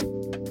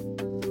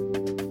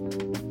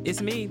It's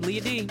me,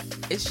 Leah D.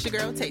 It's your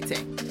girl, Tay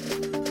Tay.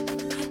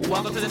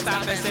 Welcome to the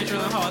Stop at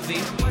Central and Halsey.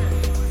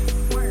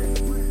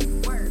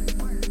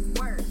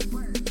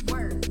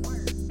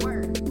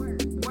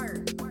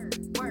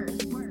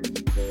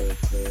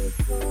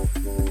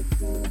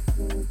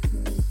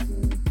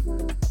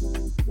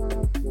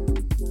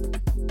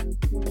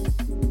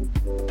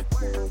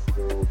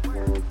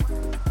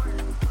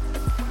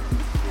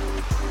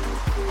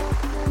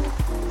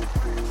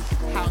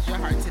 How's your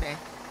heart today?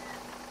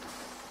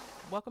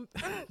 Welcome.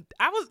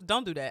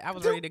 Don't do that. I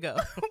was ready to go.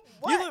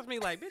 You looked at me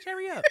like, bitch,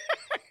 hurry up.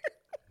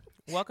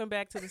 Welcome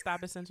back to the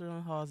Stop at Central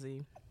and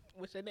Halsey.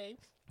 What's your name?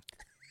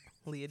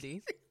 Leah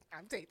D.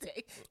 I'm Tay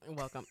Tay.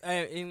 Welcome.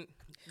 And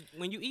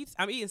when you eat,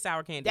 I'm eating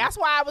sour candy. That's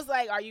why I was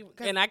like, are you?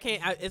 And I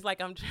can't, it's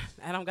like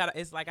I don't got,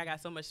 it's like I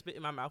got so much spit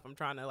in my mouth. I'm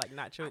trying to like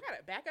not choke. I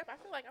gotta back up. I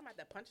feel like I'm about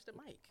to punch the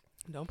mic.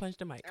 Don't punch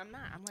the mic. I'm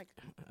not. I'm like,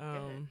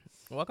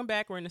 Welcome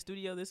back. We're in the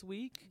studio this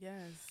week. yes.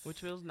 Which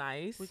feels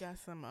nice. We got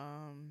some,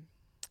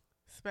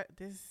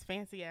 this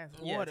fancy ass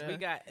water. Yes, we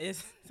got,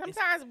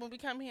 Sometimes when we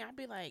come here, I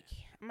be like,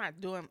 I'm not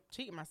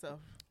cheating myself.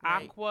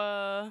 Like,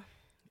 Aqua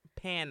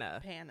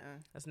Panna. Panna.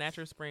 That's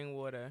natural spring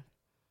water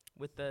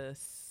with the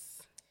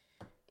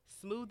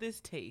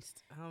smoothest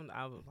taste.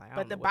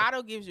 But the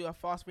bottle gives you a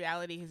false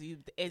reality because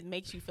it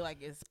makes you feel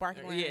like it's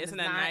sparkling. Yeah, it's in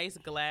a nice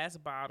glass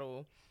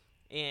bottle.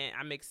 And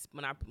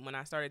when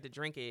I started to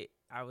drink it,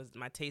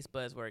 my taste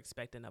buds were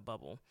expecting a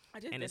bubble.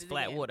 And it's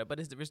flat water, but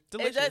it's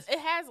delicious. It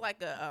has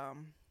like a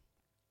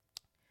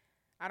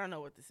I don't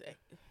know what to say.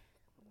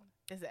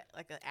 Is that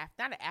like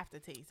not an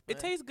aftertaste? But it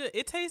tastes good.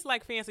 It tastes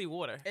like fancy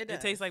water. It does.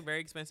 It tastes like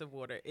very expensive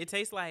water. It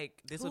tastes like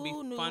this would be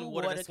Who fun knew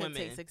water to swim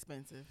could in. taste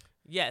expensive.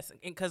 Yes,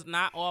 because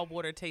not all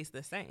water tastes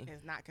the same.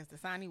 It's not because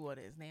Dasani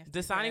water is nasty.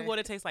 Dasani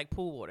water tastes like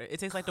pool water. It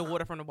tastes like the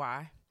water from the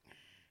Y.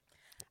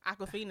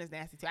 Aquafina is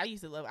nasty too. I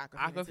used to love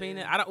Aquafina.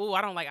 Aquafina. Too.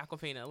 I don't like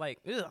Aquafina. Like,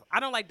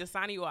 I don't like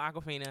Dasani or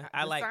Aquafina.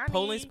 I like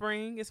Poland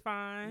Spring is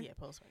fine. Yeah,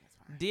 Poland Spring is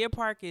fine. Deer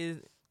Park is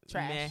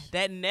trash. Meh.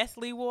 That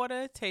Nestle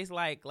water tastes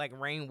like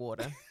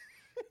rainwater.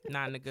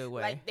 Not in a good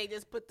way. Like they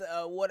just put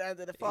the water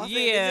under the faucet.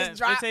 Yeah, and it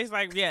just tastes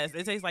like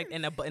It tastes like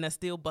in a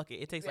steel bucket.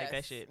 It tastes like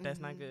that shit. That's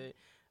not good.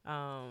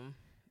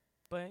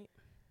 But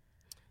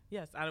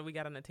yes, we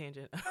got on a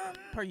tangent.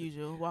 Per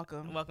usual.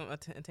 Welcome. A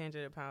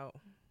tangent about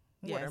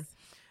water. Yes.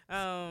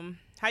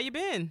 How you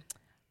been?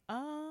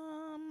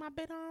 I've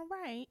been all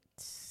right.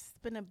 It's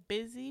been a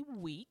busy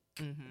week.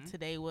 Mm-hmm.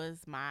 Today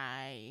was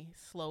my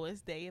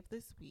slowest day of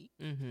this week.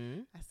 Mm-hmm.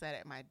 I sat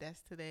at my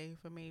desk today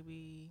for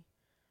maybe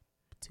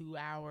 2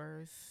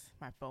 hours.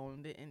 My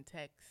phone didn't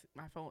text.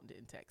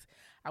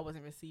 I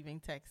wasn't receiving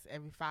texts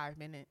every 5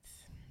 minutes.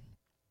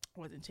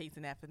 Wasn't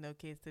chasing after no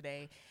kids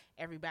today.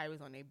 Everybody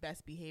was on their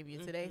best behavior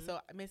today. So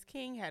Miss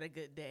King had a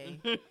good day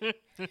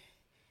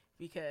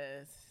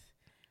because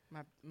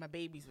my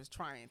babies was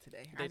trying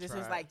today. Was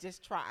like,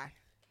 just try.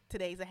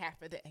 Today's a half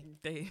a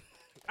day.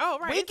 Oh,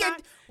 right. We can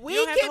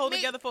have to hold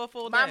together for a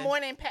full day. My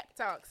morning pep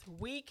talks.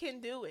 We can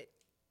do it.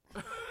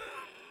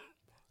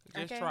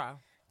 Just try.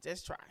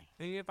 Just try.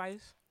 Any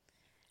advice?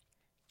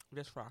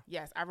 Just try.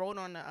 Yes, I wrote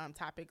on the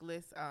topic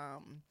list.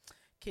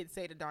 Kids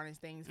say the darndest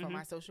things for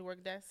my social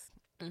work desk.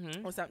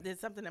 Mm-hmm. Or there's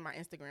something in my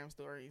Instagram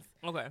stories.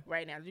 Okay.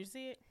 Right now, did you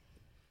see it?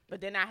 But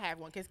then I have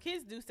one because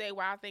kids do say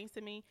wild things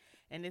to me,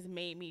 and this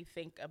made me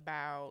think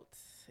about.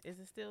 Is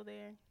it still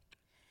there?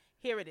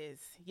 Here it is.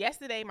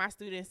 Yesterday, my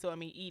students saw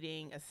me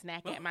eating a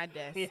snack at my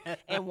desk,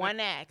 and one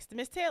asked,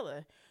 "Miss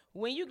Taylor,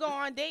 when you go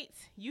on dates,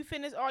 you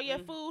finish all your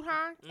food,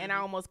 huh?" And I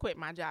almost quit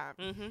my job.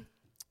 Mm-hmm.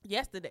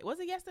 Yesterday.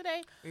 Was it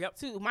yesterday? Yep.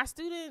 Too. My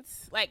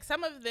students, like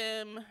some of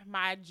them,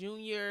 my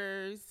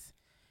juniors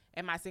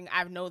and my senior,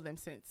 I've known them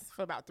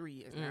for about 3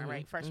 years now,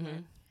 right?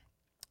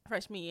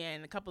 Freshman year,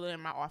 and a couple of them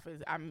in my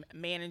office. I'm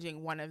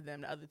managing one of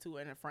them. The other two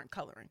are in the front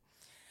coloring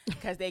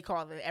because they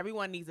call it,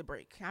 everyone needs a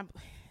break.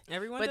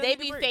 But they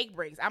be fake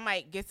breaks. I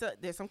might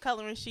there's some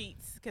coloring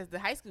sheets because the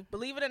high school,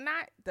 believe it or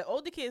not, the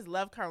older kids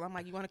love color. I'm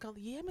like, you want to color?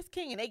 Yeah, Miss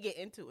King. And they get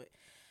into it.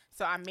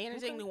 So I'm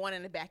managing the one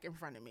in the back in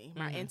front of me.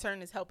 My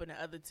intern is helping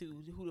the other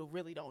two who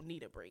really don't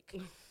need a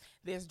break.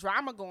 There's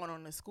drama going on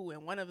in the school,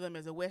 and one of them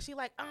is aware. She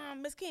like,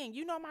 Miss King,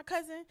 you know my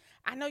cousin?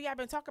 I know y'all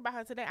been talking about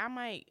her today. I'm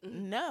like,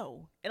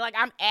 no. And like,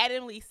 I'm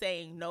adamantly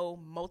saying no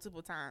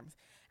multiple times.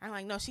 I'm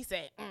like, no. She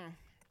said,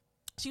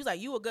 She was like,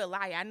 you a good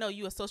liar. I know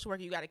you a social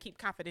worker. You got to keep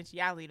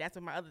confidentiality. That's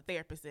what my other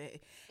therapist said.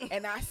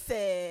 And I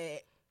said,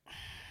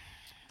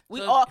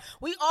 we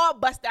all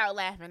bust out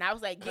laughing. I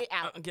was like, get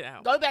out. Get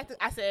out. Go back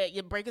to, I said,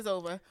 your break is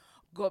over.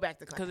 Go back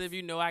to class. Because if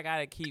you know I got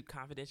to keep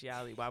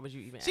confidentiality, why would you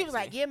even She was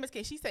like, yeah, Miss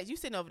K. She said, you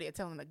sitting over there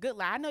telling a good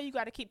lie. I know you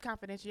got to keep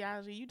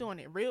confidentiality. You doing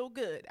it real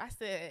good. I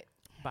said,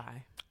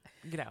 bye.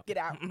 Get out. Get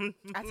out.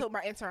 I told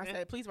my intern, I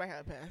said, please write her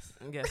a pass.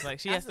 Yes, like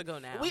she has to go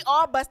now. We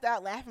all bust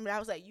out laughing, but I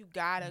was like, you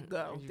gotta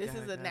go. You this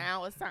gotta is go.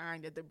 Now a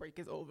sign that the break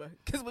is over.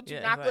 Because what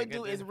you're Yeah, not it's going like to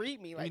do is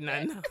read me like no,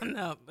 that.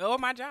 No. Or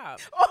my job.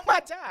 Oh, my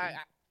job.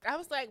 I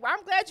was like, well,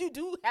 I'm glad you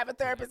do have a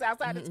therapist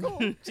outside of school.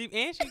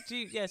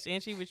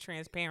 she was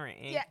transparent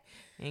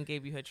and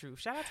gave you her truth.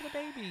 Shout out to the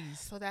babies.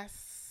 So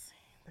that's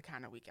the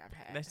kind of week I've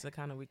had. That's the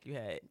kind of week you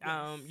had.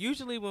 Yes.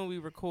 Usually when we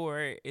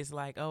record, it's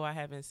like, oh, I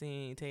haven't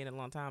seen Tay in a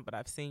long time, but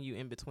I've seen you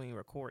in between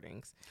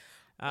recordings.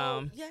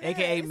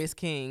 AKA Miss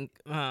King,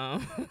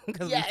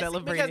 because we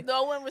celebrated. Because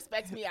no one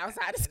respects me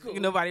outside of school.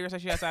 Nobody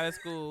respects you outside of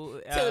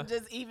school. To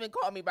just even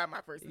call me by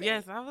my first name.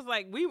 Yes, I was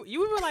like, you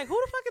were like,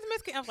 who the fuck is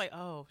Miss King? I was like,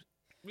 oh,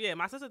 yeah.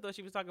 My sister thought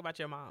she was talking about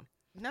your mom.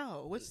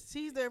 No,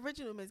 she's the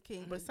original Miss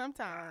King, but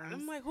sometimes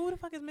I'm like, who the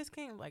fuck is Miss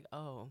King? I'm like,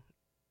 oh,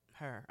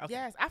 her. Okay.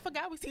 Yes, I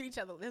forgot we seen each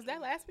other. Is that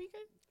last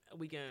weekend?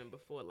 Weekend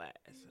before last.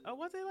 Oh,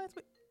 was it last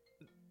week?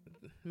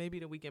 Maybe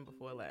the weekend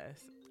before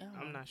last. Oh.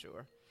 I'm not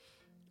sure.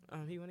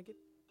 You want to get?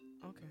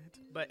 Okay.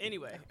 But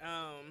anyway,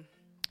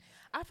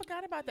 I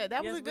forgot about that.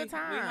 That was a good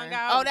time. We hung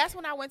out. Oh, that's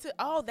when I went to.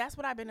 Oh, that's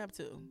what I've been up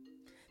to.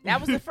 That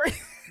was the first.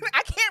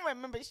 I can't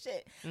remember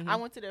shit. Mm-hmm. I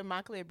went to the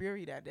Montclair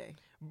Brewery that day.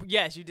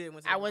 Yes, you did.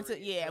 I went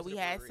to. Yeah, we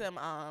had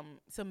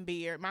some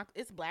beer.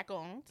 It's black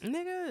owned.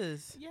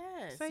 Niggas.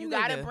 Yes, you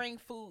gotta bring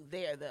food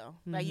there though.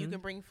 Mm-hmm. Like you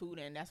can bring food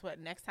in. That's what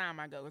next time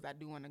I go, because I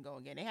do want to go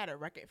again. They had a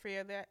record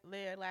fair there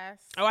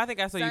last. Oh, I think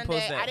I saw Sunday. You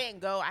post that. I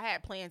didn't go. I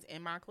had plans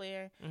in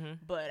Montclair,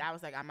 but I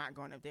was like, I'm not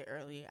going up there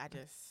early. I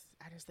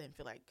just didn't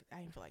feel like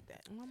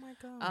that. Oh my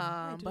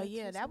god. But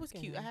yeah, that was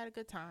cute. I had a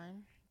good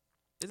time.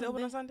 Is it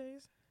open on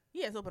Sundays?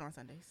 Yeah, it's open on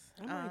Sundays.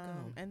 Oh my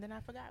god. And then I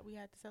forgot we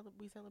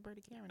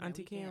celebrated Karen.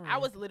 Auntie Karen. I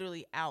was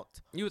literally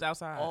out. You was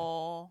outside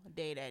all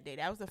day that day.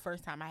 That was the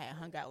first time I had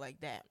hung out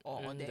like that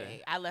all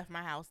day. I left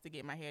my house to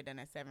get my hair done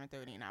at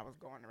 7:30, and I was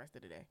gone the rest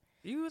of the day.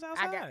 You was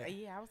outside.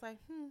 I was like,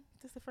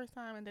 this is the first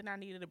time, and then I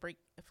needed a break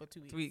for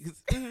 2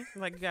 weeks.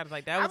 Like you got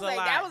like that was a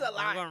lot. That was a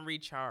lot. I'm gonna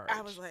recharge.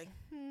 I was like,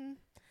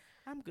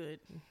 I'm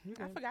good.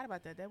 I forgot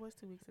about that. That was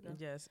 2 weeks ago.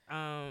 Yes.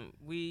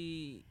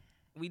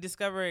 We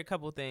discovered a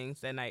couple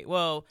things that night.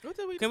 Well, can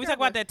we talk discover?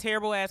 about that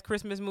terrible ass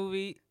Christmas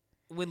movie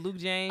with Luke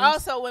James? Oh,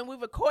 so when we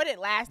recorded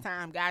last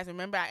time, guys,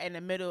 remember in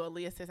the middle of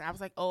Leah's sister, I was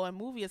like, oh, a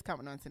movie is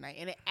coming on tonight.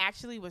 And it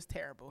actually was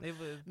terrible. It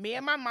was. Me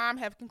and my mom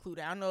have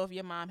concluded. I don't know if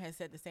your mom has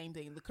said the same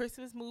thing. The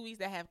Christmas movies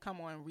that have come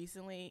on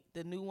recently,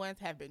 the new ones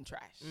have been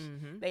trash.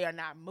 Mm-hmm. They are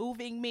not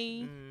moving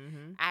me.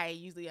 Mm-hmm. I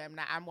usually am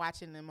not. I'm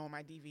watching them on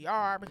my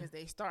DVR because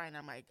they start, and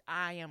I'm like,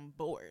 I am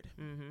bored.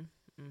 Mm-hmm.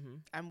 Mm-hmm.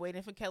 I'm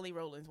waiting for Kelly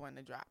Rowland's one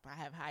to drop. I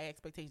have high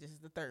expectations. This is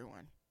the third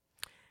one.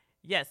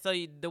 Yes, so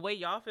the way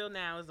y'all feel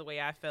now is the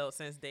way I felt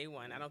since day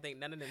one. I don't think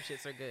none of them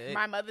shits are good.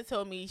 My mother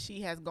told me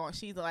she's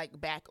like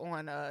back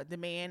on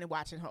demand and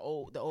watching the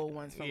old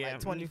ones from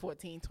like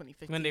 2014,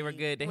 2015. When they were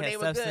good, they had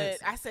substance.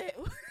 Good. I said,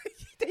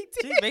 they did.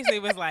 She basically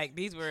was like,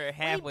 these were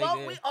halfway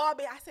good.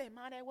 I said,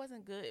 Mom, that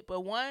wasn't good.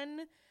 But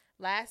one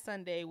last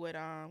Sunday with,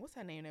 what's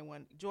her name, that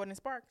one? Jordan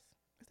Sparks.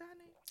 Is that her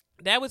name?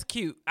 That was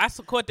cute. I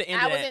caught the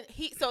end of that.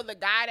 So the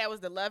guy that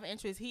was the love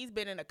interest, he's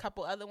been in a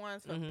couple other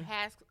ones from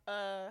past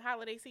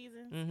holiday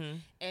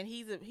seasons, and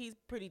he's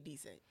pretty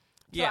decent.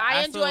 So yeah,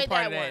 I enjoyed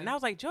that one. And I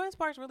was like, Jordan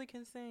Sparks really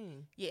can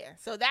sing. Yeah,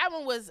 so that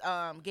one was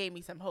gave me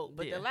some hope.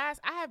 But the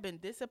last, I have been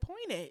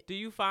disappointed. Do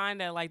you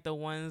find that like the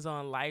ones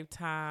on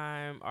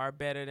Lifetime are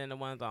better than the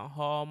ones on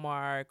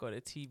Hallmark or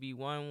the TV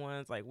One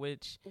ones? Like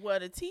which? Well,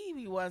 the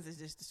TV ones is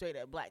just straight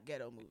up black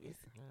ghetto movies.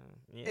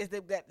 Yeah.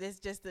 It's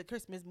just the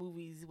Christmas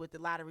movies with the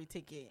lottery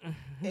ticket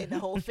and the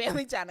whole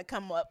family trying to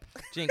come up.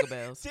 Jingle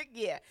bells.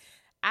 Yeah,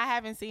 I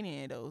haven't seen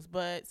any of those,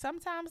 but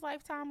sometimes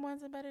Lifetime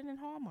ones are better than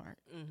Hallmark.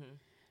 Mm-hmm.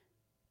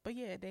 But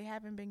yeah, they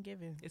haven't been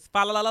given. It's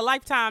follow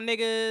Lifetime,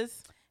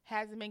 niggas.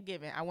 Hasn't been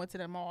given. I went to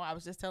the mall. I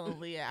was just telling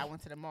Leah I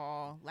went to the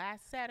mall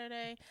last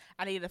Saturday.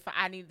 I need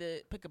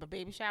to pick up a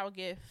baby shower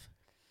gift.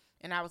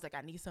 And I was like, I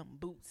need some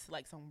boots,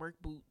 like some work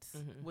boots,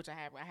 which I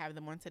have. I have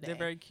them on today. They're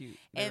very cute.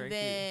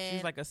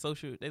 She's like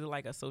they look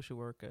like a social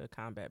worker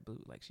combat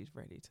boot. Like she's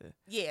ready to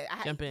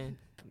jump in.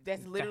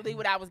 That's literally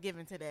what I was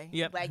given today.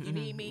 Yep. Like, you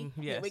need me?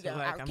 Yes. Here we go.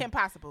 Like Kim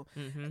Possible.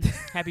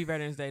 Happy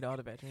Veterans Day to all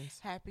the veterans.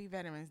 Happy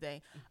Veterans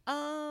Day.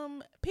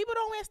 People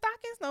don't wear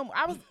stockings no more.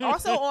 I was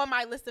also on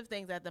my list of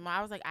things at the mall.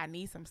 I was like, I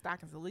need some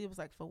stockings. Leah was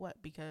like, for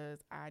what? Because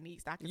I need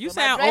stockings. You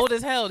sound old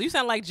as hell. You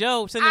sound like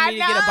Joe sending me to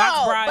get a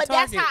box bride. But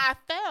that's how I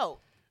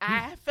felt.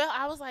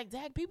 I was like,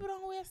 dang, people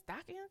don't wear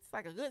stockings.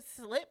 Like a good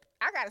slip.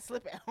 I got a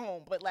slip at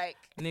home, but like.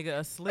 Nigga,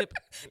 a slip.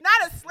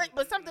 Not a slip,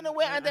 but something to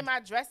wear under my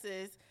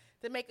dresses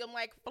to make them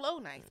like flow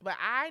nice. But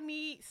I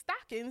need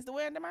stockings to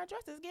wear under my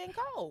dresses getting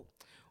cold.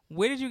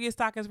 Where did you get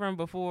stockings from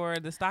before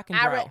the stocking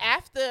drop?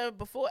 After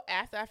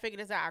I figured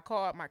this out, I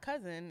called my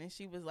cousin, and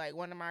she was like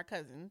one of my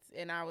cousins.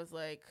 And I was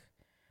like,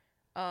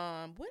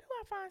 where do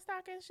I find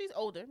stockings? She's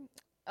older.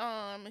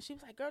 And she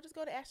was like, girl, just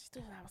go to Ashley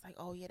Stores. And I was like,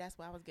 oh yeah, that's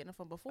where I was getting them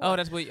from before. Oh,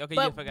 that's what you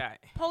forgot.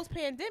 Post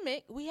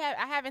pandemic,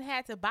 I haven't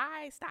had to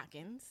buy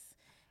stockings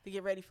to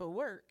get ready for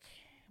work.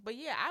 But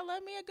yeah, I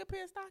love me a good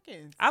pair of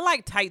stockings. I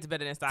like tights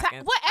better than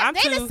stockings.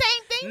 They the same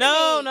thing.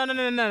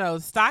 No.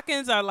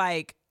 Stockings are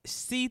like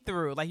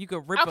see-through, like you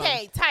could rip them.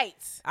 Okay,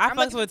 tights. I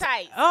fucks with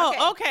tights.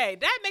 Oh, okay.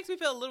 That makes me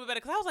feel a little bit better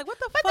because I was like, "What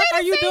the fuck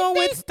are you doing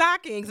with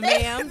stockings,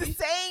 ma'am?" The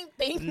same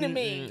thing to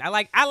me. I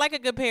like a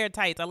good pair of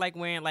tights. I like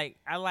wearing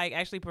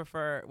actually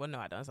prefer. Well, no,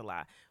 I don't. It's a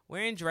lie.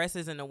 Wearing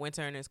dresses in the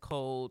winter and it's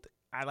cold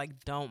I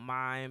like don't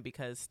mind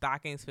because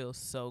stockings feel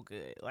so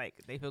good. Like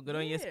they feel good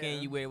on your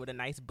skin. You wear it with a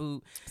nice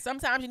boot.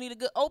 Sometimes you need a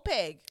good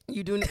OPEG.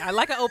 You do. I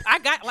like I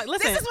got like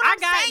listen. I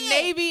got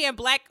navy and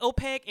black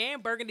OPEG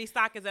and burgundy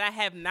stockings that I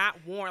have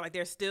not worn. Like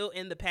they're still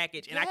in the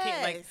package, and I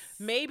can't like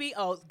maybe.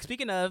 Oh,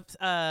 speaking of,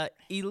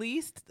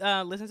 Elise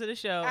listened to the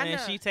show and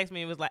she texted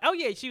me and was like, "Oh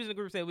yeah, she was in the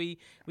group said we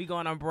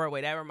going on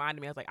Broadway." That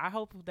reminded me. I was like, I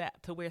hope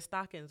that to wear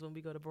stockings when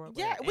we go to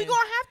Broadway. Yeah, we gonna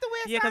have to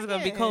wear stockings. Yeah, because it's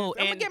gonna be cold.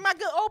 I'm gonna get my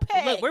good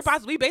OPEG.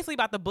 Look, we basically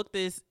about to book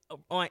this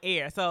on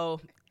air.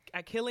 So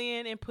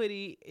Killian and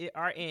Putty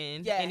are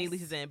in, and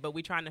Elise is in, but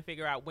we're trying to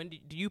figure out when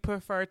do you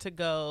prefer to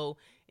go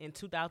in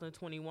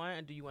 2021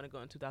 or do you want to go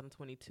in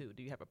 2022?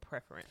 Do you have a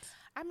preference?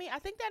 I mean, I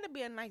think that'd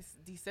be a nice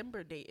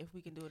December date if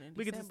we can do it in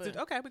December.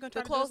 We're gonna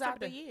try to close out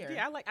the year.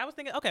 Yeah, I was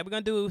thinking, okay, we're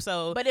gonna do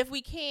so. But if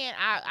we can,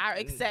 I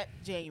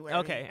accept January.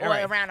 Okay, or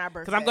around our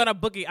birthday. Because I'm gonna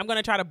book it. I'm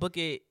gonna try to book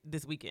it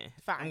this weekend.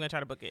 Fine. I'm gonna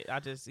try to book it. Yeah,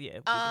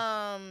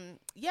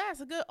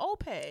 it's a good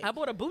OPEG. I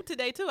bought a boot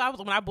today too.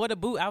 When I bought a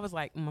boot, I was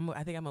like,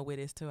 I think I'm gonna wear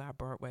this to our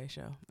Broadway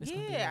show. It's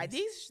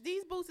nice.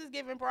 These boots is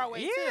giving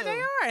Broadway too. Yeah, they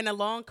are, and a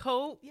long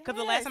coat. Because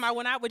the last time I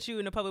went out with you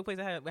in a public place,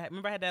 I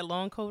had that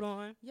long coat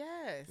on.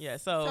 Yes. Yeah.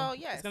 So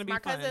yes, it's gonna be my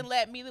fun. cousin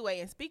led me the way.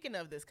 And speaking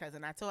of this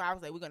cousin, I told her I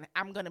was like,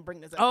 I'm gonna bring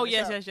this up. Oh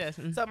yes.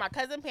 Mm-hmm. So my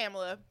cousin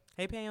Pamela.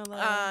 Hey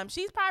Pamela.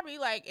 She's probably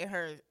like in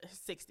her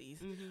 60s.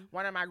 Mm-hmm.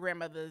 One of my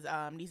grandmother's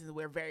nieces.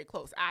 We're very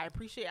close. I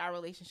appreciate our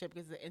relationship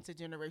because it's an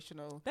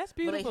intergenerational. That's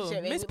beautiful.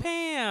 Miss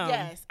Pam.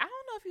 Yes. I don't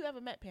know if you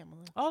ever met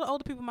Pamela. All the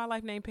older people in my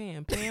life named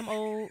Pam. Pam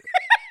old.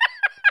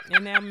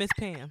 And now Miss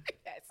Pam.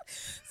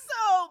 Yes.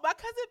 So my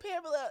cousin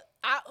Pamela,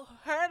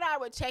 her and I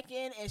would check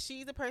in, and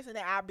she's the person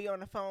that I'd be on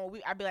the phone.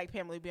 I'd be like,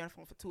 Pamela, we'd be on the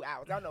phone for 2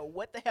 hours. I don't know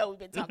what the hell we've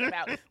been talking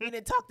about. We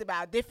done talked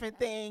about different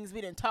things. We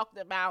done talked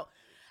about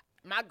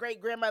my great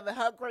grandmother,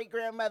 her great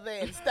grandmother,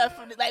 and stuff.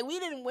 Like we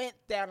didn't went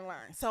down the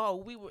line.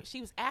 So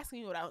she was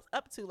asking me what I was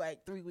up to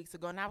like 3 weeks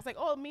ago, and I was like,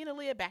 oh, me and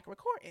Aaliyah back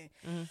recording.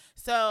 Mm-hmm.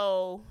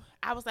 So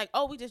I was like,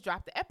 oh, we just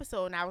dropped the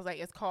episode, and I was like,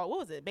 it's called, what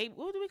was it, baby?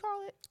 What do we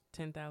call it?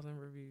 10,000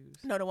 reviews.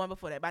 No, the one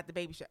before that about the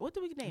baby shower. What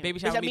do we name it? Baby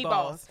shower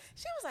meatballs.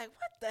 She was like,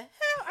 what the hell?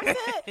 I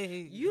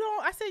said, you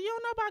don't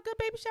know about good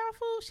baby shower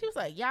food? She was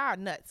like, y'all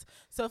nuts.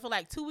 So for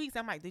like 2 weeks,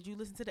 I'm like, did you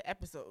listen to the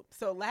episode?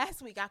 So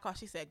last week I called.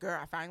 She said, girl,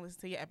 I finally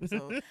listened to your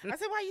episode. I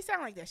said, why you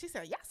sound like that? She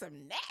said, y'all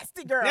some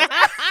nasty girls.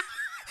 I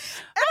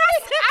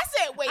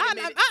said, wait a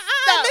minute.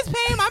 Miss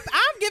Pam, I'm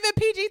giving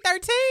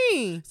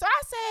PG-13. So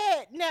I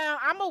said, now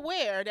I'm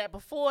aware that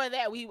before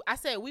that we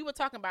were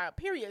talking about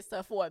period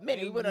stuff for a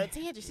minute. We went on a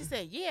tangent. She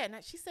said, yeah. And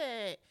she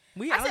said, I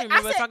don't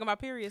remember talking about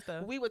period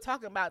stuff. We were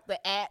talking about the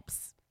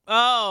apps. We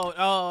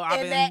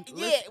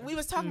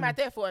was talking about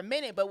that for a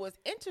minute, but what's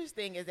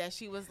interesting is that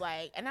she was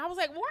like, and I was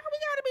like, why we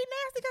gotta be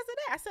nasty because of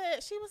that? I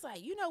said, she was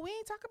like, we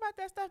ain't talk about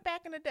that stuff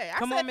back in the day.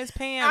 Come on, Miss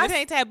Pam, it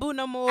ain't taboo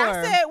no more.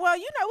 I said, well,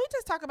 we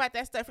just talk about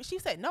that stuff. She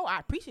said, no, I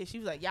appreciate it. She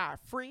was like, y'all are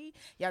free,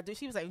 y'all do.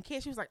 She was like,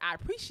 kids, she was like, I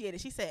appreciate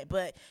it. She said,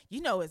 but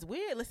it's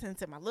weird listening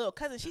to my little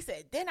cousin. She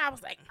said, then I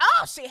was like,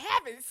 oh, she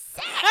having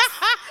sex.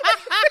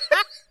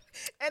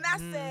 And I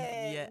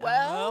said,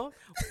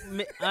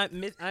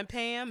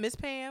 Miss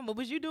Pam, what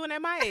was you doing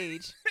at my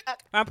age?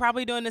 I'm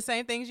probably doing the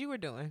same things you were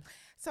doing.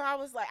 So I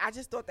was like, I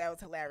just thought that was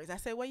hilarious. I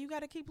said, well, you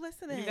got to keep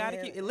listening. You got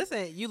to keep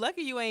listen. You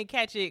lucky you ain't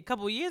catch it a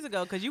couple years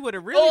ago because you would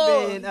have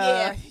really been.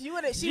 Yeah,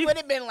 she would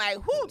have been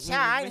like, whoo,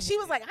 child. And she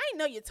was like, I didn't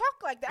know you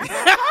talk like that. I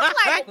said, talk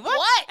like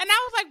what? And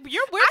I was like,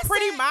 we're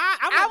pretty mild.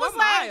 I was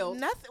like,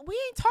 nothing. We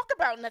ain't talk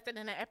about nothing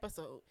in that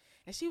episode.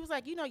 And she was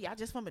like, y'all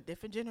just from a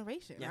different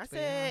generation. Yes, I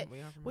said,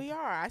 we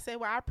are. I said,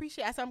 well, I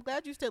appreciate it. I said, I'm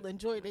glad you still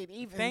enjoyed it,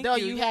 even though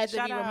you had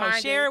to be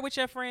reminded. Share it with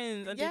your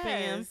friends.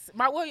 Yes.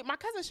 My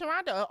cousin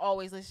Sharonda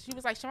always listens. She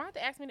was like, Sharonda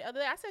asked me the other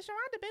day. I said,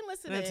 Sharonda been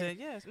listening.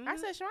 Yes. Mm-hmm. I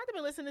said, Sharonda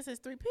been listening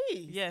since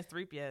 3Ps. Yes,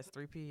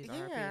 3Ps.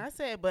 Yeah, I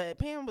said, but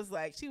Pam was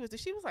like, she was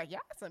like, y'all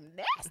some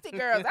nasty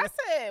girls. I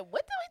said,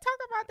 what did we talk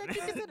about that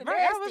you consider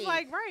nasty? I was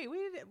like,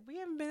 we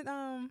haven't been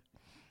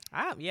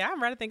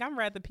I'm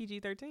rather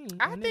PG-13.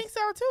 I think so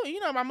too.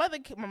 My mother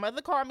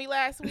called me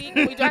last week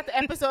when we dropped the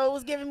episode,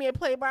 was giving me a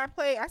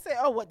play-by-play. I said,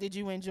 oh, what did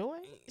you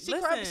enjoy? She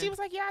called me. She was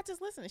like, yeah, I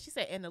just listened. She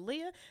said, and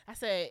Aaliyah? I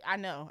said, I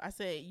know. I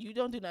said, you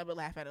don't do nothing but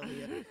laugh at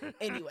Aaliyah.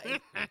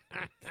 Anyway,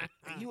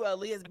 you are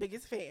Aaliyah's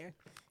biggest fan.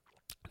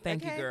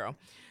 Thank you, girl.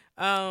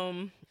 What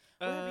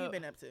have you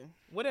been up to?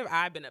 What have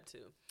I been up to?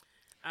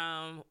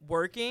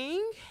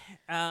 Working.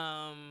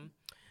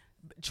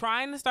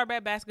 Trying to start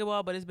back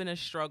basketball, but it's been a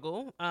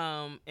struggle.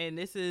 And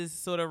this is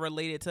sort of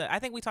related to, I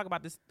think we talk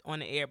about this on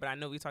the air, but I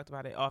know we talked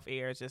about it off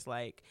air. It's just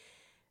like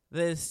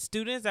the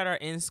students that are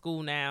in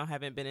school now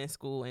haven't been in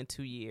school in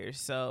 2 years.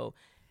 So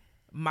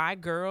my 3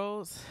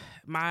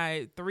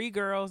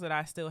 girls that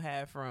I still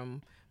have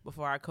from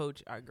before I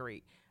coach are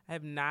great. I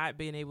have not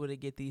been able to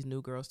get these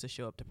new girls to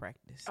show up to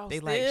practice. Oh, they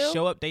still?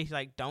 show up. They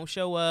don't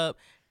show up.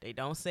 They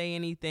don't say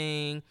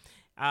anything.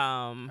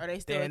 Are they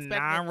still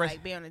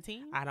expecting be on the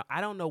team?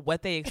 I don't know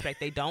what they expect.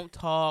 They don't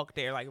talk.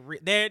 They're like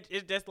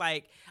it's just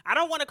like, I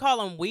don't want to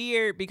call them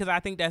weird because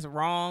I think that's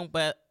wrong,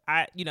 but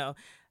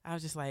I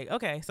was just like,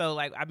 okay. So,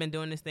 like, I've been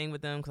doing this thing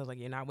with them because I was like,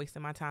 you're not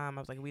wasting my time.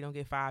 I was like, if we don't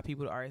get 5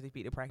 people to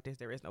RSVP to practice,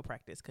 there is no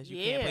practice because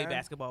you can't play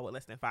basketball with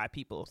less than 5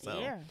 people. So,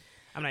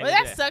 I'm not. Well,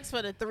 that sucks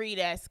for the 3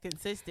 that's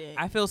consistent.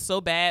 I feel so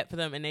bad for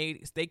them, and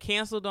they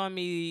canceled on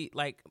me,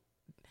 like,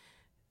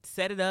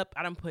 set it up.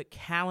 I done put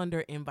calendar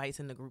invites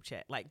in the group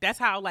chat. Like, that's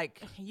how,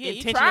 like,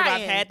 intentional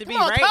I've had to be,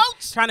 right?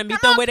 Coach. Trying to meet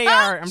them where they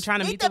are. I'm trying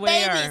to meet them where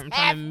they are. I'm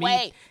trying to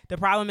meet. The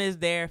problem is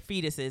they're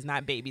fetuses,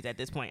 not babies at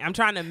this point. I'm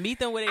trying to meet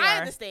them where they are. I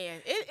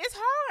understand. It's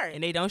hard.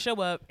 And they don't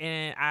show up.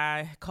 And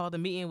I called a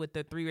meeting with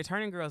the 3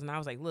 returning girls, and I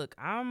was like, look,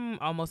 I'm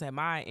almost at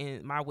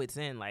my wit's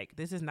end. Like,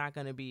 this is not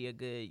going to be a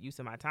good use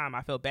of my time.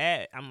 I feel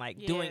bad. I'm, like,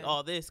 doing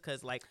all this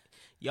because, like,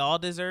 y'all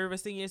deserve a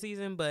senior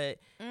season, but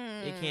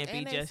it can't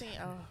be just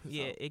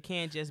it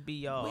can't just be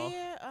y'all.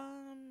 Where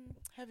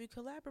have you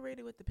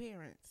collaborated with the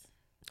parents?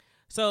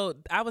 So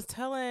I was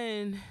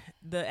telling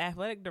the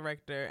athletic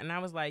director, and I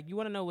was like, you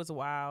want to know what's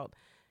wild?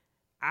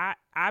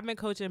 I've been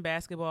coaching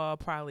basketball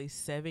probably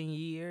 7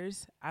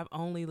 years. I've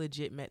only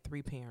legit met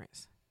 3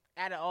 parents.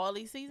 Out of all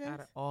these seasons? Out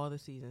of all the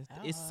seasons.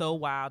 Oh. It's so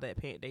wild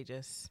that they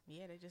just...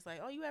 Yeah, they just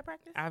like, oh, you at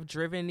practice? I've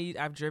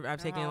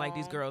taken, like,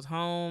 these girls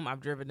home. I've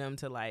driven them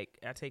to, like,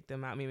 I take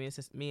them out. Me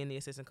and the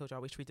assistant coach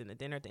always treat them to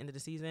dinner at the end of the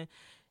season.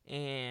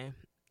 And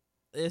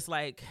it's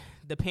like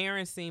the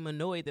parents seem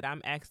annoyed that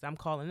I'm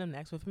calling them to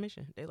ask for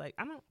permission. They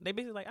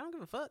basically like, I don't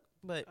give a fuck.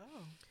 But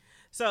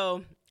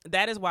so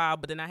that is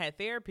wild. But then I had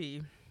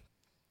therapy.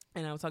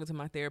 And I was talking to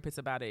my therapist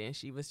about it. And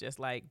she was just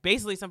like,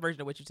 basically some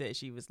version of what you said.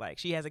 She was like,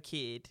 she has a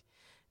kid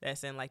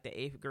that's in like the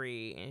 8th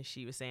grade, and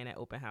she was saying at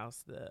open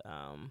house the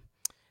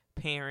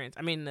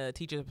the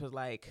teachers was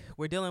like,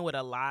 we're dealing with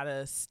a lot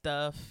of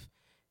stuff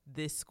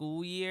this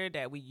school year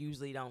that we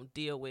usually don't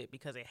deal with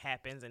because it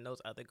happens in those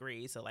other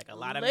grades. So like a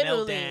lot of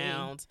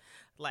meltdowns,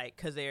 like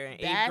because they're in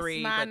 8th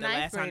grade, but the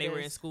last time they were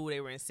in school they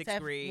were in 6th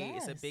grade.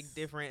 Yes. It's a big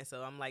difference.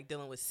 So I'm like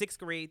dealing with 6th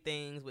grade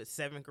things with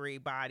 7th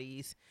grade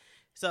bodies.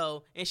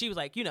 So, and she was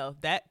like, you know,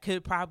 that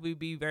could probably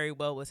be very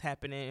well what's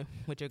happening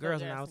with your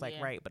girls. And I was like,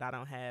 right, but I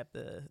don't have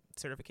the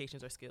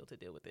certifications or skill to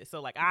deal with this.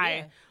 So, like,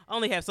 I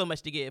only have so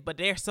much to give. But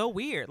they're so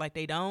weird. Like,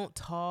 they don't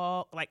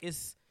talk. Like,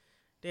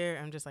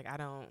 I'm just like, I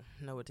don't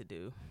know what to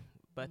do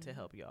but to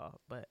help y'all.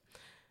 But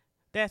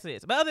that's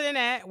it. But other than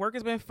that, work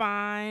has been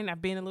fine.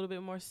 I've been a little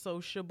bit more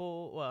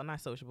sociable. Well,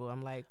 not sociable.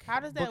 I'm like, how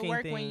does that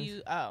work when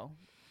you,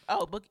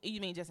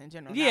 you mean just in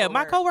general? Yeah,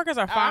 my coworkers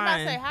are fine. I'm about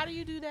to say, how do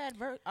you do that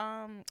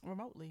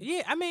remotely?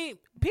 Yeah, I mean,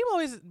 people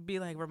always be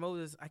like, remote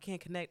is, I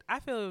can't connect. I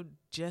feel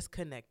just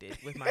connected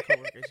with my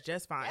coworkers,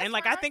 just fine. And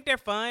like, fine. I think they're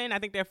fun. I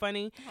think they're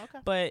funny,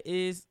 but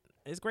it's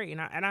great.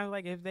 And I'm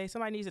like, if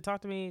somebody needs to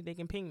talk to me, they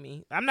can ping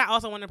me. I'm not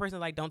also one of the person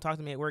like, don't talk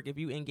to me at work. If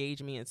you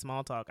engage me in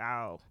small talk,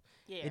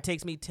 it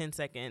takes me 10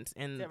 seconds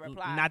and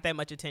not that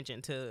much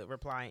attention to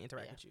reply and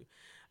interact with you.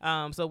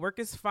 So work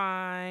is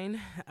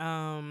fine.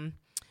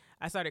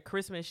 I started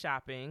Christmas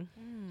shopping.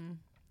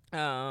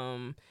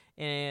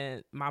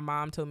 And my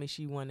mom told me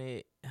she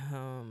wanted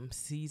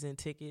season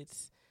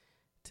tickets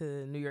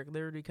to New York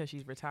Liberty because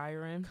she's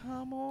retiring.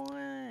 Come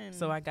on.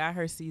 So I got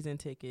her season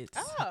tickets.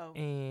 Oh.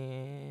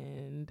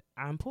 And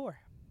I'm poor.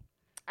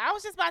 I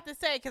was just about to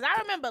say, because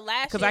I remember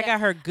last year. Because I got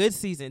her good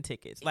season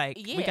tickets. Like,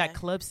 we got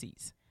club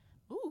seats.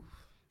 Ooh.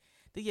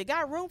 Do you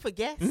got room for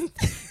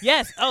guests?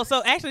 Yes. Oh,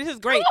 so actually, this is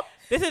great.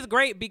 This is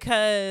great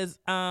because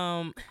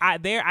I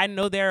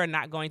know there are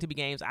not going to be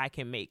games I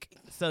can make,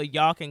 so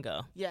y'all can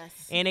go.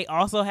 Yes. And they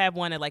also have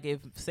one that, like,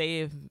 if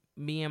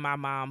me and my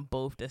mom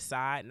both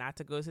decide not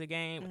to go to the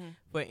game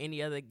for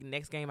any other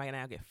next game, I can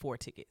now get 4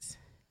 tickets.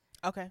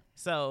 Okay.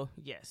 So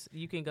yes,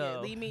 you can go. Yeah,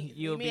 leave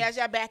me as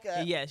your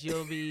backup. Yes, you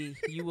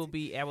will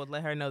be. I will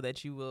let her know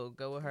that you will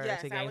go with her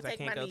to games I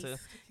can't go to.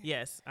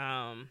 Yes.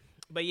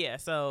 But yeah,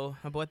 so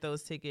I bought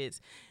those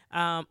tickets.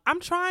 I'm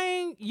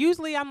trying.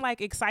 Usually, I'm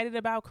like excited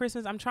about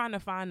Christmas. I'm trying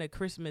to find a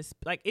Christmas.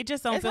 Like, it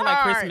just don't feel like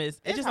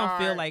Christmas. It just don't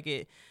feel like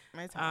it.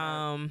 It's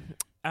hard.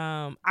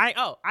 I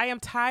am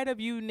tired of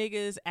you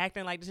niggas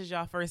acting like this is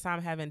y'all first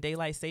time having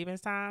daylight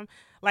savings time.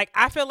 Like,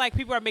 I feel like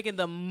people are making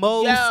the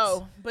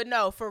most. But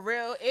no, for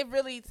real, it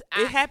really.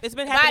 It's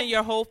been happening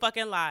your whole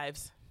fucking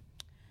lives.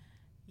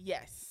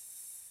 Yes.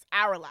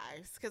 Our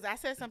lives, because I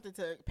said something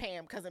to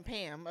cousin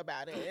Pam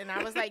about it, and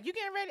I was like, "You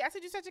getting ready?" I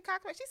said, "You such a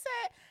cockroach." She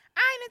said,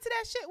 "I ain't into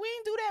that shit. We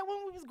ain't do that when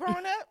we was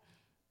growing up."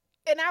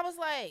 And I was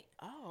like,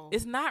 "Oh,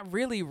 it's not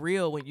really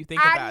real when you think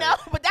about it." I know,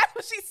 but that's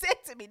what she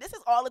said to me. This is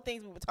all the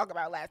things we were talking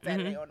about last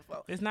Saturday on the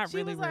phone. It's not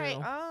really real. She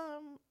was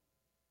like,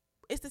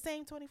 it's the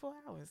same 24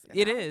 hours.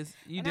 It is.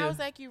 You do. I was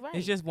like, you're right.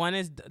 It's just one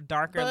is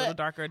darker, a little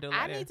darker, a little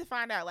lighter. I need to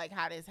find out like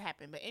how this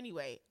happened. But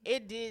anyway,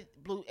 it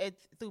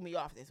threw me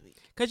off this week.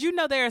 Because you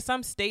know there are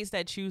some states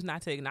that choose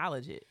not to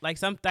acknowledge it. Like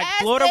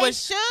Florida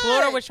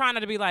was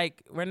trying to be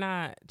like, we're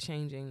not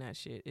changing that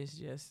shit. It's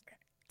just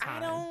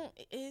time.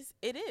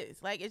 It is.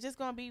 Like, it's just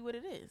gonna be what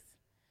it is.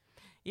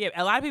 Yeah,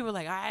 a lot of people are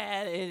like,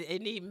 it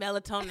need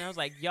melatonin. I was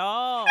like,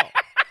 y'all.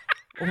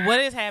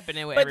 What is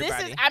happening with everybody?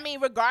 This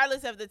is,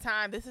 regardless of the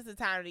time, this is the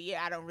time of the year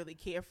I don't really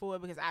care for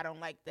it because I don't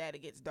like that it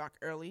gets dark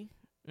early.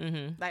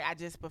 Mm-hmm. Like, I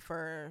just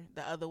prefer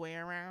the other way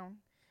around.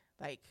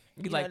 Like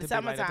you like in the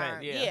to be lighter summertime,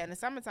 type, yeah. in the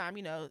summertime,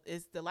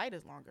 it's the light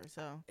is longer.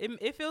 So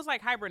it feels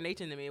like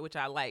hibernation to me, which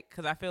I like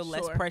because I feel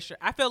less Sure. pressure.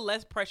 I feel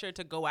less pressure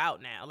to go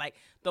out now. Like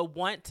the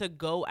want to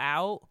go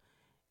out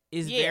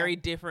is Yeah. very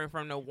different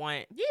from the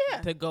want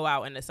to go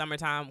out in the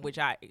summertime, which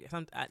I it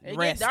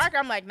rest. gets dark.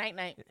 I'm like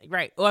night.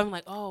 Right. Or I'm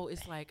like, oh,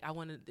 it's like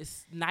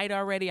it's night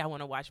already. I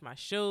want to watch my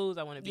shows.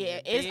 I want to be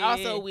in It's bed.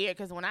 also weird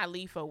because when I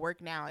leave for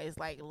work now, it's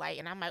like light,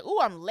 and I'm like, ooh,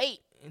 I'm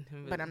late,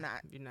 but I'm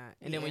not. You're not.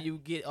 And then when you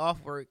get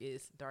off work,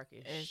 it's dark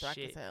as It's shit. dark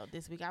as hell.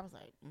 This week I was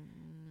like,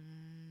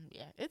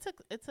 It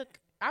took.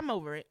 I'm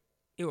over it.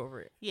 You're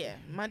over it. Yeah,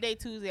 Monday,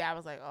 Tuesday, I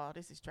was like, oh,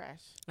 this is trash.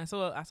 I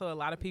saw a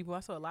lot of people. I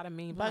saw a lot of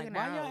memes. Like,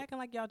 why y'all acting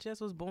like y'all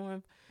just was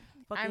born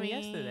fucking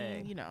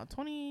yesterday?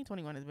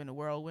 2021 has been a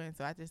whirlwind,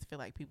 so I just feel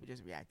like people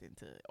just reacting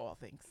to all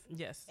things.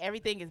 Yes.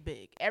 Everything is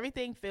big.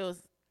 Everything feels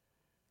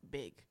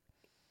big.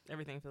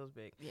 Everything feels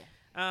big.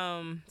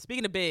 Yeah.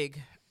 Speaking of big,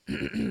 Go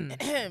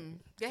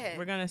ahead.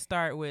 we're gonna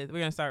start with.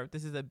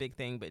 This is a big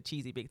thing, but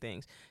cheesy big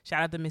things.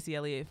 Shout out to Missy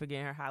Elliott for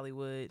getting her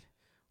Hollywood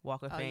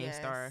Walk of Fame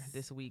star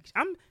this week.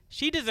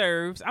 She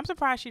deserves. I'm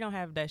surprised she don't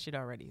have that shit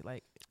already.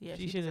 Like,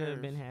 she should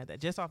have been had that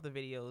just off the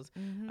videos.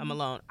 I'm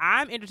alone.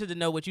 I'm interested to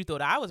know what you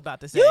thought I was about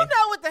to say. You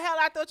know what the hell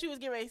I thought you was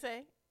getting ready to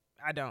say?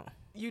 I don't.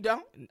 You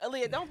don't?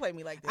 Aaliyah, don't play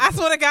me like this. I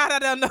swear to God, I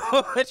don't know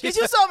what Because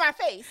you saw my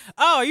face.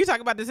 Oh, you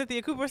talking about the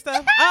Cynthia Cooper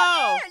stuff?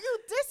 Oh, you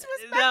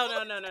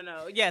disrespectful.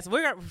 No. Yes,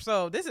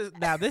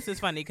 this is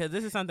funny because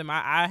this is something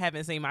I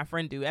haven't seen my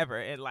friend do ever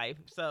in life.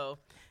 So.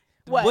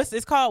 What? What's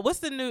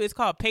the new? It's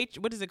called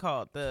what is it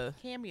called? The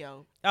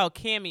Cameo. Oh,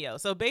 Cameo.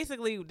 So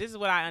basically, this is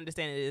what I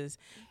understand it is.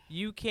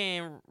 You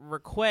can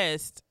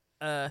request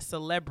a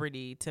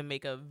celebrity to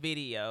make a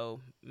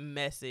video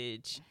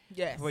message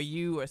for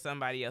you or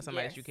somebody else,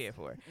 that you care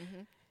for.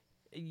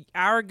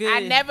 Our good.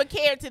 I never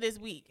cared to this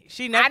week.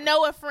 I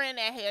know a friend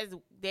that has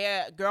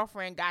their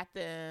girlfriend got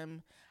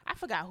them. I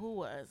forgot who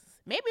was.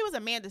 Maybe it was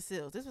Amanda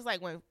Seales. This was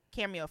like when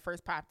Cameo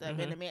first popped up,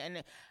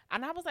 and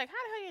I was like, "How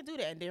the hell you do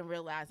that?" And didn't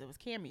realize it was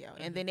Cameo.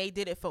 And then they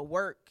did it for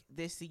work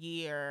this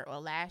year or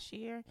last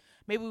year.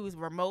 Maybe it was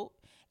remote,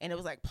 and it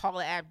was like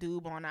Paula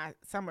Abdul on our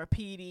summer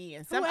PD,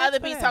 and some other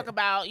people talk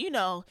about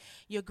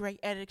you're great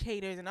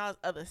educators and all this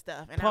other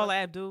stuff. And Paula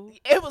Abdul.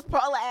 It was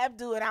Paula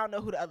Abdul, and I don't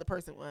know who the other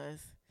person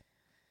was.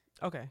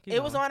 Okay,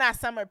 it was on our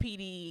summer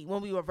PD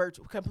when we were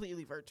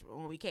completely virtual,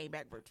 when we came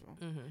back virtual.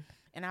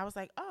 And I was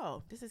like,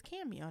 oh, this is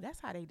Cameo.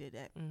 That's how they did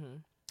that.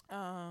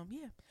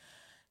 Yeah.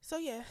 So,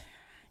 yeah.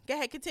 Go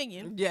ahead.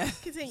 Continue. Yeah.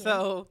 Continue.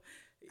 So,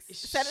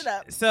 set it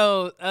up.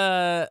 So,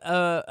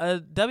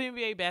 a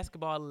WNBA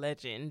basketball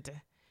legend.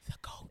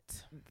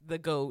 The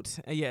GOAT.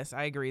 Yes,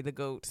 I agree. The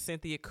GOAT.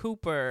 Cynthia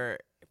Cooper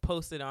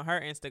posted on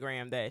her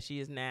Instagram that she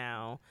is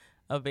now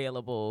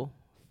available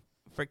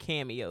for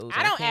cameos.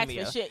 I don't ask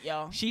for shit,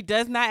 y'all. She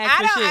does not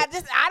ask for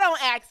shit. I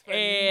don't ask for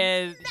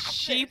And nothing.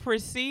 she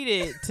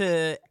proceeded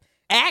to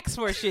ask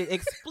for shit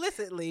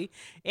explicitly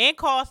and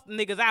called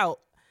niggas out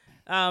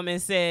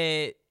and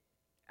said,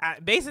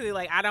 basically,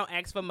 like, I don't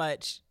ask for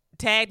much.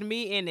 Tagged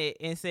me in it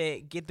and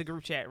said, get the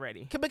group chat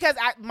ready. Because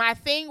my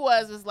thing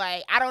was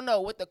like, I don't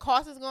know what the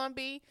cost is going to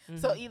be.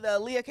 So either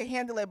Aaliyah can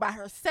handle it by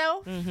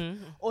herself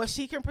or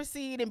she can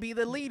proceed and be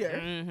the leader.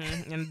 And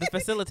the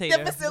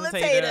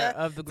facilitator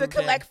of the group to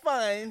collect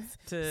funds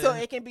so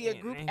it can be a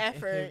group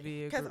effort.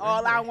 Because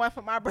all I want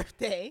for my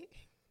birthday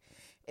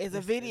is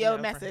a video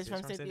message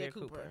from Cynthia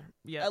Cooper.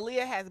 Yep.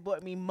 Aaliyah has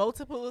bought me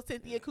multiple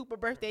Cynthia Cooper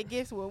birthday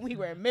gifts when we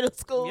were in middle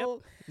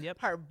school.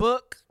 Yep. Her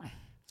book.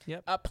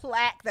 Yep. A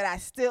plaque that I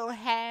still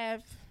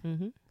have.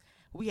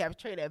 We have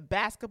traded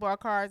basketball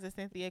cards with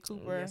Cynthia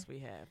Cooper. Yes, we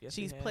have.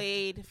 She's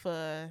played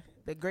for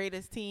the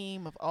greatest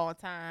team of all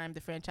time. The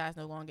franchise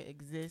no longer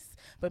exists,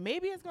 but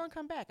maybe it's going to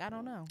come back. I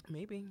don't know.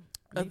 Maybe.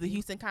 Of the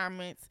Houston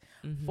Comets,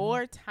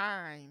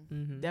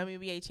 4-time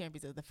WNBA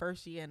champions of the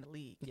first year in the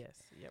league. Yes.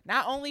 Yep.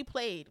 Not only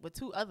played with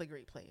two other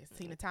great players,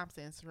 Tina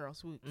Thompson and Sherelle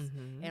Swoops,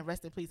 and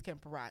rest in peace, Kim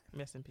Perrott.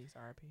 Rest in peace,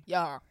 R.I.P.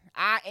 Y'all,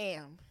 I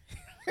am.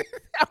 I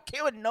don't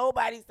care what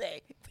nobody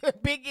say. The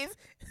biggest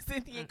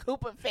Cynthia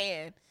Cooper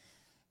fan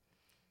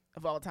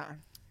of all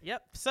time.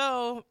 Yep.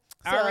 So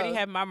I already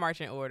have my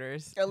marching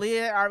orders.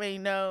 Aaliyah already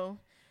know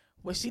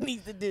what she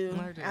needs to do.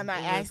 I'm not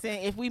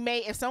asking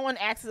if someone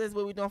asks us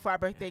what we're doing for our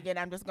birthday again.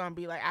 I'm just gonna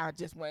be like, I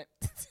just went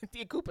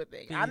Cynthia Cooper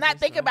thing. I'm not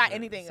thinking about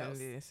anything else.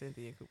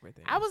 Cynthia Cooper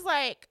thing. I was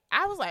like,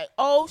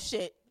 oh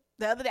shit.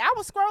 The other day I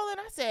was scrolling.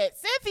 I said,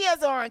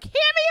 Cynthia's on Cameo.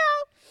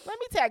 Let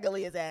me tag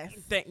Aaliyah's ass.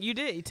 You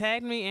did. You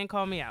tagged me and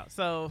called me out.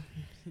 So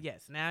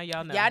yes, now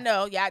y'all know. Yeah, I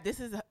know. Yeah, this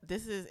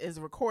is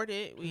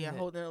recorded. We are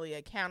holding Aaliyah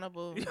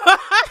accountable.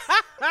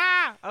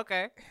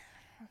 Okay.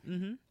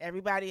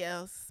 Everybody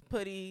else,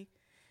 Putty,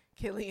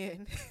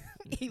 Killian,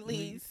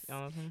 Elise,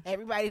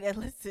 everybody that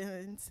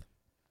listens,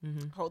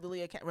 hold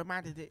Aaliyah accountable.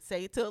 Reminded it.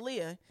 Say it to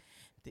Aaliyah.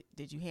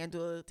 Did you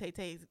handle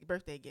Tay-Tay's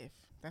birthday gift?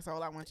 That's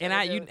all I want you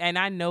to do. And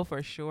I know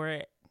for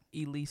sure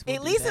Elise will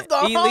Elise do that. is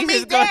going to hold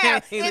me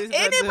down. If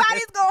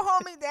anybody's going to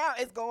hold me down,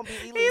 it's going to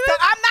be Elise. So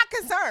I'm not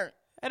concerned.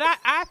 And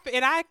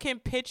I can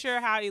picture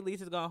how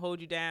Elise is gonna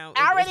hold you down.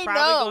 I already it's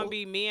probably know. gonna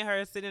be me and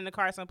her sitting in the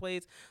car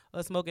someplace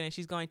or smoking, and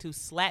she's going to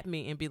slap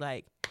me and be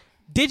like,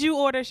 "Did you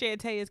order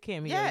Shantae's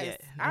cameo Yes,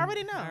 yet?" I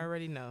already know. I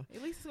already know.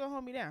 Elise is gonna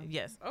hold me down.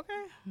 Yes.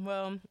 Okay.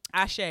 Well,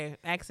 Ashe,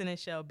 accident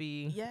shall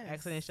be. Yes.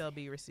 Accident shall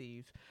be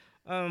received.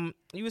 You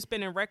were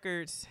spinning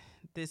records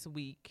this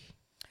week.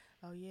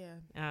 Oh yeah.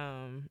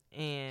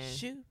 And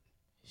Shoot.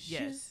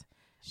 yes.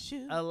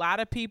 Shoot. A lot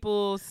of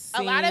people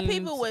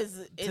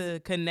was to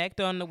connect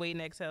on the Wait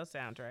and Exhale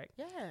soundtrack.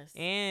 Yes.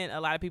 And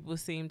a lot of people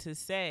seem to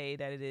say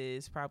that it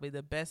is probably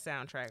the best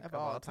soundtrack of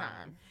all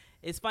time.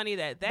 It's funny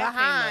that came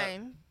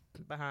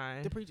up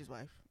behind The Preacher's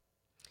Wife.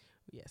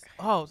 Yes.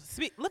 Oh,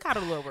 look how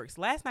the Lord works.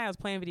 Last night I was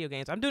playing video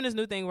games. I'm doing this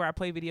new thing where I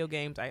play video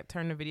games. I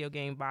turn the video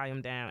game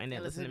volume down and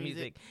then listen to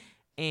music.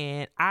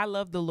 And I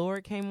Love the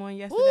Lord came on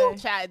yesterday. Ooh,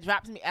 child,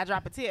 I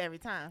drop a tear every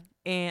time.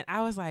 And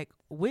I was like,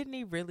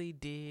 Whitney really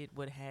did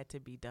what had to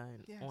be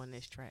done on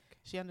this track.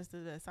 She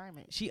understood the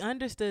assignment. She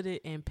understood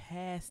it and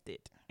passed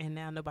it. And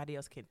now nobody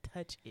else can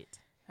touch it.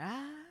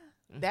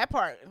 That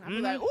part.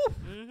 I'm like, ooh.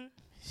 Mm-hmm.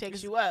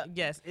 Shakes you up.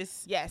 Yes.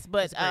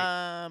 But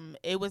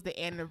it was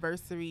the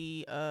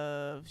anniversary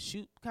of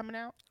Shoot coming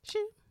out.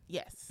 Shoot.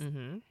 Yes.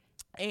 Mm-hmm.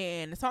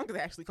 And the song is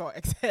actually called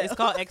Exhale. It's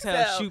called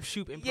Exhale,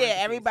 Shoot. Yeah,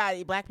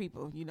 everybody, black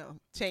people,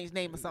 change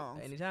name of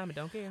songs. Anytime, I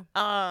don't care.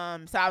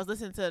 So I was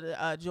listening to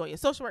the Joy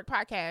Social Work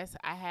podcast.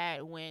 I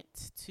had went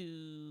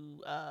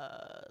to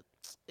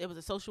it was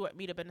a social work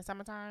meetup in the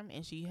summertime,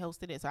 and she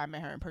hosted it, so I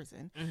met her in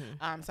person.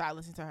 Mm-hmm. So I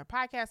listened to her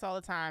podcast all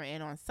the time,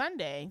 and on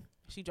Sunday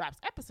she drops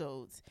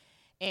episodes.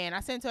 And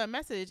I sent her a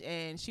message,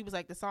 and she was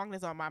like, the song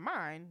that's on my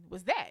mind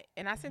was that.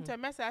 And I sent her a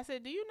message. I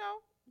said, do you know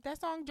that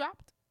song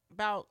dropped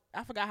about,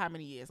 I forgot how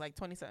many years, like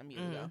 20-something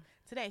years ago.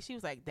 Today, she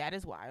was like, that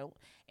is wild.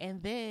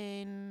 And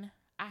then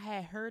I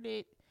had heard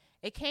it.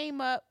 It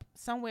came up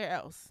somewhere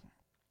else.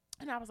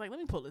 And I was like, let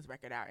me pull this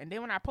record out. And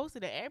then when I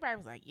posted it, everybody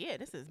was like, yeah,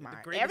 this is mine.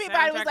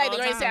 Everybody was like, the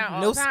greatest sound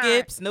all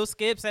time. No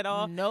skips at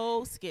all.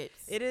 No skips.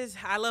 It is.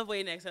 I love Wait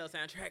and Exhale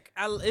soundtrack.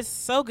 It's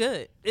so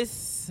good. It's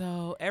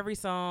so, every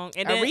song.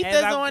 And then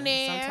Aretha's on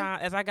there.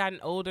 Sometimes, as I gotten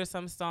older,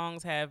 some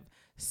songs have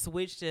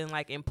switched in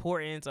like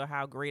importance or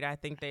how great I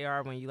think they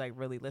are when you like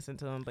really listen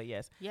to them. But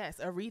yes. Yes.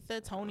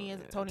 Aretha, Tony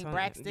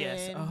Braxton.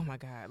 Yes. Oh my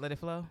God. Let It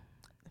Flow.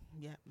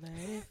 Yeah. Let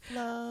It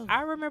Flow.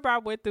 I remember I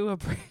went through a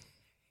break.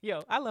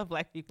 Yo, I love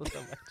black people so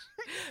much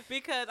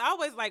because I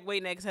always like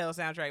Wait and Exhale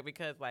soundtrack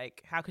because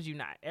like how could you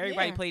not?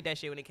 Everybody played that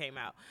shit when it came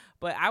out.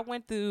 But I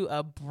went through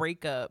a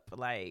breakup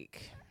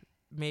like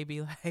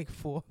maybe like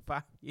 4 or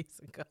 5 years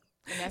ago.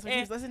 And that's what you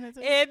was listening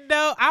to? And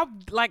no,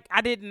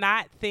 I did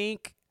not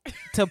think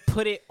to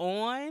put it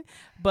on,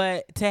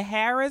 but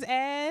Tahara's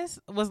ass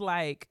was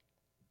like,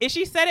 and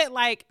she said it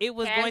like it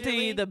was going to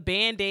be the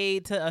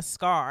Band-Aid to a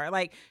scar.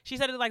 Like she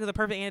said it like it was a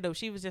perfect antidote.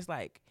 She was just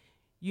like,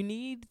 you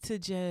need to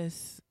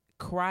just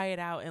cry it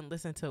out and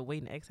listen to a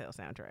Wait and Exhale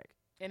soundtrack.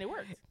 And it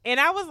worked.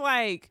 And I was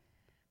like,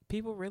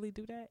 people really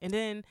do that? And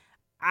then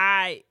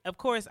of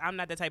course, I'm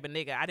not that type of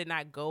nigga. I did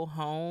not go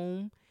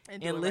home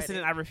and listen.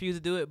 I refuse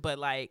to do it. But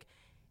like,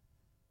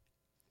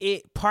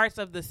 parts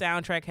of the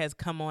soundtrack has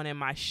come on in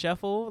my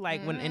shuffle,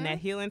 like when in that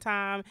healing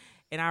time.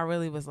 And I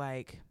really was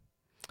like,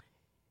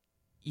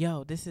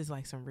 yo, this is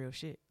like some real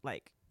shit.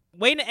 Like,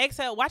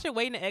 watching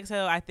Wait and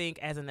Exhale, I think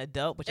as an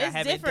adult, which I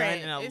haven't done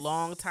in a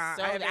long time.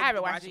 So I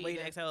haven't watched it Wait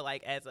and Exhale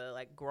like as a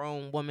like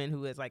grown woman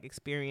who has like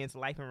experienced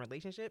life and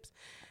relationships.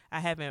 I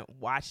haven't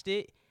watched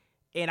it,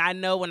 and I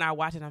know when I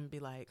watch it, I'm gonna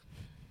be like,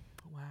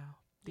 wow,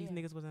 these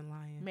niggas wasn't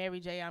lying. Mary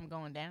J, I'm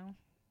Going Down.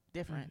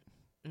 Different.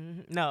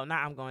 Mm-hmm. No,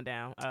 not I'm Going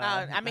Down.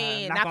 Not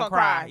gonna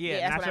cry.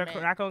 Yeah,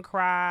 not gonna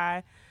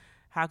cry.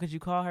 How could you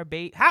call her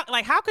baby?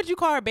 How could you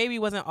call her baby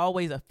wasn't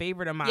always a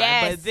favorite of mine.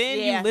 Yes, but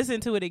then you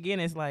listen to it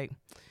again, it's like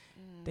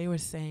they were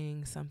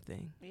saying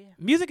something. Yeah.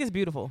 Music is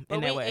beautiful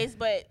in that way.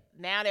 But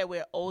now that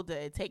we're older,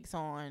 it takes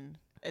on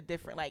a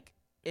different, like,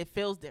 it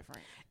feels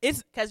different.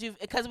 It's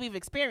because we've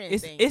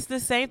experienced things. It's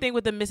the same thing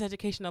with the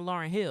Miseducation of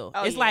Lauryn Hill.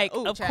 Oh, it's like,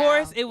 of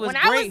course, it was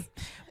great.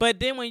 But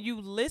then when you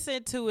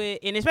listen to it,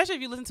 and especially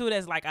if you listen to it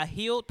as like a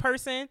healed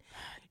person,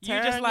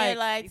 you're just like, your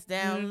lights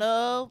down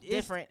low.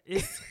 Different.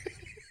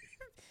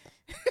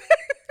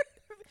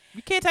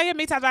 You can't tell you how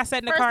many times I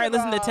sat in the car and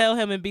listened to Tell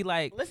Him and be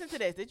like, listen to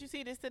this. Did you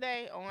see this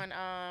today on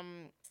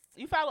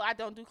you follow I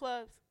Don't Do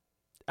Clubs?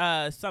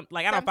 I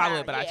don't follow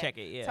it, but I check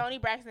it. Yeah. Tony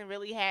Braxton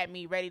really had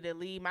me ready to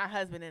leave my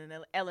husband in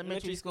an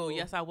elementary school.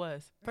 Yes, I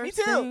was. Me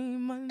too.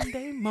 Thing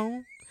Monday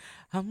morning,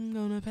 I'm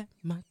gonna pack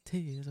my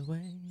tears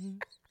away.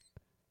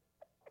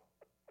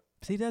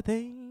 See the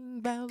thing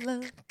about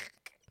love.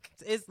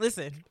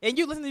 Listen, and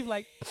you listen to me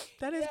like,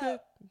 that is good.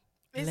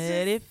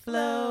 Let it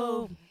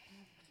flow.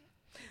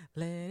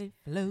 Let it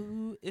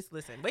flow.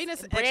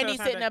 Brandy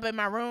sitting up in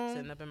my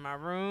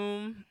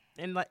room.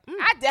 And like,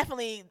 I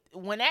definitely,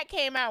 when that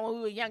came out when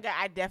we were younger,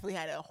 I definitely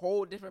had a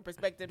whole different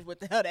perspective what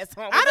the hell that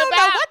song was I don't about.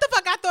 know what the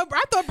fuck I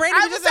thought Brandy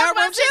was just in her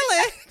room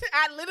chilling.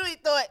 I literally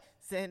thought,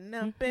 sitting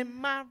up in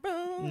my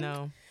room.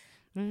 No.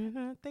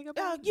 Think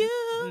about you.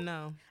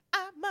 No.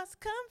 I must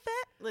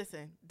confess.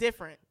 Listen,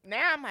 different.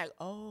 Now I'm like,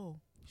 oh.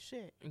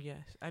 Shit.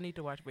 Yes, I need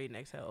to watch Wait and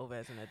Exhale over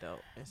as an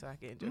adult, and so I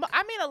can enjoy.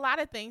 I mean, a lot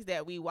of things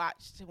that we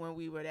watched when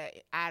we were that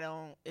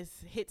it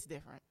hits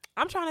different.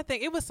 I'm trying to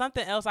think. It was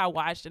something else I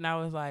watched, and I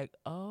was like,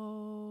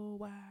 oh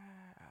wow.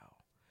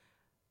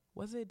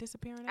 Was it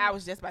Disappearing Acts? I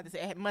was just about to say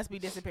it must be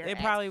Disappearing Acts.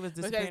 It probably was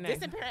Disappearing Acts.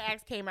 Disappearing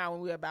Acts came out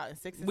when we were about in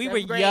 6th and 7th We were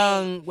grade.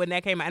 young when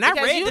that came out, and I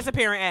read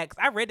Disappearing Acts.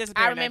 I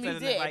remember you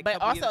did,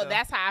 but also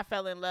that's how I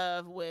fell in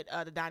love with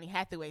the Donny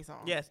Hathaway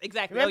song. Yes,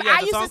 exactly. Remember, I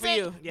used song to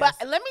sing, for you. Yes.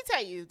 But let me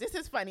tell you, this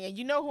is funny, and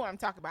you know who I'm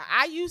talking about.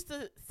 I used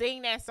to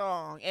sing that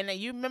song, and then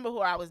you remember who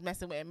I was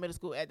messing with in middle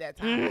school at that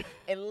time.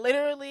 And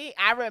literally,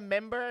 I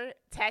remember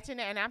touching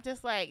it, and I'm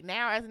just like,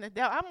 now as an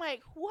adult, I'm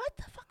like, what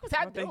the fuck was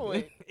I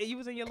doing? You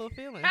was in your little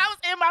feelings. I was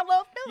in my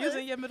little feelings. You was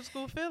in your middle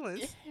school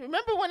feelings.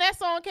 Remember when that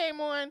song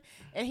came on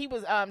and he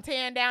was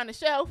tearing down the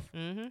shelf?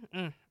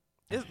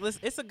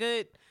 It's a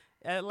good,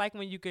 like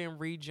when you can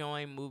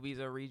rejoin movies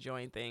or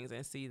rejoin things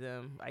and see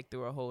them like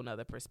through a whole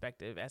nother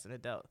perspective as an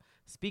adult.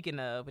 Speaking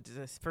of, which is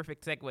a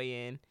perfect segue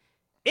in,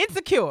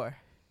 Insecure.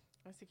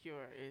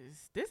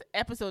 This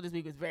episode this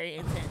week was very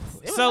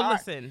intense.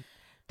 Listen,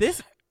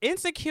 this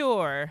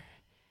Insecure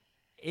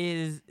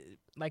is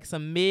like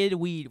some mid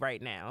weed right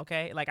now,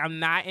 okay? Like, I'm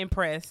not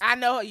impressed. I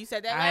know you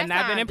said that last time. I have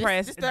not been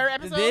impressed. This third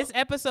episode? This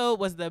episode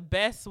was the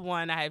best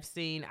one I have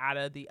seen out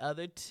of the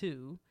other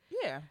two.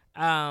 Yeah.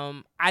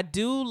 I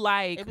do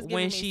like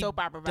when she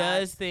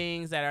does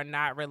things that are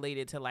not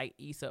related to like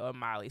Issa or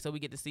Molly, so we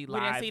get to see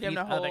live these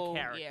other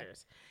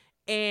characters.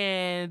 Yeah.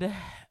 And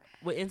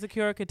what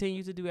Insecure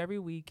continues to do every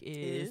week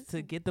is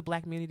to get the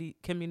black community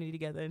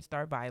together and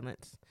start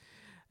violence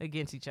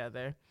against each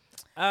other.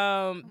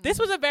 This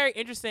was a very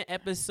interesting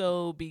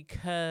episode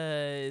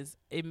because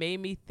it made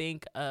me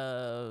think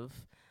of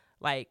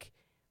like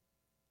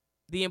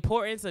the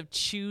importance of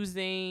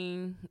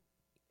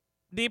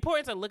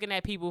looking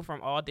at people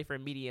from all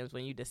different mediums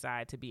when you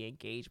decide to be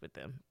engaged with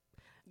them.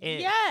 And,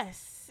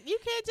 yes, you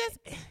can't just.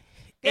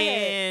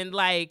 And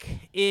like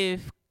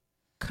if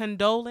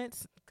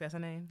Condolence. That's her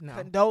name? No.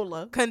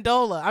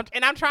 Condola.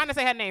 I'm trying to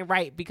say her name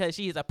right because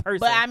she is a person.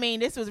 But I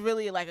mean, this was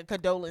really like a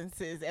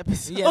condolences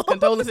episode. Yes,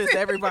 condolences to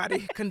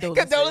everybody.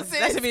 Condolences.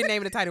 That should be the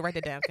name of the title. Write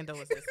that down.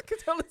 Condolences.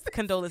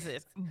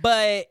 Condolences.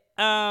 But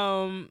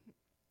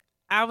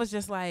I was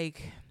just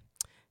like,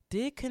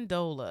 did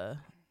Condola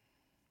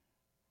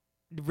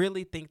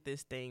really think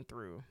this thing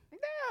through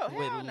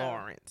with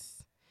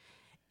Lawrence?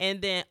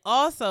 And then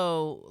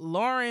also,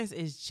 Lawrence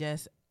is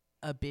just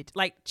a bitch.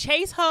 Like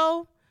Chase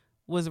Ho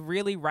was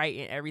really right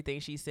in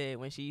everything she said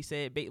when she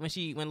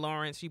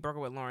broke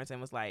up with Lawrence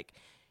and was like,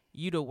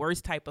 you the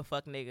worst type of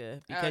fuck nigga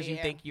because you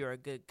think you're a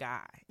good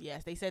guy.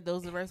 Yes, they said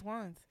those are the worst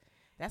ones.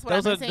 That's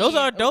what those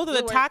are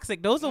the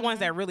toxic. Those are the ones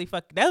that really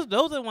fuck. Those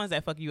are the ones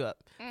that fuck you up.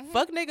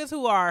 Fuck niggas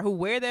who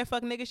wear their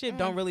fuck nigga shit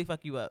don't really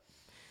fuck you up.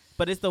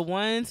 But it's the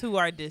ones who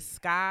are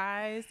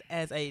disguised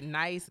as a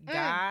nice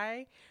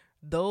guy.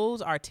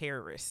 Those are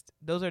terrorists.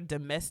 Those are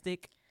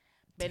domestic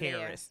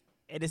terrorists.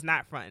 And it's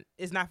not fun.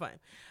 It's not fun.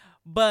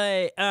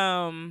 But,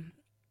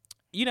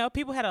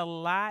 people had a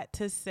lot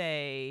to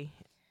say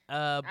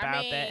about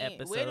that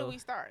episode. Where do we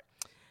start?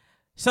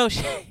 So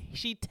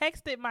she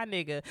texted my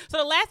nigga. So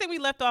the last thing we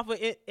left off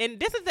with, and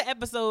this is the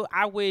episode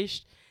I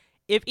wish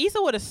if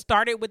Issa would have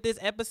started with this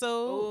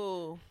episode.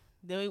 Ooh,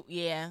 I don't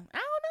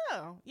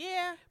know.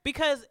 Yeah.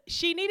 Because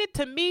she needed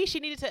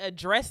to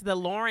address the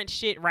Lawrence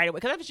shit right away.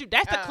 Because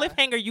that's the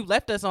cliffhanger you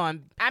left us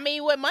on. I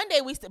mean, with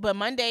Monday,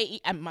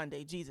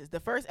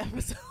 the first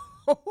episode.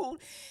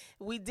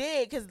 We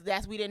did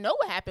because we didn't know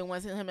what happened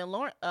once him and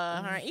Lauren, her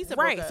and Issa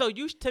broke up. So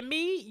you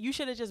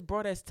should have just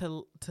brought us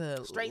to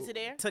straight to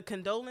there to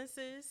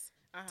Condolences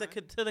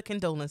to the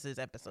Condolences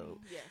episode.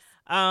 Yes.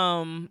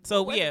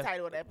 So what's the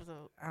title of the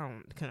episode? I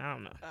don't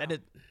know. That is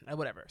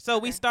whatever. So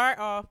we start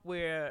off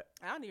where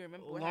I don't even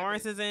remember.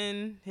 Lawrence is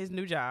in his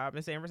new job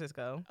in San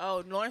Francisco.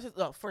 Oh,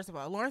 first of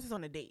all, Lawrence is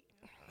on a date.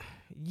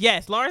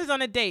 Yes, Lawrence is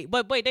on a date.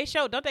 But wait,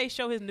 don't they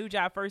show his new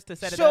job first to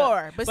set it up?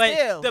 Sure, but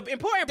still. The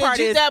important part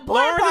is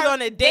Lawrence is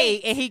on a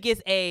date and he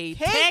gets a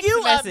text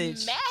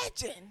message. Can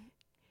you imagine?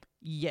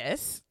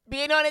 Yes.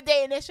 Being on a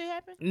date and that shit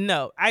happen?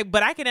 No,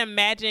 but I can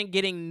imagine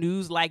getting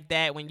news like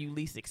that when you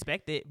least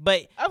expect it.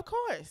 But of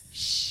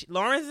course,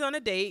 Lawrence is on a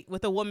date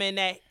with a woman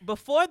that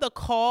before the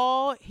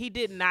call he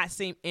did not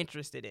seem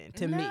interested in.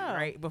 To me,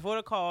 right? Before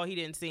the call, he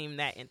didn't seem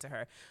that into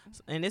her,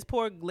 and this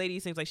poor lady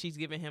seems like she's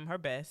giving him her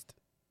best.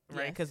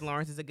 Right, because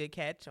Lawrence is a good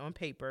catch on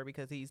paper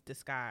because he's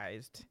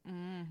disguised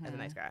as a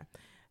nice guy.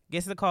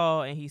 Gets the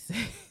call and he says,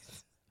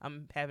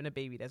 I'm having a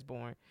baby that's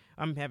born.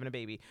 I'm having a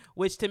baby.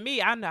 Which to me,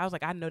 I was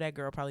like, I know that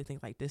girl probably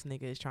thinks like this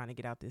nigga is trying to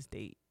get out this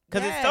date.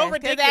 Because it's so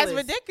ridiculous. That's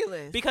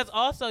ridiculous. Because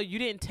also you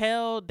didn't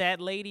tell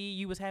that lady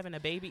you was having a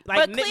baby. Like,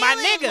 but clearly,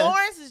 my nigga.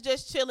 Lawrence is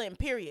just chilling,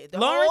 period.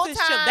 Lawrence is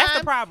chilling. That's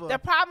the problem. The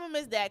problem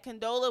is that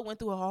Condola went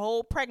through her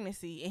whole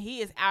pregnancy and he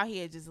is out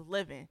here just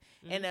living.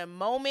 And the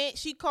moment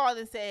she called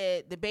and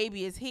said the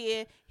baby is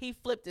here, he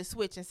flipped the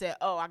switch and said,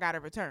 oh, I got to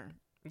return.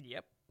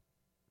 Yep.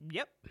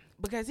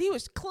 Because he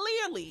was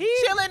clearly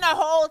chilling the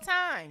whole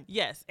time.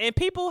 Yes. And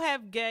people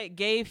have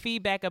gave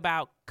feedback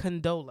about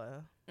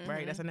Condola.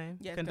 right? That's her name?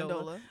 Yes,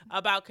 Condola.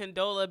 About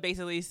Condola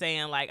basically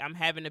saying, like, I'm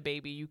having a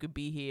baby. You could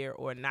be here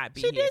or not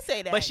be here. She did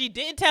say that. But she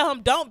didn't tell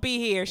him don't be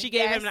here. She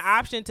gave him the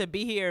option to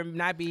be here and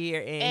not be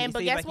here.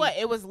 But guess what?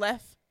 It was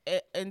left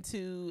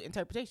into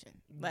interpretation.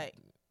 Like,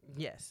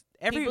 yes.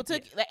 People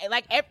took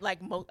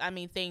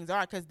things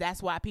are, because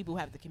that's why people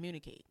have to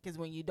communicate. Because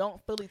when you don't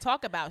fully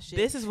talk about shit,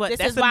 this is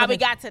why we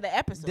got to the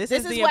episode. This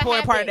is the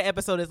important part of the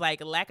episode. Is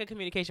like lack of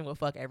communication will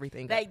fuck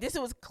everything. Like this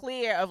was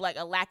clear of like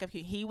a lack of.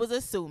 He was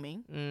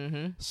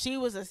assuming. She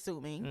was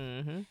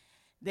assuming.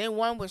 Then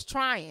one was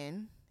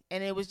trying,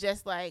 and it was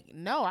just like,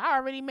 no, I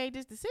already made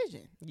this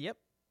decision. Yep.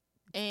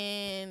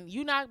 And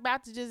you're not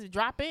about to just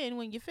drop in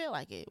when you feel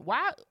like it.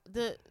 Why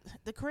the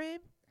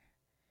crib?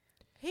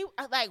 He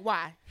like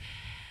why?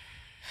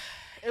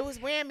 It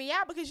was wearing me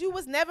out because you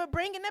was never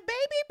bringing the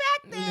baby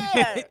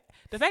back there.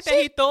 The fact that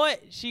he thought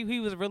he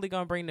was really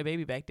gonna bring the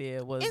baby back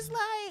there was. It's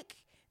like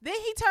then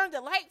he turned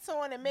the lights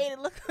on and made it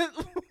look.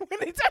 When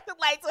he turned the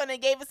lights on and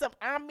gave it some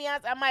ambiance,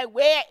 I'm like,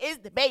 where is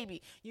the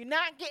baby? You're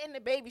not getting the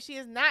baby. She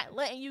is not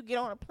letting you get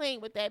on a plane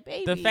with that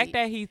baby. The fact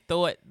that he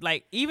thought,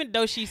 like, even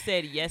though she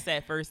said yes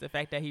at first, the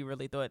fact that he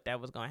really thought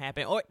that was gonna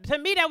happen, or to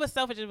me that was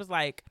selfish. It was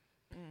like,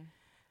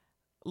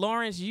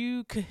 Lawrence,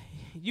 you could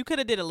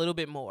have did a little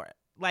bit more.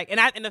 Like,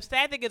 and the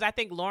sad thing is, I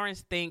think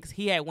Lawrence thinks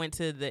he had went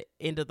to the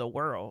end of the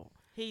world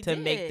to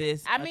make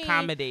this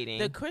accommodating.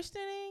 The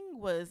christening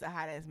was a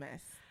hot ass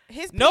mess.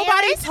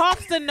 Nobody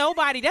talks to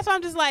nobody. That's why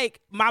I'm just like,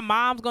 my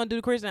mom's gonna do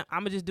the christening. I'm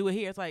gonna just do it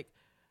here. It's like,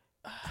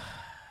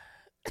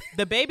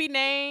 the baby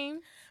name.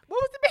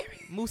 What was the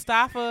baby?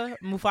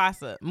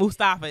 Mufasa.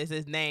 Mustafa is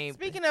his name.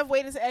 Speaking of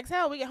Waiting to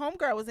Exhale, we get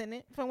Homegirl was in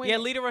it from Waiting. Yeah,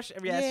 Lita Rush. Yeah,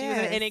 yes. She was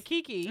in it. And then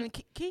Kiki.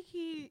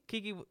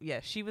 Kiki. Yeah,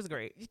 she was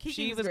great.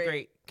 She was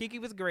great. Kiki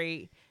was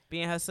great,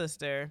 being her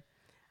sister.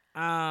 It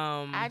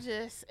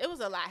was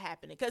a lot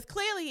happening because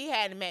clearly he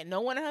hadn't met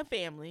no one in her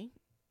family.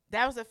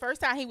 That was the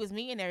first time he was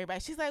meeting everybody.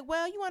 She's like,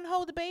 "Well, you want to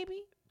hold the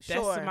baby?"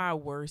 Sure. That's my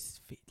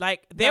worst.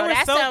 Like there was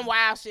some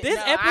wild shit. This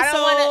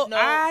episode,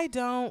 I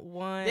don't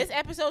want. This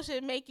episode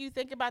should make you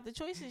think about the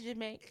choices you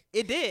make.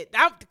 It did.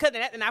 I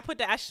put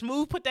that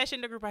shit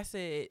in the group. I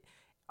said,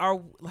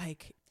 "Are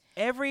like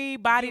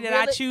everybody that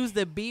I choose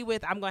to be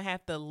with, I'm gonna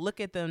have to look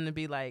at them to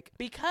be like,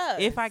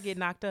 because if I get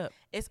knocked up,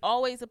 it's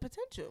always a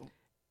potential.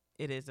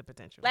 It is a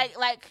potential.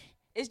 Like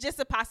it's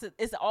just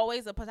it's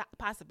always a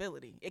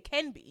possibility. It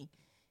can be.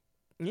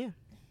 Yeah.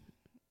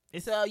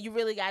 So you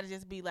really got to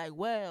just be like,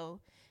 well,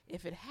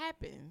 if it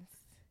happens.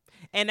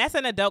 And that's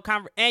an adult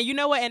conversation. And you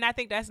know what? And I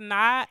think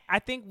I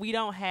think we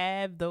don't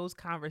have those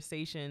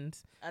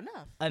conversations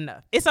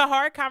enough. It's a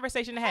hard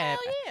conversation to have.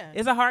 Hell yeah.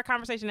 It's a hard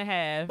conversation to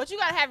have. But you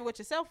got to have it with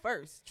yourself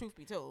first, truth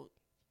be told.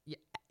 Yeah.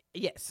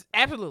 Yes,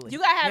 absolutely. You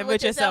got to have it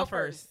with yourself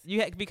first.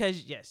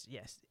 Because yes,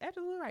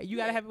 absolutely right. You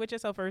got to have it with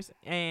yourself first.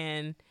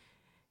 And,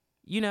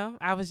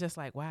 I was just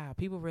like, wow,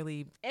 people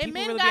really. And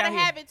men got to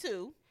have it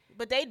too.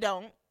 But they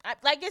don't.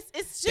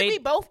 It should be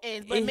both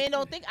ends, but men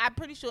don't think. I'm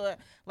pretty sure,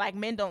 like,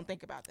 men don't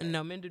think about that.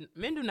 No, men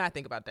do not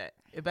think about that.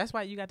 That's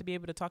why you got to be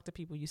able to talk to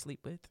people you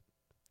sleep with.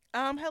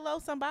 Hello,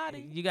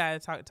 somebody. You gotta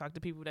talk to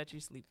people that you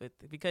sleep with,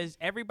 because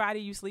everybody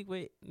you sleep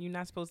with, you're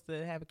not supposed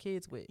to have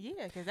kids with.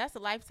 Yeah, because that's a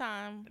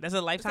lifetime. That's a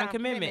lifetime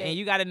commitment, and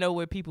you got to know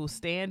where people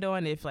stand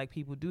on. If like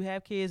people do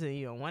have kids and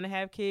you don't want to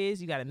have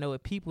kids, you got to know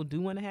if people do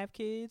want to have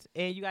kids,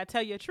 and you got to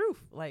tell your truth.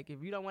 Like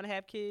if you don't want to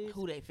have kids,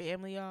 who their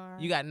family are.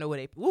 You got to know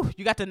where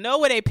you got to know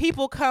where their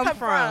people come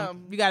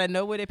from. You got to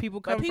know where their people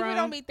come from. But people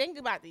don't be thinking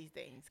about these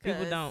things.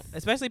 People don't,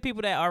 especially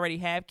people that already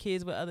have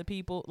kids with other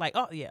people. Like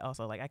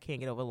also like I can't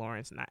get over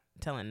Lawrence not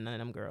telling none of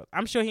them girls.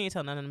 I'm sure he ain't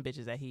tell none of them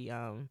bitches that he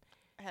had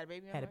a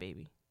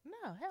baby.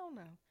 No, hell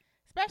no.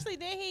 Especially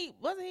then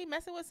wasn't he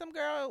messing with some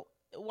girl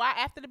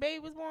after the baby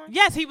was born?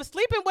 Yes, he was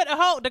sleeping with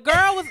the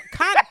girl was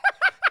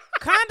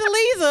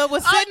Condolences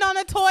was sitting on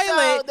the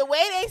toilet. So the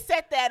way they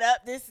set that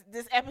up, this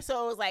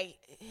episode was like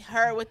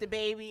her with the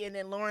baby and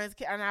then Lawrence,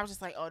 and I was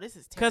just like, oh, this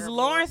is terrible. Because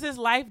Lawrence's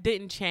life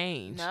didn't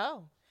change.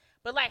 No.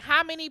 But like,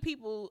 how many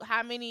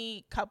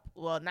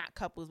not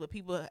couples, but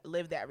people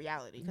live that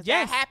reality? Because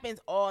that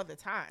happens all the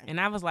time. And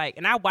I was like,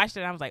 and I watched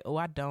it, and I was like, oh,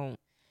 I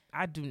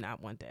do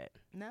not want that.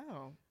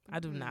 No. I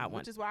do not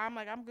want. Which is why I'm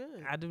like, I'm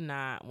good. I do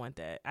not want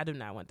that.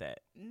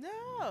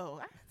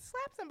 No. I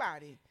slap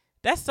somebody.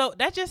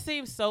 That just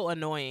seems so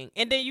annoying.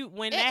 And then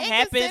when that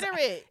happens,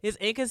 it's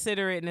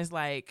inconsiderate, and it's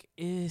like,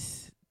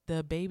 is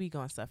the baby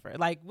gonna suffer?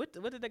 Like, what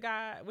did the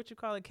guy, what you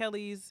call it,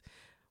 Kelly's,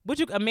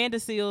 Amanda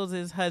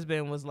Seals'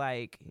 husband was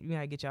like, you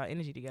gotta get y'all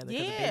energy together.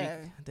 Yeah.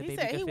 The baby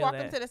said he walked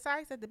him to the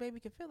side, said the baby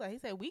could feel that. He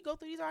said, we go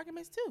through these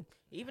arguments too,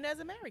 even as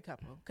a married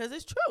couple, because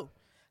it's true.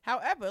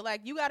 However,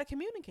 like, you gotta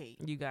communicate.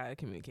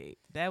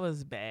 That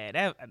was bad.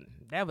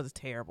 That was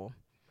terrible.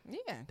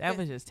 Yeah. That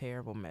was just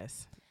terrible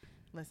mess.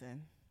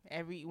 Listen,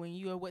 when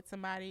you are with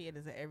somebody, it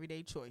is an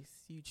everyday choice.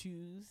 You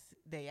choose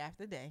day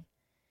after day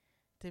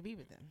to be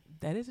with them.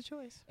 That is a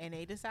choice. And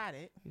they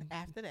decided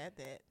after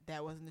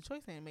that wasn't the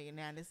choice they made.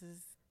 Now this is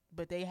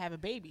but they have a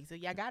baby, so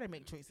y'all gotta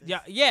make choices.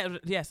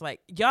 Yes.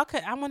 Like y'all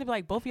could. I want to be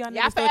like both of y'all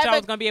Y'all niggas thought y'all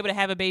was gonna be able to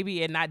have a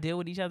baby and not deal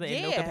with each other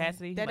in no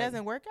capacity. That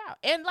doesn't work out.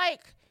 And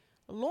like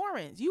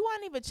Lawrence, you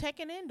weren't even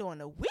checking in during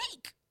the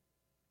week.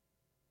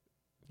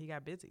 He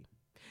got busy.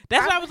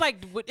 That's why I was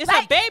like, it's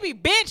like, a baby,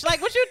 bitch.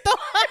 Like, what you thought?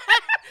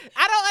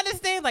 I don't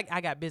understand. Like,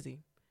 I got busy.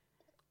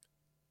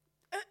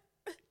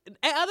 And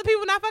other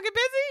people not fucking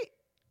busy?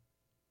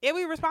 And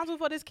we responsible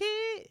for this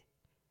kid?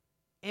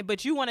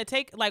 But you want to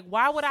take, like,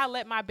 why would I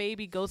let my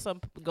baby go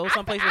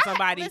someplace with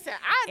somebody? Listen,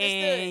 I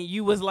understood. And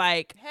you was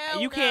like,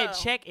 hell you can't no.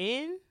 check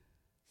in?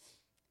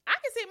 I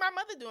can see my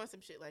mother doing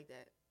some shit like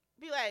that.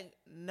 Be like,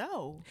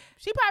 no.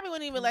 She probably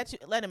wouldn't even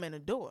let him in the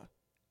door.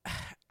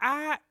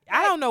 I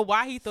don't know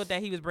why he thought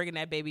that he was bringing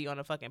that baby on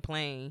a fucking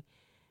plane.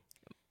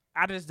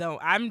 I just don't.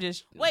 I'm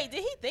just. Wait,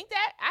 did he think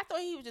that? I thought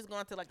he was just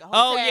going to like a hotel.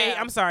 Oh yeah,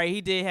 I'm sorry.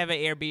 He did have an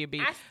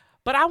Airbnb,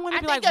 but I want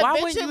to be like, why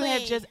wouldn't you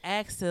have just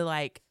asked to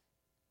like?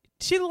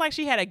 She looked like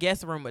she had a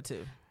guest room or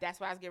two. That's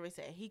why I was getting ready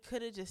to say he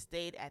could have just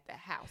stayed at the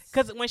house.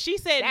 Because when she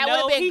said that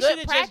no, he should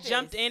have just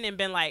jumped in and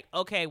been like,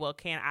 okay, well,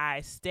 can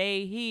I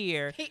stay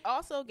here? He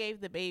also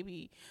gave the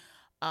baby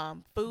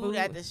food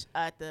at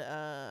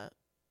the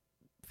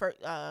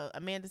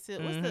Amanda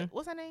Seal.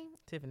 What's her name?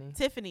 Tiffany.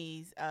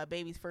 Tiffany's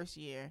baby's first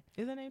year.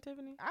 Is her name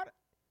Tiffany?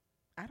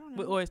 I don't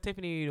know. Or is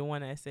Tiffany the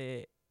one that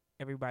said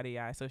everybody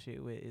I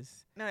associate with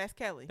is? No, that's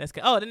Kelly. Then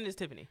it's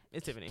Tiffany.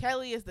 It's Tiffany.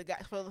 Kelly is the guy.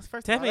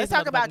 First of all, let's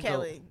talk about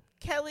Kelly. Goat.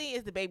 Kelly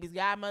is the baby's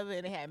godmother,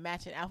 and they had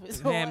matching outfits.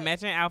 They had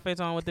matching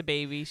outfits on with the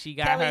baby. She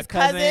got Kelly's her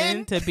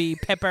cousin to be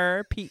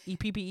Pepper,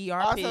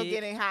 P-E-P-P-E-R. Also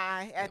getting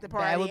high at the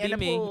party. That would be in the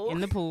me pool. in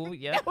the pool.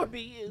 Yep. That would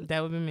be you.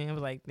 That would be me. I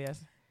was like,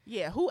 yes.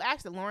 Yeah, who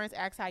asked it? Lawrence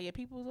asked how your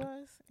people's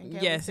was? And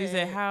yes, he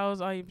said,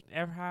 how's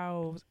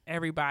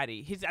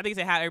everybody? I think he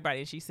said, how everybody?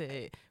 And she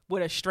said,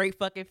 with a straight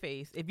fucking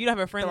face, if you don't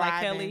have a friend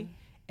like Kelly,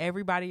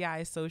 everybody I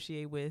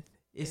associate with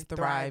is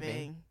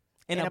thriving.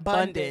 In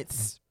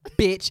abundance.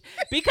 Bitch.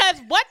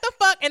 Because what the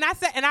fuck? And I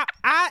said, and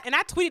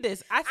I tweeted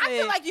this. I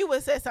feel like you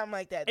would say something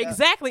like that, though.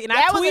 Exactly. And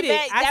I tweeted,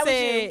 I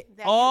said,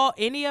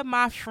 any of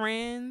my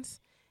friends,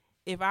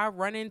 if I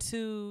run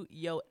into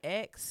your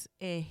ex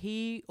and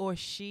he or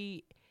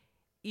she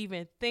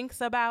even thinks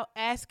about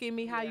asking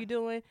me how you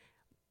doing,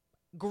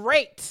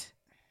 great,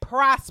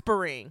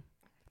 prospering,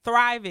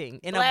 thriving,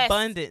 in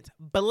abundance,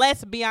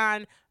 blessed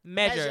beyond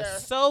measure,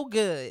 so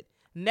good,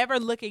 never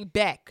looking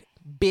back,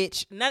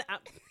 bitch.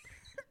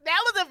 That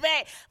was a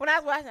fact. When I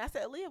was watching, I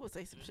said, Leah would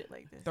say some shit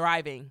like this.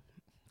 Thriving.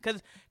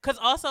 Cause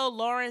also,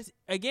 Lawrence,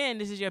 again,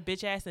 this is your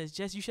bitch ass. It's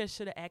just, you should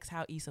have asked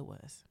how Issa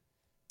was.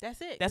 That's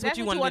it. That's what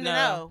you wanted to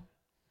know.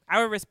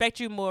 I would respect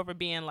you more for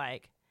being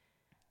like,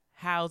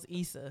 how's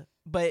Issa?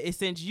 But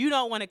since you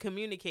don't want to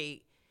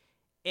communicate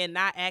and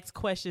not ask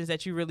questions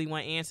that you really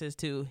want answers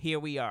to, here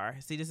we are.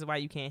 See, this is why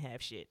you can't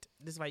have shit.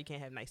 This is why you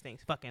can't have nice things.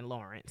 Fucking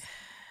Lawrence.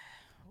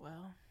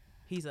 Well,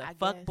 he's a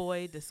fuck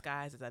boy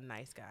disguised as a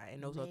nice guy,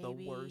 and those are the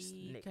worst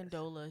niggas.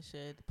 Condola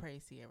should pray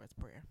Sierra's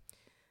prayer.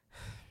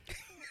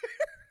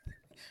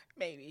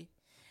 Maybe.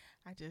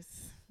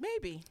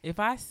 If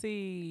I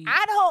see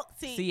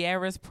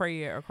Sierra's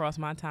prayer across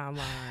my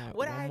timeline,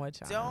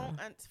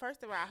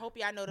 first of all, I hope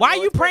y'all know. Why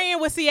you praying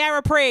with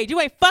Sierra prayed?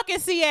 You ain't fucking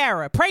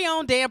Sierra. Pray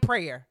on damn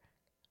prayer.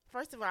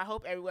 First of all, I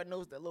hope everyone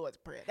knows the Lord's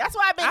prayer. That's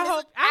why I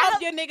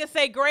hope your niggas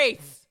say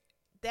grace.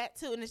 That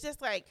too, and it's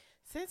just like,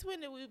 since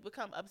when did we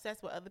become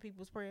obsessed with other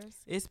people's prayers?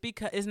 It's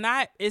because it's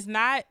not. This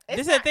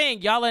is the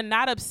thing. Y'all are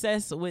not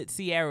obsessed with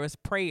Sierra's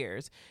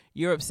prayers.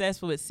 You're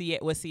obsessed with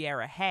what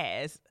Sierra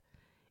has,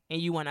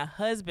 and you want a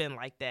husband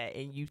like that,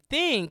 and you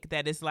think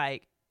that it's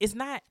like, it's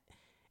not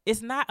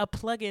a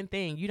plug-in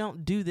thing. You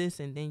don't do this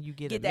and then you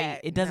get a mate.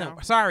 It doesn't.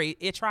 No. Sorry,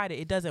 it tried it.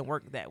 It doesn't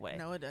work that way.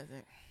 No, it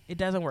doesn't. It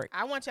doesn't work.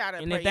 I want y'all to.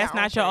 And if that's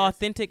not your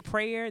authentic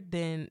prayer,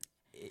 then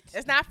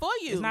it's not for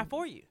you. It's not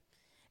for you.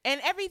 And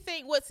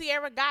everything what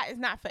Sierra got is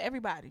not for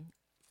everybody.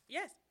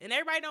 Yes, and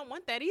everybody don't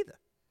want that either,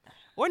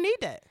 or need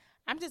that.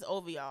 I'm just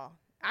over y'all.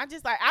 I'm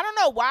just like, I don't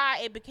know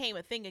why it became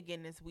a thing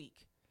again this week.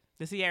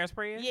 The Sierra's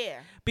prayer? Yeah.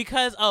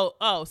 Because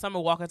Summer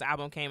Walker's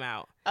album came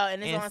out. Oh,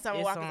 and it's on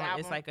Summer Walker's album.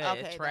 It's like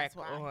a track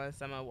on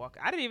Summer Walker.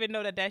 I didn't even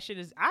know that shit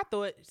is. I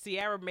thought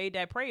Sierra made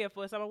that prayer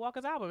for Summer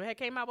Walker's album. It had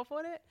came out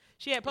before that.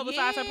 She had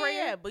publicized her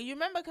prayer. Yeah, but you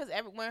remember because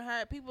when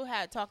people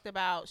had talked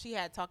about, she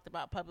had talked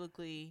about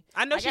publicly.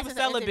 I know she was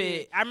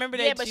celibate. I remember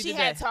that. Yeah, but she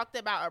had talked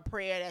about a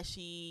prayer that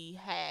she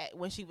had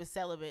when she was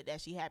celibate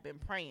that she had been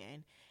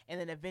praying. And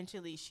then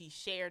eventually she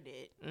shared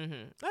it.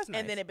 Mm-hmm. That's nice.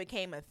 And then it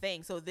became a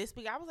thing. So this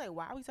week I was like,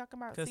 why are we talking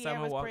about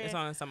Sierra's prayer? It's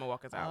on Summer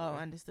Walker's album.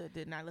 Oh, understood.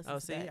 Did not listen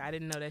to that. Oh, see, I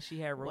didn't know that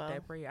she had wrote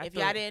that prayer. If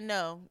y'all didn't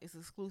know, it's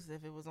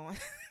exclusive. It was on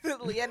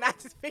Leah and I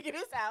just figured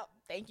this out.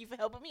 Thank you for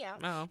helping me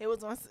out. Oh. It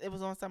was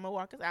on Summer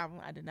Walker's album.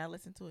 I did not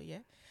listen to it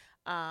yet.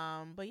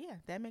 But yeah,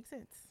 that makes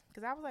sense.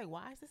 Because I was like,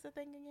 why is this a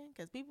thing again?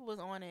 Because people was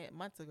on it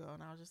months ago,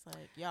 and I was just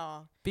like,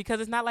 y'all. Because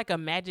it's not like a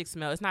magic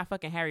smell. It's not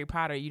fucking Harry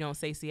Potter. You don't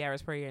say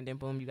Sierra's prayer, and then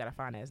boom, you got a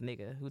fine-ass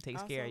nigga who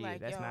takes care of you.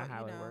 That's not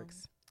how it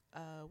works.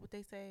 What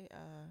they say?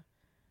 I'm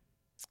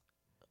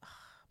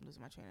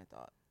losing my train of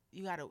thought.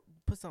 you gotta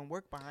put some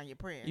work behind your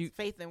prayers.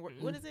 Faith and work.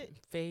 What is it?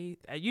 Faith.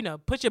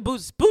 Put your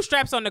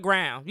bootstraps on the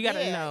ground. You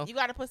gotta know. You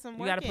gotta put some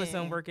work. You gotta put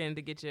some work in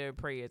to get your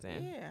prayers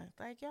in. Yeah,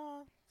 like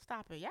y'all.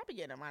 Stop it. Y'all be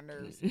getting on my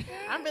nerves.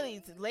 I'm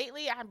really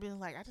lately. I've been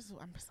like, I'm just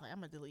like, I'm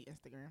gonna delete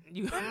Instagram.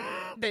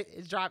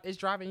 It's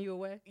driving you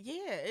away.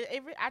 Yeah,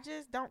 I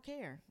just don't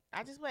care.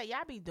 I just like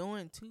y'all be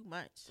doing too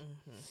much.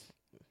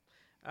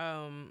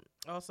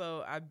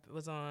 Also, I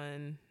was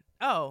on.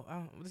 Oh,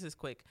 this is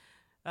quick.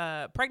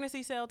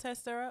 Pregnancy cell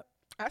tests are up.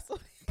 I saw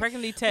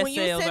pregnancy test when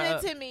you sales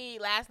sent it to me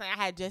last night.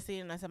 I had just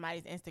seen it on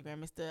somebody's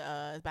Instagram.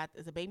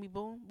 It's a baby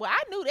boom. Well,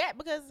 I knew that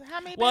because how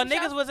many? Well,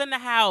 niggas was in the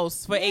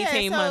house for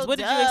 18 months. What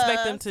did you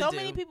expect them to do? So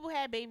many people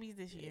had babies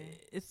this year.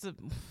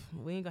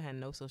 We ain't gonna have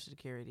no Social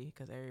Security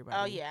because everybody.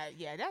 Oh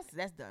yeah,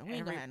 that's done. We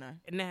ain't gonna have none.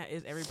 Now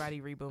is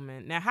everybody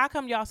rebooming. Now, how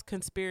come y'all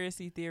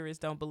conspiracy theorists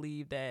don't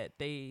believe that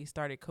they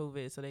started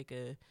COVID so they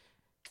could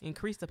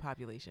increase the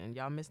population?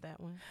 Y'all missed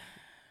that one.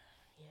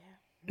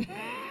 Yeah.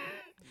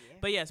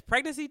 But yes,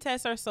 pregnancy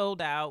tests are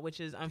sold out, which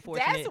is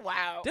unfortunate. That's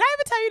wild. Did I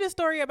ever tell you the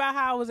story about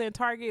how I was in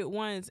Target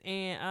once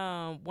and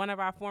I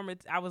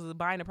was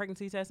buying a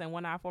pregnancy test and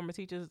one of our former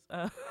teachers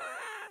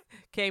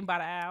came by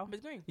the aisle? Ms.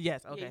 Green.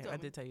 Yes, okay, I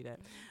did tell you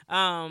that.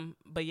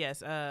 But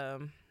yes,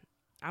 when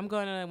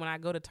I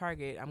go to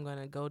Target, I'm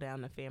gonna go down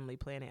the family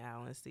planning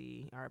aisle and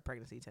see our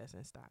pregnancy tests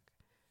in stock.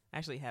 I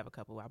actually have a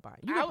couple I buy.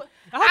 I hope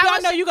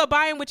y'all know you go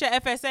buy them with your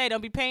FSA.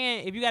 Don't be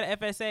paying if you got an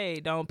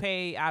FSA. Don't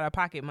pay out of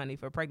pocket money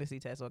for pregnancy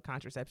tests or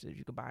contraceptives.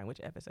 You can buy them with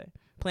your FSA.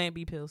 Plan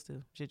B pills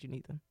too, should you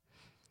need them.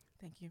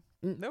 Thank you.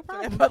 No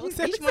problem.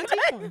 Each one teach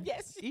one.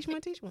 Yes. Each one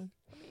teach one.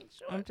 I mean,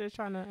 sure. I'm just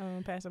trying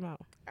to pass them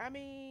out. I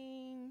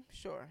mean,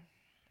 sure.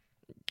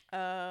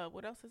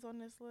 What else is on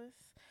this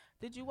list?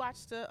 Did you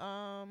watch the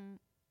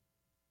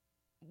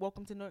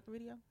Welcome to Newark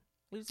video?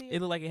 Did you see it? It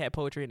looked like it had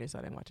poetry in it, so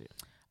I didn't watch it.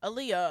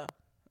 Aaliyah.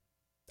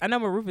 I know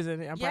Maroof is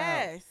in it. I'm proud.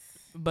 Yes.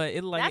 But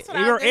it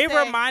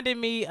reminded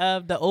me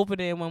of the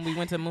opening when we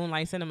went to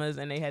Moonlight Cinemas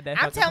and they had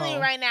that. I'm telling you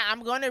right now,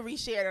 I'm going to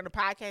reshare it on the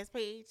podcast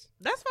page.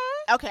 That's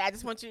fine. Okay, I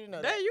just want you to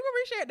know that. You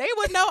can reshare it. They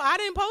would know I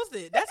didn't post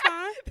it. That's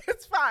fine.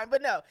 That's fine.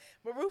 But no,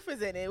 Maroof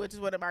is in it, which is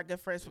one of my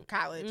good friends from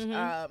college. And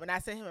I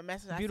sent him a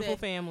message. Beautiful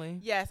family.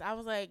 Yes, I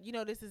was like,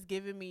 this is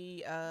giving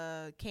me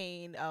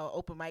Kane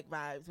open mic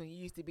vibes when you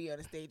used to be on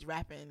the stage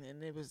rapping,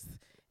 and it was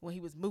when he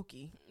was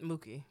Mookie.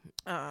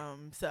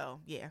 So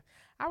yeah,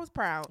 I was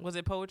proud. Was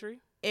it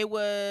poetry? It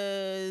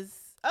was.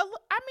 I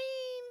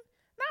mean,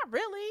 not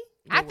really.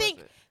 I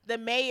think the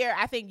mayor.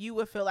 I think you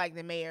would feel like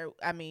the mayor.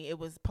 I mean, it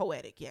was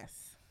poetic.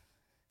 Yes.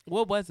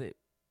 What was it?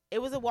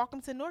 It was a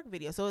Welcome to Newark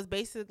video. So it's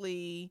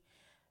basically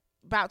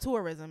about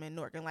tourism in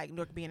Newark and like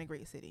Newark being a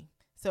great city.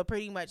 So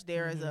pretty much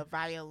there is a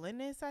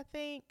violinist, I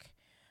think.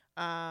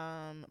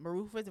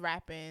 Maroof is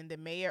rapping. The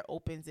mayor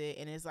opens it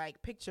and it's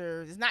like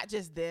pictures. It's not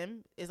just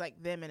them. It's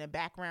like them in the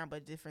background,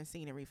 but different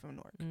scenery from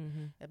Newark.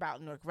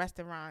 About Newark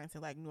restaurants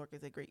and like Newark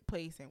is a great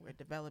place and we're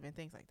developing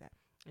things like that.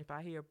 If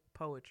I hear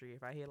poetry,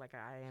 if I hear like an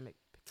iambic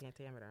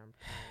pentameter,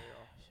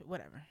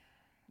 whatever.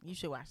 You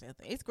should watch that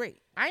thing. It's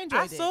great. I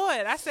enjoyed it.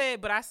 I saw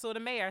it. But I saw the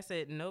mayor. I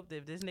said, nope,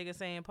 if this nigga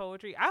saying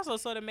poetry. I also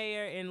saw the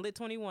mayor in Lit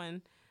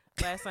 21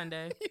 last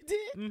Sunday. You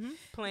did?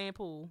 Playing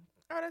pool.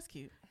 Oh, that's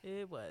cute.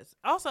 It was.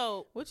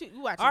 Also, what you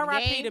watching?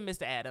 R.I.P. to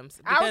Mr. Adams.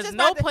 Because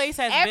no place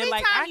has been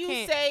like, I can't. Every time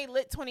you say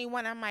Lit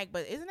 21, I'm like,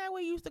 but isn't that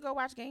where you used to go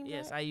watch games?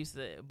 Yes, at? I used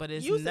to. But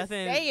it's used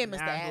nothing. To stay in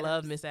Mr. Adams.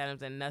 love Mr.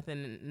 Adams and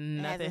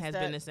nothing has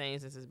been the same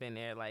since it's been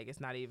there. Like, it's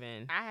not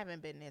even. I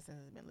haven't been there since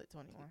it's been Lit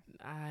 21.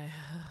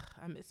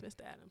 I miss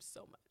Mr. Adams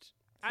so much.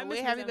 So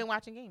where have you been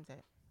watching games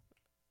at?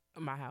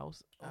 My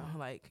house. I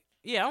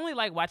only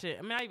like watching.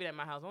 I mean, not even at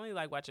my house. I only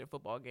like watching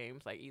football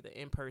games, like either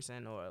in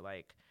person or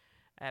like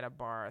at a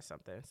bar or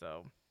something.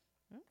 So,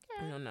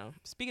 okay. I don't know.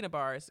 Speaking of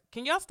bars,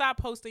 can y'all stop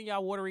posting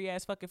y'all watery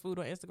ass fucking food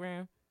on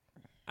Instagram?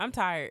 I'm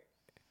tired.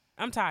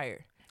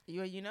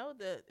 You know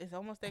that it's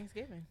almost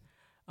Thanksgiving.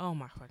 Oh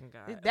my fucking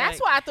God. That's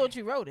why I thought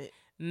you wrote it.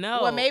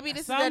 No. Well, maybe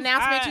this is the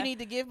announcement you need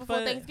to give before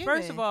Thanksgiving.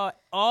 First of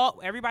all,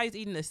 everybody's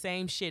eating the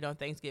same shit on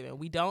Thanksgiving.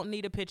 We don't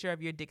need a picture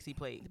of your Dixie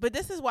plate. But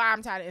this is why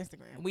I'm tired of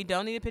Instagram. We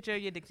don't need a picture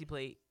of your Dixie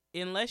plate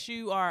unless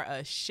you are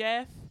a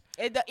chef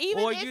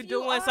or you're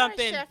doing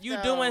something.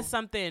 You doing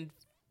something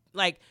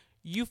like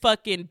you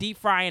fucking deep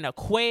frying a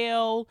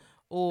quail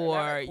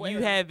or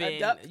you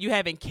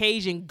having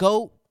Cajun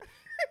goat.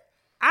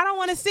 I don't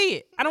want to see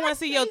it. I don't want to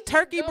see your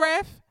turkey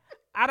breath.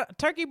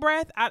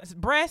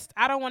 Breast.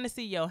 I don't want to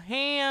see your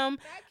ham.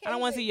 I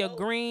don't want to see your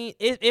green.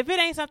 If it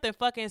ain't something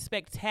fucking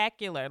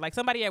spectacular, like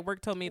somebody at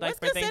work told me,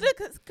 like what's considered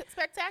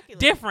spectacular?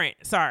 Different.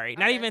 Sorry,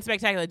 not even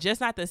spectacular.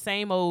 Just not the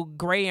same old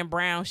gray and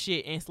brown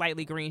shit and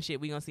slightly green shit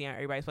we gonna see on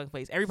everybody's fucking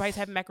face. Everybody's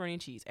having macaroni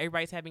and cheese.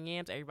 Everybody's having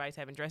yams. Everybody's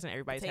having dressing.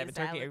 Everybody's having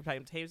turkey. Everybody's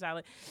having potato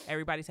salad.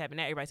 Everybody's having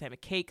that. Everybody's having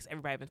cakes.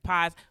 Everybody having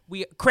pies.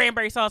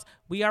 Cranberry sauce.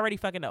 We already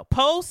fucking know.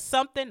 Post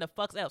something the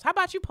fucks else. How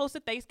about you post a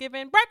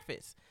Thanksgiving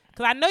breakfast?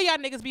 Because I know y'all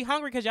niggas be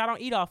hungry because y'all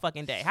don't eat all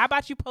fucking day. How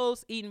about you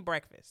post eating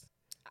breakfast?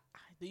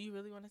 Do you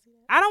really want to see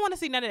that? I don't want to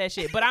see none of that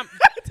shit. But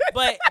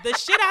but the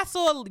shit I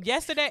saw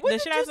yesterday. What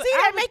did you see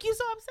that make you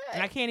so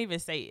upset? I can't even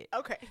say it.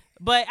 Okay.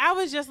 But I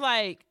was just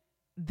like,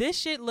 this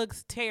shit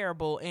looks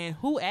terrible, and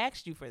who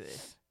asked you for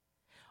this?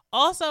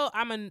 Also,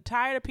 I'm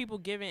tired of people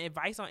giving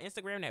advice on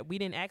Instagram that we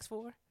didn't ask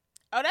for.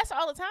 Oh, that's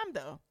all the time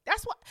though.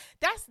 That's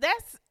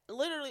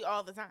literally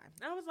all the time.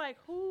 I was like,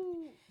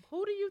 who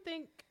do you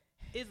think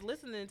is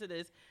listening to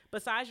this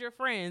besides your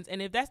friends?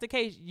 And if that's the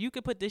case, you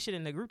could put this shit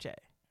in the group chat.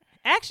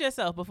 Ask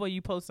yourself before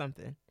you post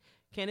something.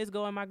 Can this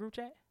go in my group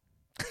chat?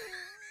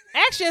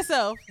 Ask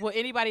yourself, will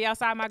anybody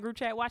outside my group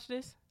chat watch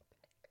this?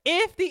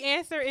 If the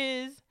answer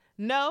is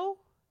no,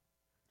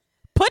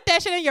 put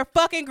that shit in your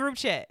fucking group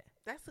chat.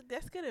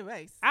 That's good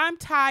advice. I'm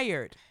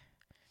tired.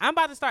 I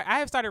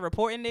have started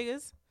reporting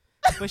niggas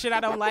for shit I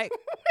don't like.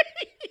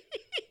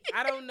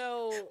 I don't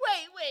know. Wait.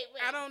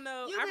 I don't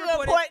know.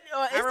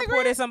 I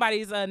reported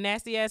somebody's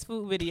nasty ass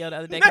food video the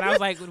other day, and I was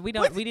like, we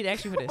didn't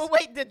ask you for this. But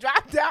wait, the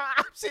drop down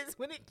options.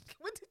 What did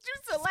you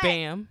select?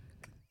 Spam.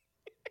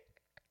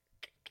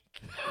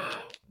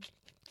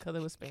 Because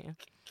it was spam.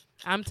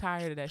 I'm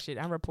tired of that shit.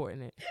 I'm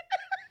reporting it.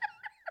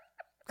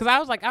 Because I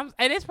was like, and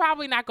it's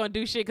probably not going to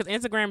do shit because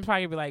Instagram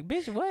probably be like,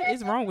 bitch, what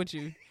is wrong with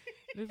you?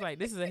 It's like,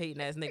 this is a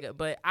hating ass nigga.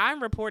 But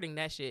I'm reporting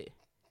that shit.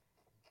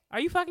 Are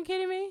you fucking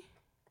kidding me?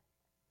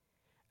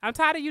 I'm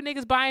tired of you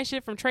niggas buying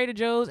shit from Trader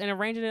Joe's and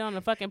arranging it on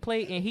the fucking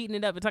plate and heating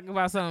it up and talking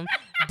about some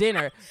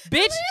dinner.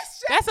 Bitch,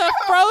 that's a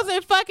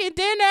frozen fucking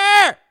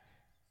dinner.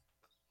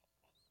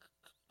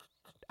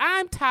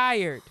 I'm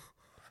tired.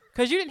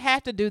 Because you didn't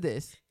have to do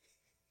this.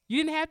 You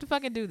didn't have to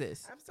fucking do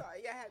this. I'm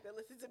sorry. Y'all had to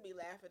listen to me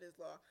laugh at this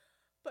long.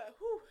 But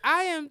whew.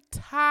 I am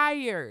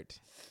tired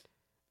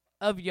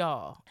of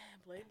y'all.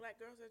 Blame black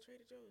girls at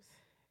Trader Joe's.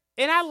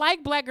 And I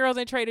like black girls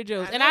in Trader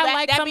Joe's. And I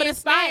like some of the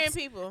snacks.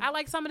 People. I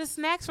like some of the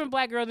snacks from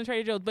black girls in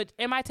Trader Joe's. But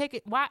am I taking...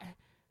 Why?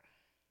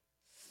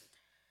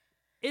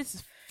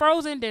 It's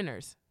frozen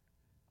dinners.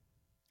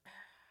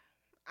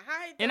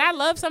 I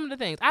love some of the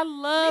things. I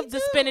love the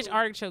spinach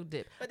artichoke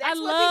dip. I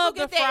love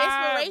the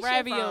fried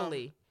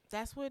ravioli. From.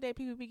 That's where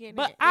people be getting.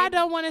 But I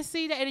don't want to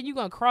see that. And then you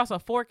going to cross a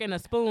fork and a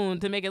spoon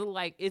to make it look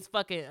like it's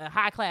fucking a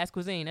high-class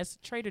cuisine. That's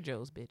Trader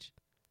Joe's, bitch.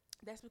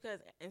 That's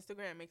because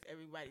Instagram makes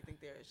everybody think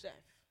they're a chef.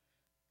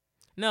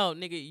 No,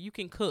 nigga, you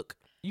can cook.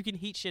 You can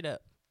heat shit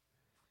up.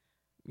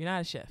 You're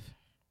not a chef.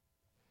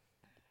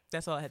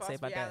 That's all I had to say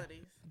about that.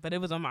 But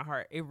it was on my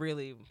heart. It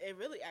really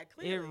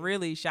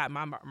shot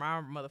my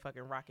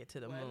motherfucking rocket to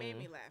the moon. It made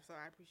me laugh, so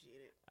I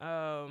appreciate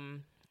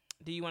it.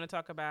 Do you want to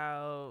talk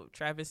about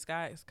Travis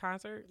Scott's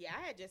concert? Yeah,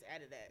 I had just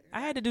added that.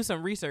 I had to do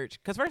some research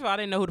because first of all, I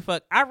didn't know who the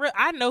fuck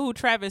I know who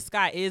Travis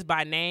Scott is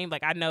by name.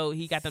 Like I know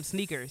he got them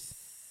sneakers.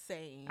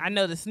 Same. I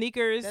know the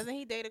sneakers. Doesn't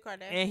he date a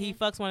Kardashian? And he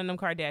fucks one of them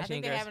Kardashian I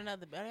think girls. They have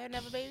another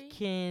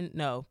baby.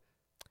 No.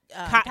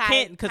 Because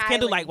Kylie.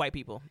 Kendall like white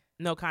people.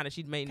 No, kind of.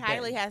 She made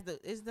Kylie has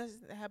is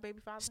her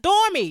baby father?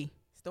 Stormy's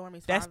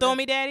That's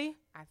Stormy daddy?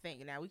 I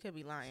think. Now we could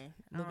be lying.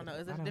 I don't know.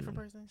 Is it a different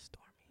person?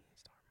 Stormy.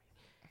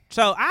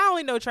 So I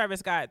only know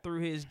Travis Scott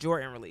through his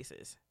Jordan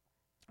releases.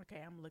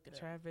 Okay, I'm looking at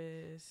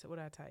Travis. What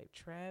did I type?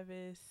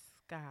 Travis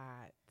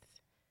Scott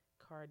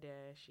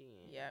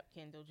Kardashian. Yep,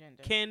 Kendall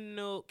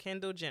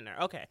Jenner.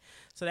 Okay,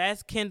 so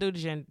that's Kendall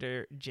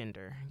Jenner.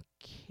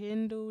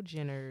 Kendall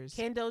Jenner's.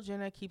 Kendall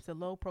Jenner keeps a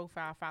low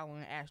profile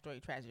following an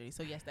asteroid tragedy.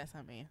 So yes, that's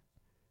her man.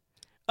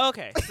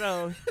 Okay,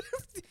 so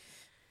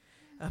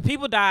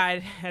people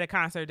died at a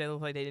concert that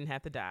looked like they didn't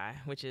have to die,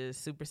 which is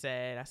super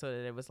sad. I saw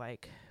that it was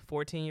like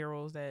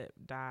 14-year-olds that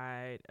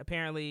died.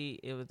 Apparently,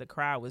 the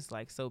crowd was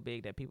like so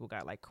big that people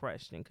got like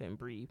crushed and couldn't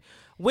breathe,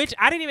 which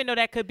I didn't even know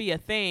that could be a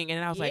thing.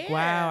 And I was like,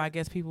 wow, I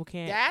guess people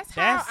can't.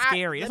 That's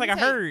scary. It's like a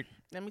herd.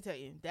 Let me tell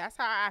you, that's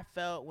how I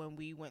felt when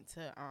we went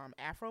to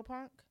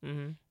Afropunk,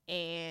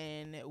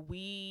 and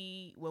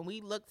when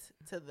we looked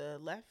to the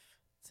left,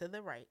 to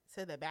the right,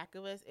 to the back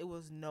of us, it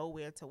was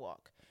nowhere to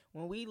walk.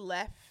 When we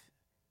left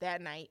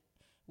that night,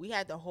 we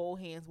had to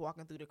hold hands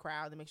walking through the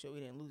crowd to make sure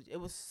we didn't lose. It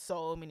was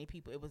so many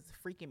people. It was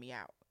freaking me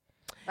out.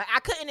 Like I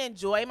couldn't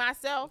enjoy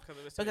myself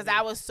because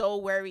I was so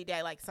worried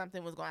that like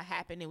something was going to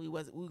happen and we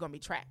were going to be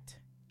trapped.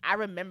 I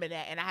remember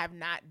that, and I have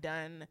not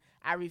done.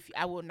 I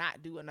will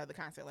not do another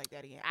concert like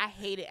that again. I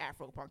hated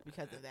Afropunk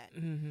because of that.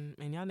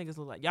 Mm-hmm. And y'all niggas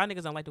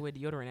don't like to wear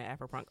deodorant at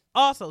Afropunk.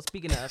 Also,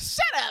 speaking of,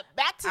 shut up.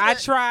 Back to I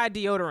tried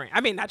deodorant.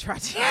 I mean, not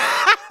tried. Did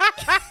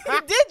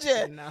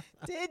you? No.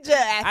 Did you?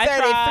 At 33,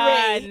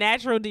 I tried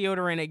natural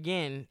deodorant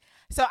again.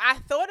 So I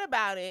thought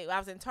about it. I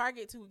was in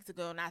Target 2 weeks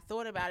ago, and I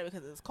thought about it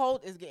because it's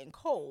cold. It's getting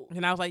cold.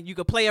 And I was like, you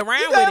could play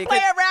around with it.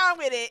 Play around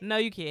with it. No,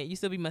 you can't. You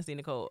still be musty in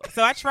the cold.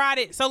 So I tried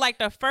it. So like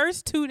the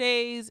first 2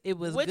 days, it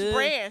was Which good.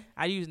 brand?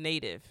 I use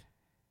Native.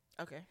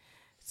 Okay.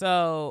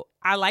 So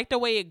I like the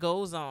way it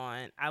goes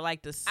on. I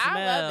like the smell.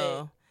 I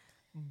love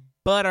it.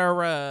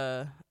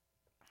 But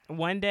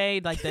one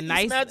day, like the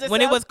nice when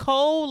it was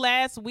cold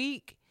last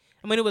week.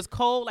 I mean, it was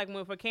cold like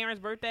for Karen's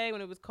birthday when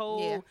it was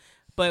cold. Yeah.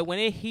 But when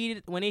it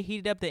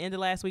heated up the end of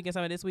last week and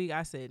some of this week,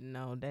 I said,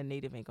 no, that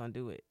Native ain't gonna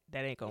do it.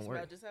 That ain't gonna work.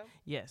 Smelled yourself?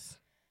 Yes.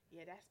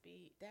 Yeah,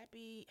 that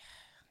be.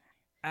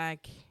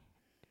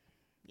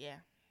 Yeah.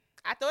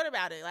 I thought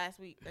about it last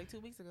week, like 2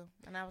 weeks ago,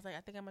 and I was like, I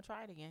think I'm gonna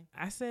try it again.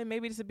 I said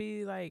maybe this would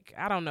be like,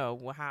 I don't know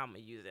how I'm gonna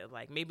use it.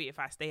 Like maybe if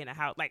I stay in the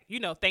house, like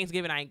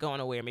Thanksgiving I ain't going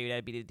nowhere. Maybe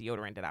that'd be the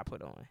deodorant that I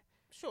put on.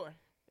 Sure.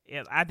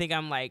 Yeah, I think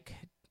I'm like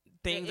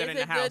things that are in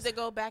the house. Is it good to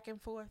go back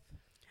and forth?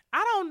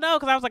 I don't know,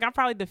 because I was like, I'm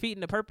probably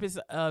defeating the purpose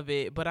of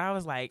it. But I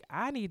was like,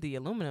 I need the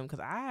aluminum because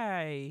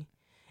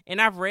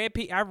I've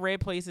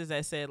read places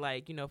that said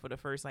like, for the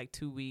first like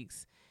 2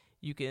 weeks,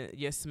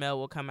 your smell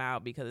will come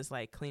out because it's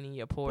like cleaning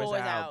your pores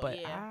out. But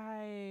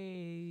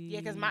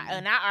because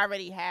I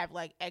already have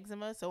like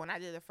eczema, so when I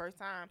did it the first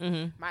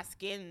time, my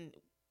skin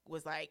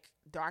was like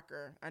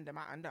darker under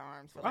my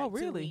underarms for like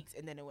 2 weeks,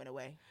 and then it went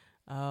away.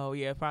 Oh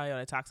yeah, probably all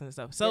the toxins and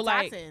stuff. So the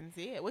like toxins,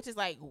 which is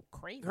like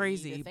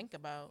crazy to think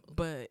about.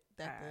 But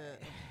that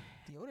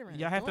the deodorant.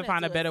 Y'all have to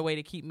find a better way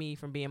to keep me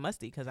from being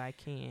musty because I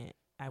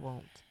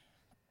won't.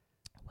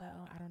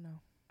 Well, I don't know.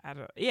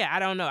 I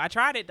don't know. I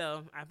tried it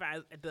though. I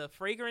find the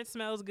fragrance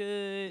smells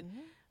good,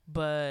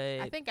 but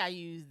I think I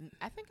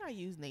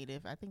use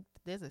Native. I think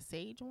there's a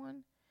sage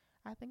one.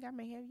 I think I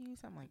may have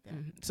used something like that.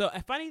 So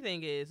a funny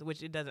thing is,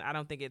 which it doesn't. I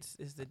don't think it's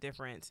the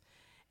difference.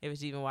 It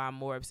was even why I'm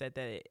more upset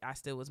that I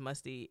still was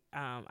musty.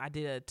 I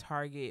did a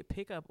Target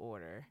pickup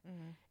order,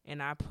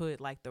 and I put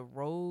like the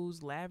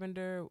rose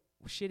lavender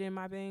shit in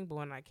my thing. But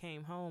when I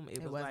came home,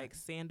 it was like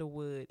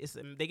sandalwood.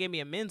 They gave me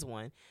a men's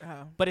one,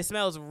 but it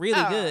smells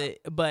really good.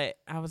 But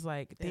I was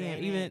like,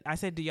 damn. I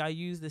said, do y'all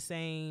use the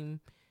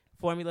same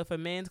formula for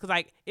men's? Because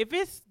like if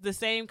it's the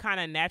same kind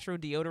of natural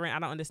deodorant, I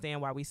don't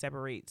understand why we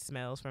separate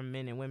smells from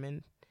men and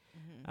women.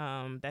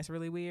 That's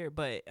really weird.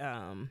 But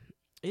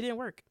it didn't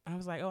work. I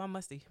was like, oh, I'm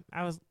musty.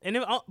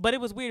 But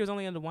it was weird. It was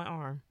only under one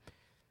arm.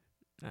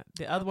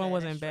 The other one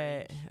wasn't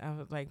bad. I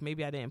was like,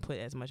 maybe I didn't put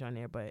as much on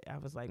there, but I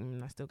was like,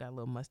 I still got a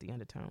little musty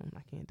undertone.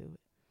 I can't do it.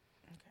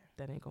 Okay.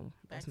 That ain't going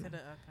to. Back to the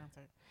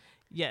concert.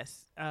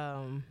 Yes.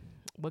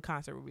 What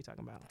concert were we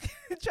talking about?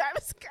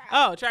 Travis Scott.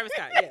 Oh, Travis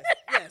Scott.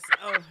 Yes.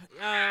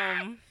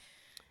 Oh,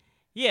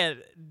 yeah.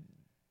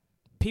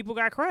 People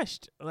got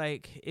crushed.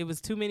 Like, it was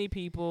too many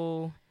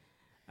people.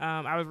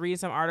 I was reading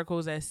some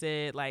articles that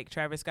said like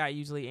Travis Scott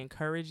usually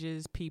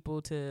encourages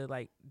people to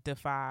like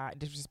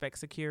disrespect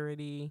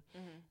security,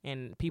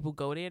 and people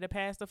go there to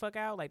pass the fuck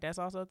out. Like that's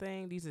also a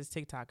thing. These is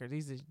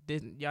TikTokers.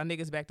 Y'all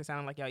niggas back to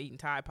sounding like y'all eating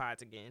Tide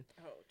Pods again.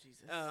 Oh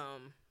Jesus.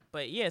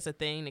 But yeah, it's a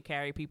thing to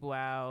carry people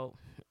out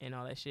and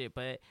all that shit.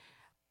 But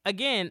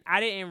again, I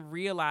didn't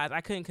realize,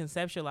 I couldn't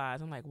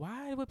conceptualize. I'm like,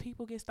 why would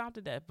people get stomped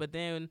to death? But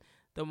then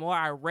the more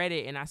I read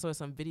it and I saw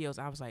some videos,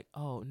 I was like,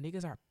 oh,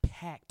 niggas are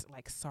packed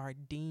like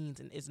sardines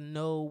and it's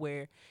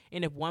nowhere.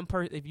 And if one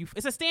person,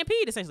 it's a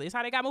stampede essentially. It's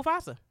how they got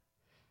Mufasa.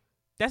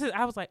 That's it.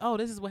 I was like, oh,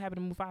 this is what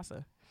happened to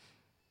Mufasa.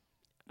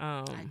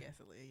 I guess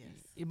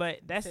yes. But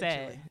that's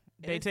sad.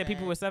 They said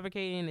people were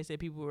suffocating. They said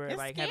people were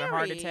like scary. having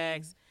heart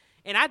attacks.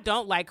 And I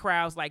don't like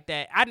crowds like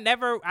that. I've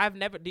never.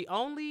 The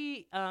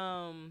only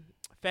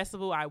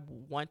festival I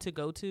want to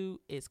go to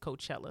is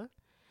Coachella.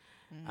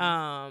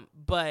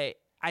 But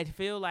I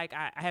feel like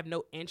I have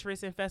no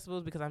interest in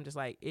festivals because I'm just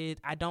like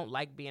I don't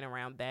like being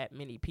around that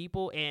many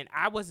people, and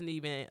I wasn't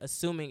even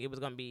assuming it was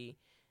gonna be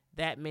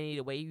that many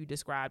the way you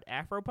described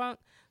Afropunk.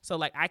 So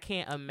like I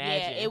can't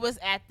imagine. Yeah, it was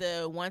at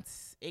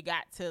once it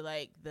got to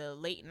like the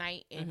late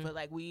night, and for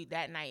like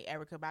that night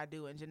Erykah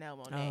Badu and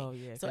Janelle Monáe. Oh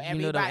yeah, so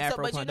everybody,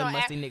 Afropunk, the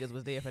musty niggas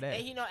was there for that.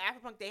 And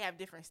Afropunk, they have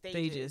different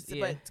stages,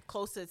 but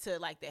closer to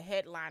like the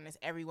headliners,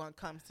 everyone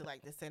comes to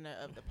like the center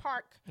of the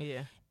park.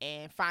 Yeah.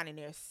 And finding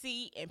their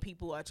seat, and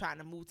people are trying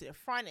to move to the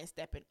front and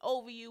stepping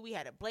over you. We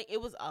had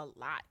it was a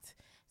lot.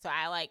 So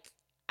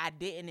I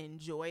didn't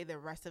enjoy the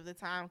rest of the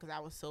time because I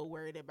was so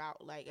worried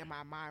about like in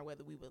my mind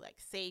whether we were like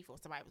safe or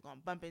somebody was gonna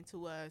bump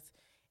into us.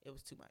 It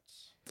was too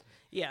much.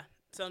 Yeah.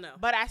 So no.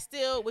 But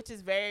which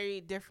is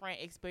very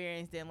different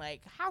experience than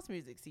like house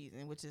music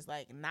season, which is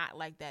like not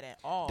like that at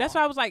all. That's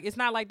why I was like, it's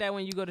not like that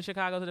when you go to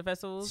Chicago to the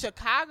festivals.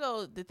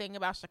 Chicago, the thing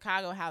about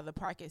Chicago, how the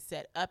park is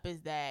set up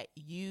is that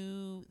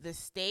the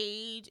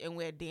stage and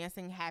where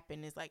dancing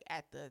happen is like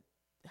at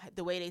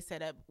the way they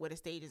set up where the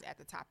stage is at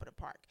the top of the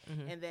park.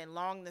 And then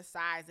along the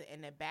sides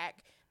and the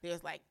back,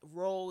 there's like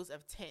rows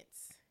of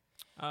tents.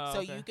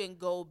 So you can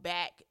go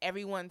back.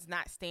 Everyone's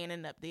not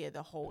standing up there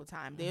the whole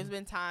time. There's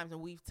been times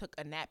when we took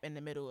a nap in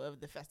the middle of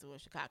the festival in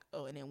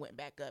Chicago and then went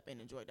back up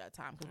and enjoyed that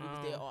time because we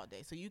was there all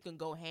day. So you can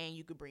go hang.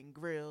 You could bring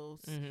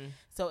grills.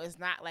 So it's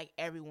not like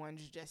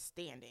everyone's just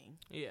standing.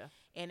 Yeah.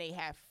 And they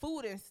have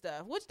food and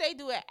stuff, which they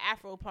do at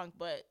Afropunk,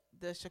 but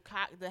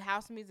the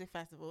house music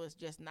festival is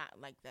just not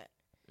like that.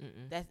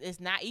 It's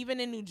not even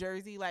in New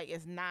Jersey. Like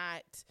it's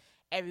not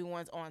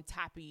everyone's on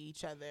top of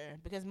each other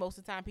because most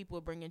of the time people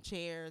are bringing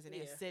chairs and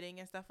they're sitting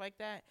and stuff like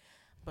that.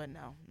 But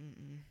no,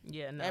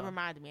 yeah, no. That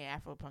reminded me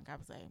of Afropunk. I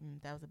was like,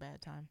 that was a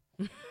bad time.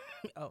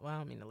 Oh, well, I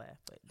don't mean to laugh,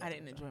 but I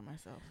didn't enjoy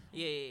myself.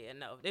 Yeah,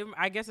 no.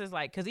 I guess it's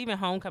like because even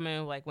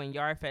Homecoming, like when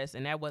Yard Fest,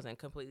 and that wasn't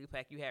completely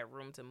packed, you had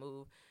room to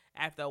move.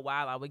 After a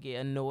while, I would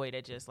get annoyed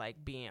at just like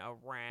being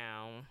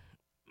around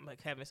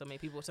like having so many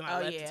people to my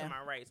left and to yeah.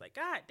 my right. It's like,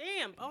 God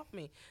damn, off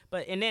me.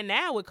 But and then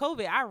now with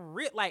COVID,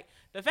 like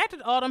the fact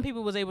that all them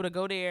people was able to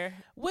go there,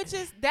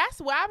 that's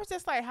why I was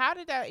just like, how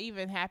did that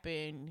even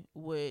happen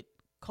with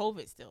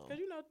COVID still? Because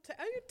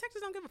Texas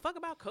don't give a fuck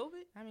about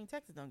COVID. I mean,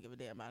 Texas don't give a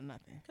damn about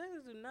nothing.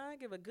 Texas do not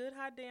give a good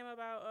hot damn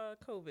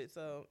about COVID.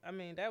 So I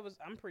mean,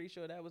 I'm pretty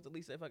sure that was the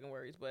least of their fucking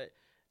worries. But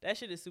that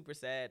shit is super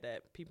sad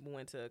that people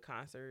went to a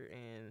concert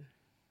and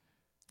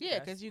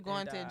because you're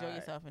going to enjoy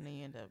yourself and then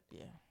you end up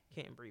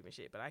can't breathe and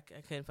shit. But I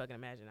couldn't fucking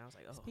imagine. I was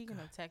like, oh. Speaking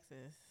God. of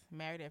Texas,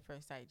 Married at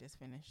First Sight just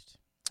finished.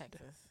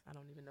 Texas. I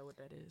don't even know what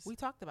that is. We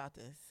talked about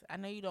this. I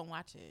know you don't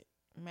watch it.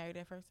 Married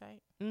at First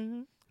Sight.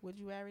 Mm-hmm. Would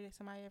you marry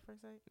somebody at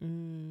first sight?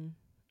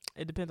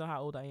 It depends on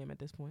how old I am at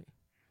this point.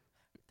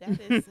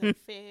 That is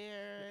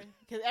fair.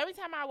 Because every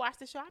time I watch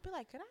the show, I'd be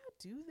like, could I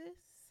do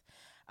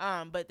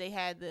this? But they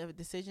had the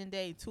decision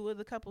day. 2 of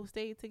the couple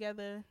stayed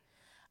together.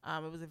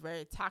 It was a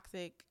very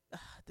toxic.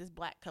 This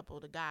black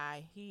couple, the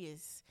guy, he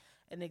is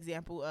an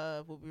example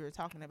of what we were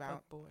talking about.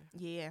 Fuck boy.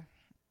 Yeah.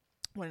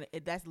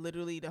 That's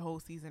literally the whole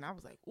season. I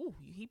was like, ooh,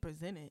 he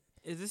presented.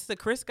 Is this the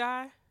Chris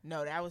guy?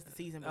 No, that was the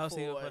season before. Oh,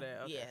 season before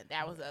that. Okay. Yeah,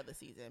 that was the other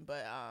season.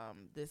 But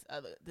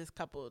this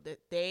couple,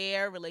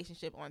 their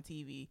relationship on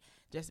TV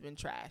just been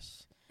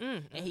trash.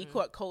 And he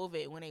caught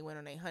COVID when they went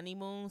on their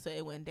honeymoon, so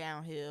it went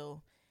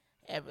downhill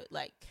ever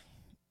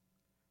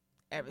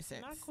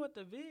since. I caught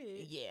the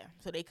vid. Yeah,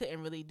 so they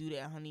couldn't really do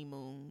their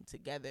honeymoon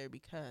together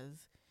because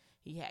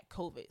he had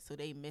COVID, so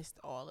they missed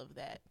all of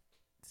that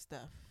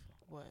stuff.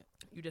 What?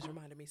 You just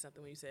reminded me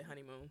something when you said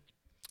honeymoon.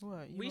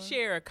 What? We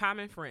share a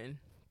common friend.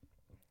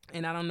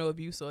 And I don't know if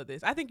you saw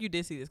this. I think you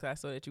did see this because I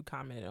saw that you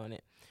commented on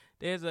it.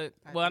 I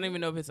don't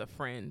even know if it's a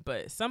friend,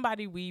 but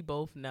somebody we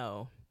both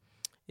know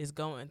is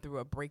going through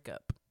a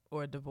breakup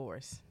or a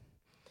divorce.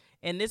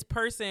 And this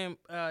person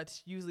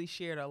usually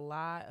shared a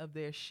lot of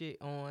their shit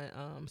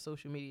on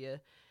social media.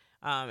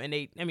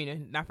 And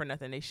not for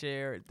nothing, they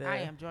shared I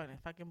am joining.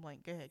 Fucking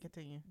blank. Go ahead,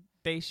 continue.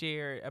 They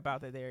shared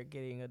about that they're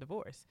getting a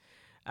divorce.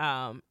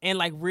 And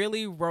like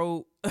really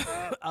wrote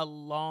a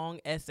long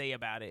essay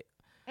about it.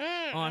 Do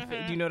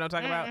you know what I'm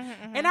talking about?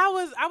 And I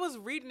was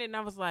reading it and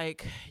I was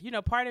like,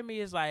 part of me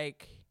is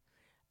like,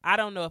 I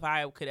don't know if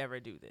I could ever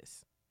do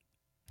this.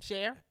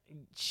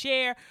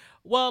 Share.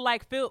 Well,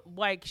 like feel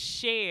like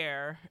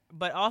share,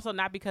 but also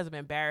not because of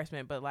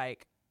embarrassment, but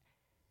like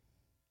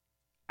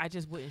I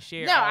just wouldn't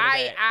share. No, all of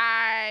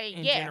that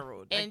in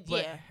general.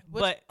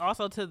 But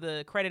also to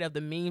the credit of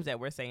the memes that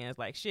we're saying, it's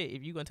like shit.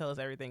 If you gonna tell us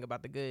everything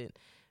about the good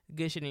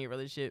shit in your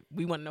relationship,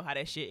 we want to know how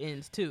that shit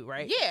ends too,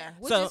 right? Yeah,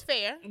 which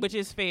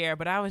is fair.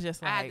 But I was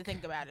just like, I had to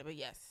think about it, but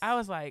yes, I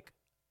was like,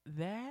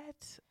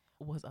 that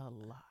was a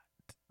lot.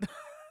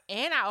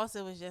 And I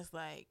also was just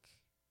like,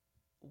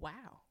 wow.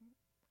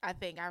 I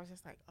think I was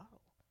just like, oh.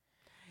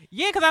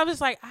 Yeah, because I was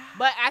just like,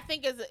 But I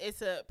think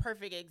it's a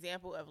perfect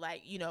example of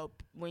like,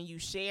 when you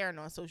sharing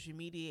on social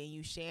media and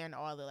you sharing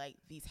all the like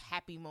these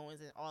happy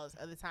moments and all this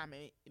other time,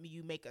 and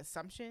you make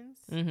assumptions,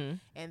 and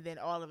then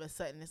all of a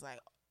sudden it's like,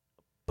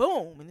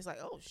 boom, and it's like,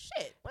 oh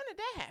shit, when did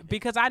that happen?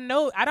 Because I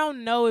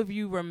don't know if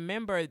you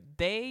remember,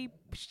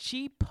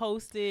 she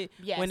posted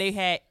when they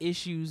had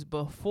issues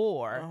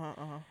before,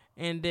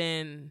 and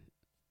then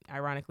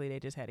ironically they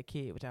just had a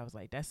kid, which I was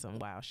like, that's some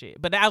wild shit.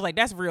 But I was like,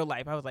 that's real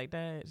life. I was like,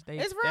 that's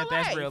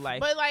real life.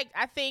 But like,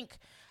 I think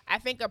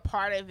a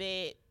part of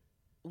it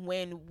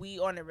when we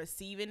on the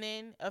receiving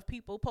end of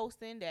people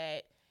posting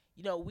that.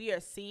 We are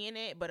seeing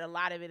it, but a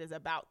lot of it is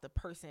about the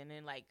person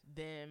and like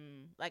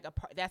them, like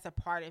that's a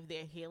part of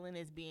their healing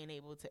is being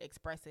able to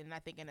express it. And I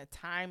think in a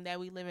time that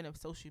we live in of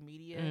social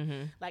media,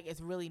 like it's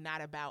really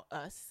not about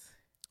us.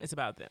 It's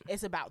about them.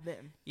 It's about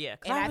them. Yeah.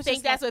 And I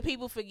think that's what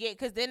people forget.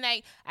 Cause then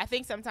I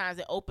think sometimes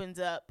it opens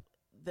up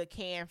the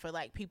can for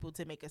like people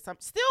to make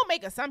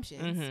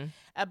assumptions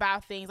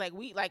about things like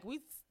we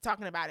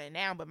talking about it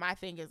now. But my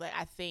thing is like,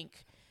 I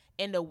think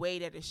in the way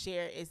that it's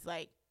shared is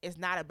like, it's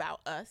not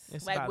about us.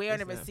 It's like about we're on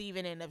the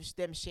receiving end of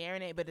them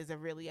sharing it, but it's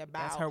really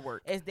about that's her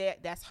work.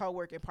 That's her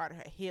work and part of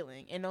her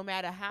healing. And no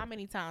matter how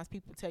many times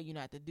people tell you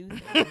not to do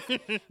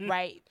things,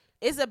 right?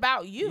 It's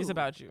about you. It's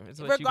about you. It's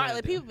what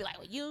regardless, people be like,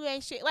 "Well, you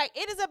ain't shit." Like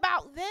it is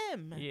about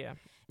them. Yeah.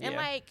 And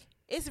like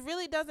it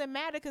really doesn't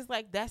matter because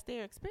like that's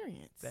their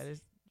experience. That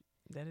is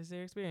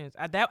their experience.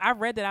 I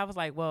read that I was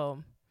like,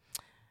 well,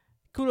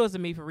 kudos to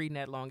me for reading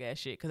that long ass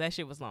shit because that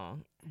shit was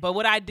long. But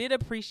what I did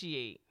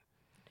appreciate.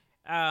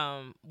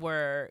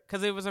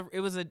 Because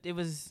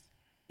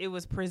it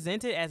was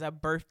presented as a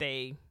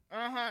birthday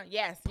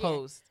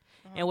post,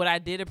 and what I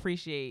did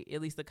appreciate, at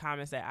least the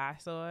comments that I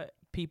saw,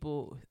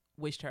 people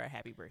wished her a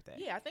happy birthday.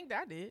 Yeah, I think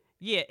that did.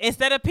 Yeah,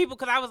 instead of people,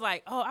 because I was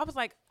like,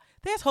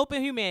 there's hope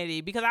in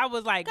humanity, because I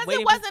was like, because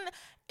it wasn't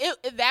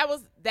that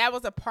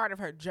was a part of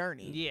her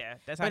journey. Yeah,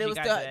 that's how she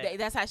got to that.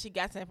 That's how she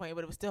got to that point,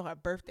 but it was still her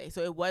birthday,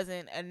 so it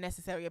wasn't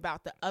necessarily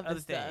about the other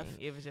stuff. Thing.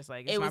 It was just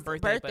like, it's my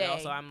birthday, but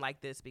also I'm like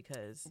this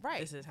because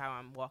this is how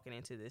I'm walking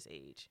into this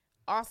age.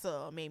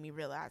 Also made me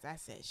realize, I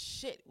said,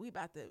 shit, we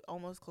about to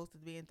almost close to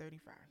being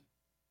 35.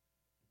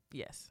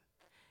 Yes.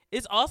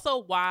 It's also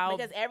wild.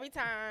 Because every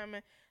time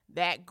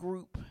that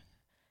group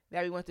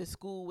that we went to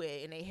school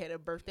with, and they had a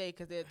birthday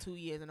because they're 2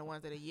 years, and the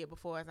ones that are a year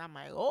before us. I'm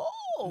like, oh.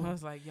 I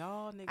was like,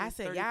 y'all niggas. I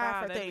said, 35,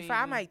 y'all for 35.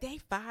 I'm like, they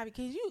 5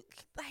 because you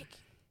like.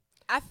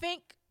 I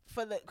think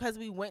because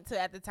we went to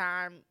at the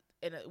time.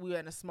 We were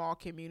in a small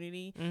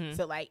community,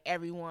 so like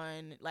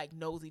everyone like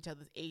knows each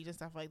other's age and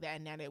stuff like that.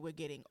 And now that we're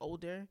getting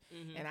older,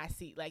 and I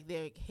see like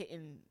they're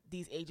hitting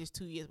these ages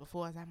 2 years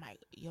before us, I'm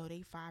like, yo,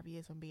 they 5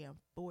 years from being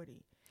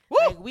 40. Woo!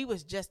 Like we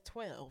was just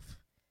 12.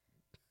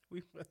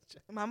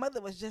 My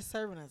mother was just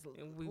serving us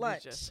we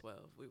lunch. were just 12.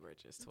 We were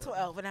just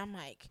 12, and I'm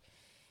like,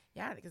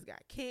 y'all niggas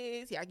got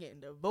kids. Y'all getting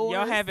divorced.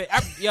 Y'all have it.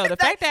 The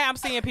fact that I'm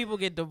seeing people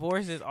get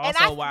divorced is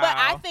also wild. But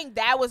I think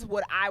that was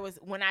what I was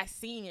when I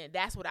seen it.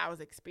 That's what I was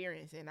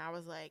experiencing. I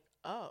was like,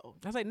 oh.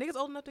 I was like, niggas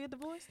old enough to get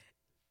divorced.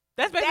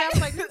 That's basically. I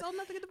was like, niggas old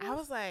enough to get divorced. I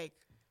was like,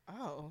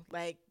 oh,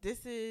 like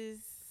this is.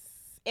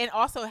 And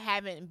also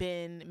haven't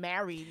been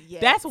married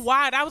yet. That's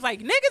why I was like,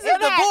 niggas is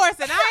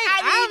divorced, and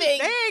they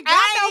ain't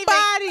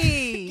got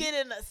nobody.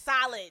 Getting a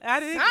solid. I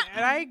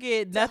didn't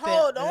get nothing to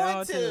hold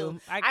on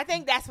to. I I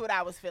think that's what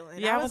I was feeling.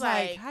 Yeah, I was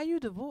like, how you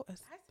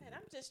divorced? I said,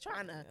 I'm just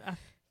trying to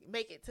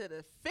make it to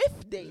the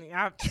 5th date.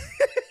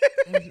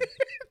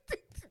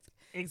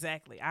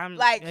 Exactly. I'm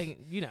like,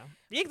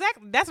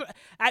 exactly. That's what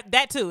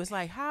that too. It's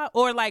like how,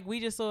 or like we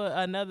just saw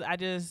another. I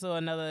just saw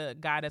another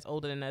guy that's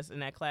older than us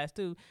in that class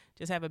too,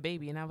 just have a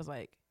baby, and I was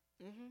like,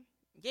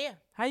 yeah.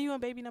 How you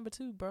on baby number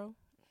 2, bro?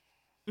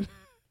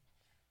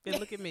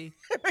 Look at me.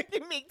 Look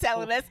at me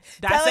telling us.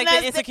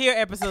 Dissecting insecure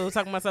episodes,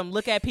 talking about something.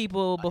 Look at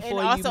people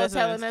before and you also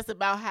telling us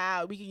about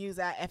how we can use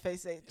our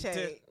FHA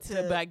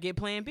to get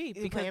plan B.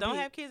 Because don't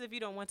have kids if you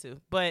don't want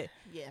to. But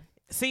yeah.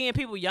 Seeing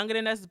people younger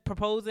than us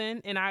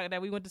proposing and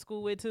that we went to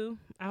school with too,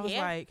 I was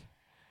like,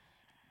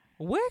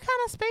 where kind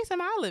of space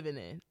am I living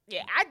in?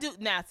 Yeah, I do.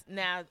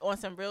 Now on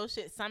some real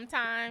shit,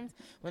 sometimes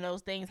when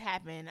those things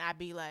happen, I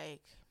be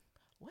like,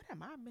 what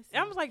am I missing?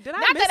 I was like, did I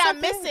not miss that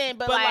something? I'm missing,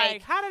 but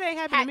like how did they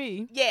happen to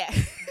me? Yeah.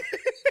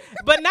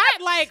 But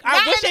not like,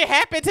 I wish it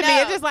happened to me.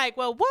 It's just like,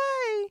 well,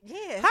 why?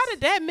 Yes. How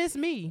did that miss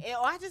me?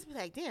 Or I just be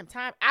like, damn,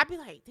 time. I'd be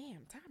like,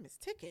 damn, time is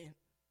ticking.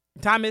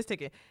 Time is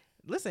ticking.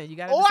 Listen, you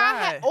got to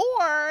decide.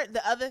 Or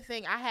the other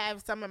thing, I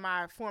have some of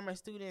my former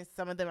students,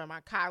 some of them are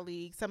my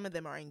colleagues, some of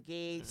them are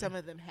engaged, some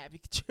of them have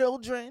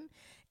children.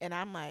 And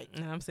I'm like.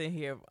 And I'm sitting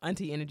here,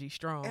 auntie energy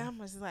strong. And I'm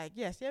just like,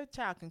 yes, your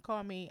child can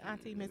call me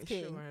Auntie Miss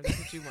King. Sure, that's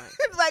what you want.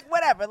 It's like,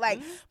 whatever.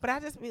 Like, but I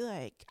just be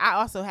like, I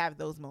also have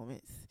those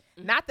moments.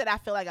 Not that I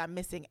feel like I'm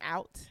missing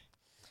out,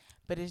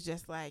 but it's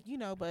just like,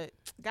 but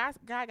God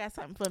got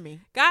something for me.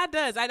 God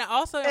does. I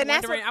also am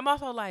wondering, I'm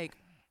also like,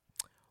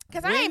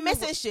 because I ain't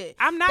missing shit.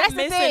 I'm not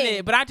missing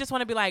it, but I just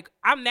want to be like,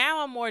 I'm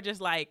more just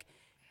like,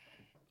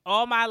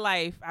 all my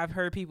life I've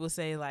heard people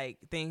say like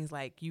things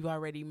like, you've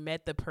already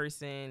met the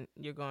person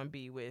you're going to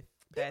be with.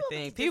 That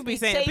thing. People be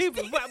saying,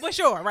 well,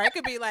 sure, right? It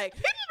could be like,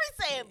 people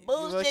be saying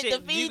bullshit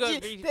to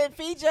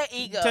feed your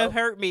ego. To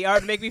hurt me or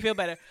to make me feel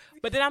better.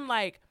 But then I'm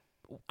like,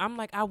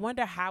 I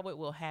wonder how it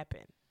will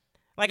happen.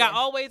 Like, I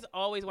always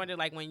wonder,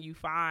 like, when you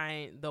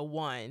find the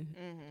one,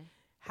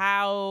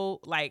 how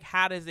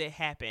does it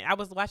happen? I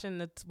was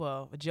watching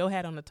Joe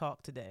had on the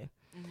talk today,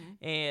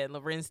 and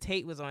Lorenz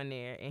Tate was on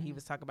there, and he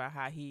was talking about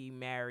how he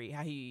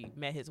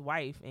met his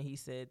wife, and he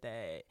said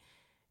that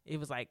it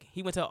was like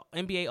he went to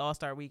NBA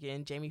All-Star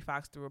Weekend. Jamie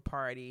Foxx threw a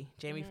party.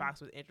 Jamie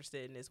Foxx was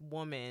interested in this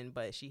woman,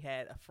 but she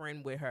had a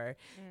friend with her,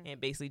 and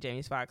basically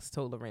Jamie Foxx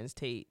told Lorenz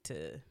Tate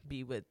to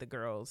be with the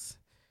girls,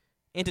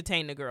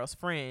 entertain the girl's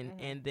friend,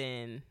 and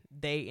then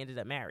they ended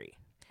up married.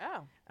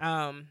 Oh.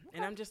 And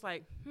I'm just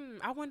like,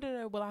 I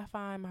wonder, will I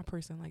find my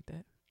person like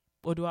that?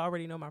 Or do I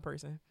already know my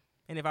person?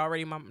 And if I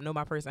already know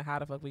my person, how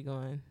the fuck we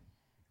going?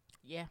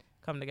 Yeah.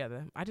 Come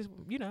together. I just,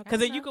 because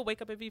then you could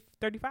wake up and be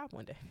 35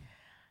 one day.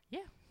 Yeah.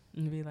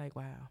 And be like,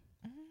 wow.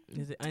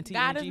 Is it Auntie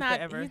God MG is not,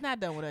 forever? He's not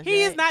done with us.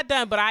 He is not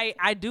done, but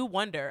I do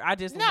wonder. I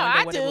just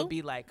wonder what it would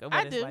be like. Or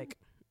what it's like.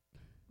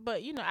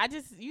 But,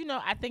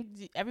 I think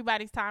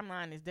everybody's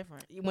timeline is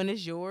different. When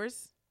it's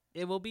yours,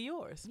 it will be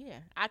yours. Yeah.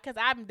 Because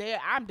I'm there.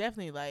 I'm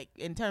definitely like,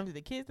 in terms of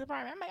the kids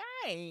department, I'm like,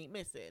 I ain't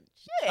missing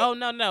shit. Oh,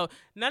 no.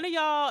 None of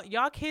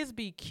y'all kids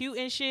be cute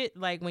and shit,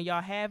 like, when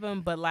y'all have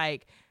them, but,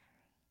 like,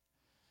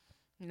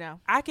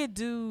 no, I could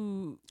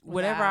do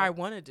whatever I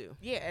want to do.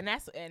 Yeah, and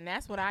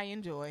that's what I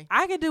enjoy.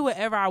 I could do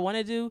whatever I want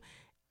to do,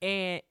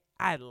 and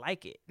I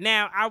like it.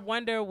 Now, I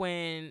wonder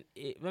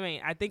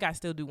I think I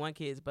still do want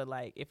kids, but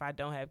like if I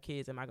don't have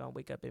kids, am I gonna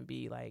wake up and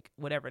be like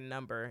whatever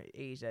number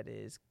age that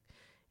is,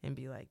 and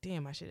be like,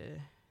 damn, I should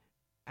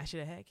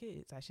have had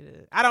kids.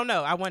 I don't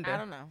know. I wonder. I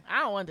don't know. I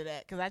don't wonder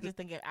that because I just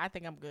think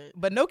I'm good.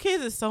 But no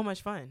kids is so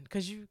much fun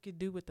because you could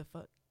do what the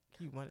fuck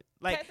you want.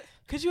 Like,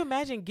 could you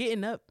imagine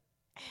getting up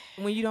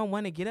when you don't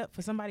want to get up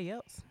for somebody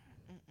else?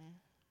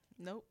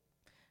 Nope.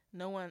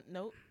 No one.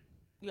 Nope.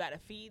 You gotta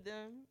feed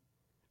them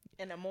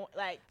in the morning.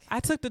 Like, I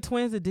took the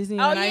twins to Disney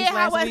on Ice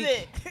last week. How was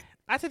it?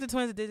 I took the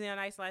twins to Disney on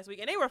Ice last week,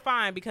 and they were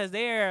fine because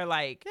they're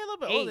like they're a little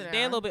bit 8. older.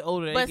 They're a little bit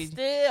older, but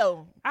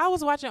still, I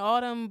was watching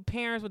all them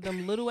parents with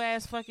them little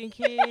ass fucking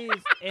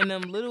kids, and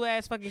them little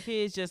ass fucking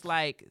kids just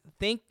like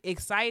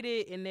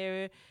excited in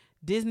their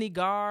Disney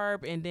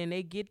garb, and then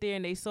they get there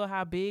and they saw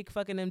how big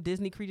fucking them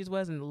Disney creatures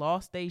was and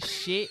lost they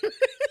shit.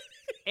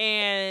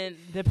 And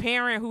the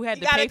parent who had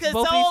to pay for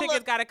both these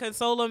tickets got to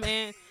console them,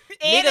 and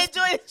niggas,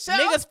 enjoy the show.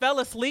 Niggas fell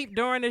asleep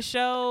during the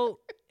show.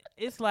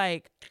 It's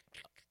like,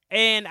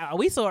 and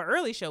we saw an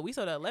early show. We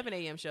saw the 11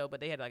 a.m. show, but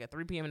they had like a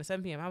 3 p.m. and a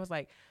 7 p.m. I was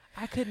like,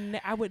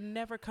 I would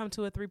never come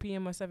to a 3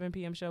 p.m. or 7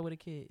 p.m. show with a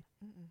kid.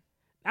 Mm-mm.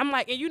 I'm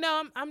like, and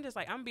I'm just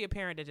like, I'm gonna be a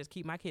parent that just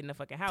keep my kid in the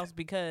fucking house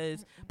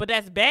because, but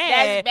that's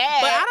bad. But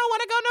I don't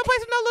want to go no place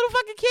with no little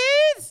fucking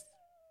kids.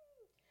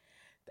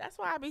 That's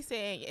why I be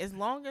saying, as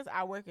long as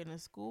I work in a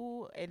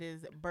school, it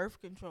is birth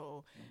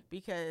control,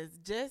 because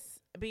just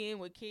being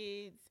with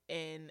kids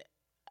and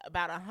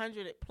about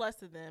 100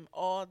 plus of them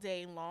all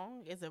day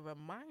long is a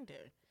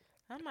reminder.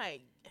 I'm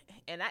like,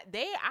 and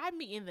I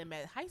meeting them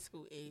at high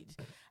school age.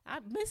 I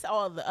miss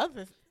all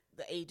the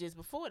ages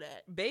before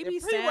that.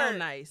 Babies sound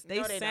nice.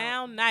 They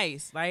sound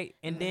nice, right?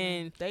 And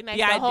then they nice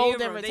to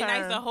hold and return. They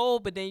nice to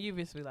hold, but then you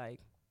just be like,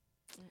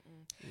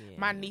 yeah.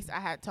 My niece, I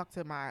had talked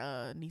to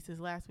my nieces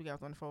last week. I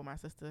was on the phone with my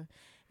sister,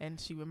 and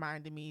she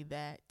reminded me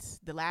that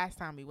the last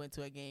time we went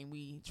to a game,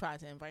 we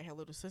tried to invite her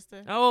little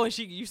sister. Oh, and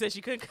you said she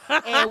couldn't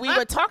come. And we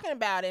were talking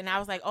about it, and I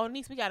was like, oh,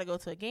 niece, we got to go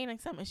to a game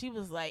next summer. And she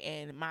was like,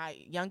 and my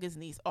youngest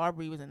niece,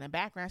 Aubrey, was in the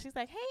background. She's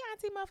like, hey,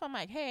 Auntie Muff. I'm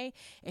like, hey.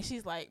 And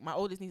she's like, my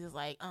oldest niece is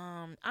like,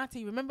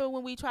 Auntie, remember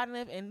when we tried to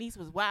live and niece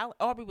was wild?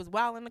 Aubrey was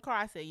wild in the car.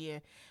 I said, yeah,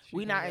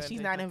 she's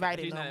not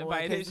invited no more.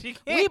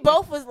 We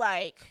both was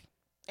like,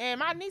 and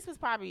my niece was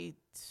probably,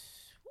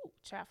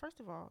 child, first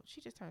of all, she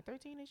just turned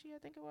 13 this year, I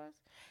think it was.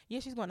 Yeah,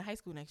 she's going to high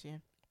school next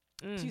year.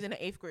 She's in the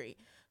 8th grade.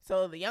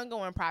 So the younger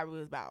one probably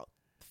was about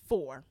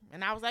 4.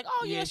 And I was like,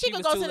 oh, yeah, she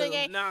could go to the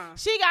game. Nah.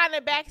 She got in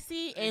the back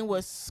seat and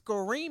was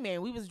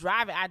screaming. We was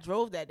driving. I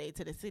drove that day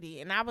to the city.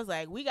 And I was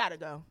like, we got to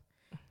go.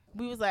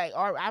 We was like,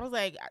 or I was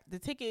like, the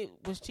ticket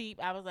was cheap.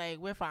 I was like,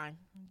 we're fine.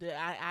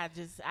 I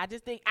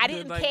just think I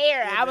didn't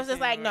care. I was just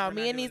like, no,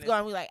 me and niece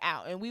going, we like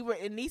out, and we were.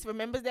 And niece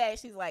remembers that.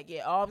 She's like,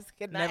 yeah, all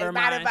never mind.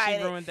 Not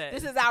invited.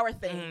 This is our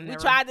thing. We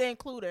tried to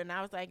include her, and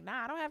I was like,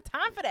 nah, I don't have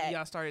time for that.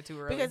 Y'all started too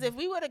early. Because if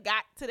we would have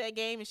got to that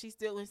game and she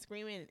still was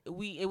screaming,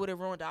 it would have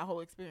ruined our whole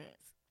experience.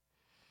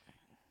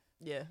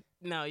 Yeah.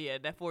 No, yeah,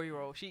 that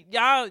 4-year-old.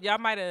 Y'all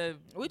might have.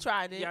 We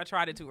tried it. Y'all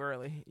tried it too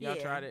early. Y'all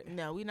tried it.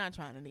 No, we're not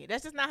trying to need it.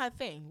 That's just not her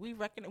thing. We've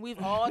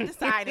all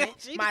decided.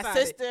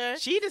 Sister.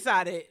 She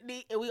decided.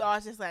 We all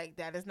just like,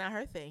 that is not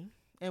her thing,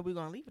 and we're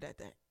gonna leave it at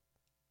that.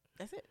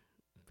 That's it.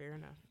 Fair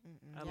enough.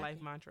 A life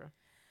mantra.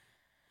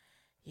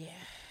 Yeah,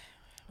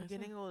 we're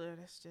getting older.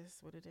 That's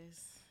just what it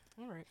is.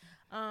 All right.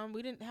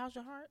 How's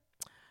your heart?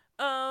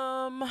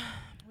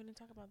 We didn't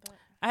talk about that.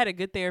 I had a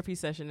good therapy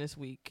session this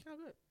week. Oh,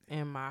 good.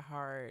 And my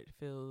heart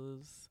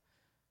feels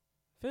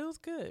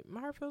good. My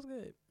heart feels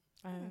good.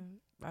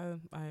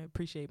 I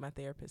appreciate my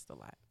therapist a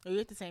lot. Are you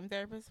with the same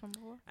therapist from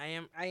before?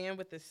 I am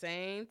with the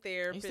same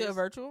therapist. You still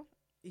virtual?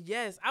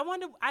 Yes. I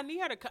want her.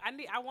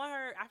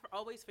 I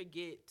always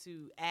forget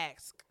to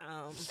ask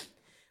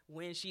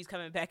when she's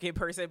coming back in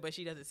person, but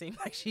she doesn't seem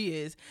like she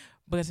is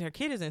because her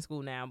kid is in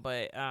school now.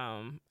 But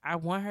I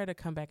want her to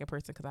come back in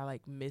person because I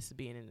miss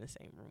being in the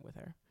same room with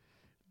her.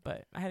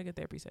 But I had a good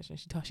therapy session.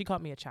 She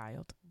called me a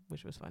child,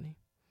 which was funny.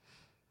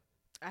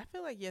 I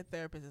feel like your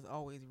therapist is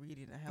always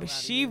reading the hell out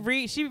of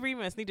you. She read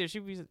my sneakers. She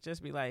would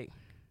just be like,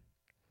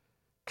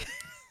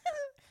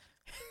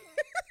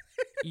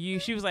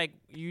 she was like,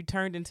 you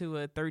turned into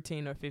a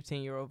 13 or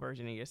 15-year-old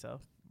version of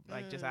yourself,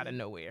 just out of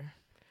nowhere.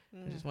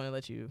 I just want to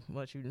let you.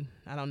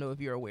 I don't know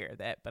if you're aware of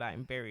that, but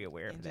I'm very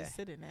aware of that. Just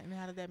sit in that. And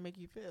how did that make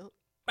you feel?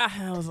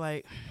 I was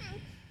like,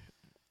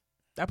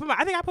 I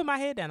think I put my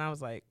head down. I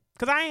was like,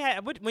 because I ain't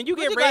had, when you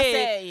get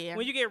read,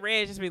 when you get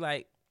read, just be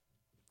like,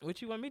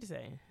 what you want me to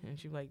say? And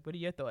she was like, what are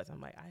your thoughts? I'm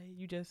like,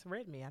 you just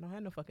read me. I don't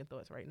have no fucking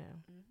thoughts right now.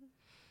 Mm-hmm.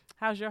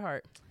 How's your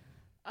heart?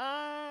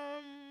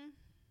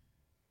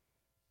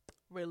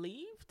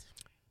 Relieved.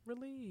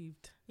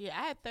 Yeah,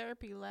 I had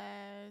therapy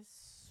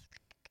last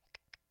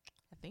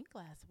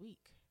week.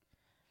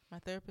 My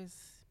therapist,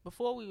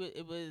 before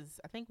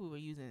I think we were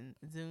using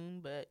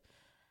Zoom, but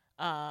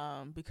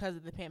because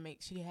of the pandemic,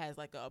 she has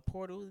a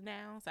portal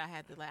now. So I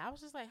had to I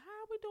was just like, how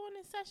are we doing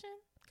this session?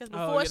 Because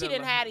before she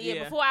didn't have it.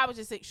 Yeah, before I would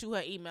just shoot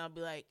her email,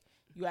 be like,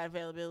 you got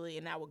availability,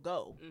 and I would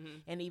go. Mm-hmm.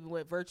 And even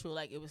with virtual,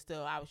 it was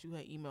still, I would shoot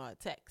her email or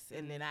text.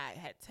 And then I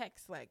had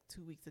text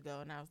 2 weeks ago,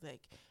 and I was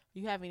like,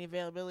 you have any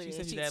availability?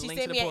 She sent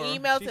me an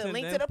email to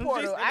link to the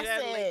portal. I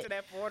said, link to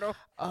that portal.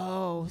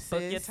 Oh, sis.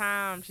 Book your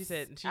time. She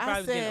said she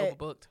probably was getting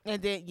overbooked.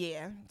 And then,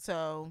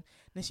 so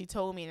then she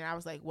told me, and I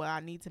was like, well,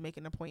 I need to make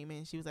an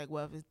appointment. She was like,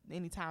 well, if it's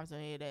any times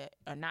on here that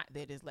are not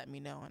there, just let me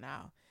know, and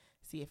I'll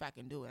see if I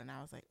can do it. And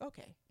I was like,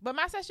 okay. But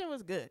my session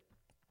was good.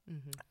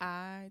 Mm-hmm. Did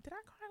I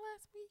cry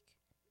last week?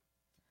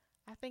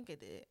 I think it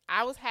did.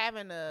 I was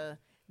having a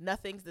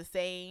nothing's the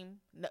same.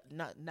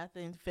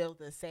 Nothing feels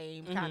the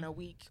same kind of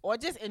week. Or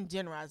just in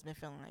general, I've been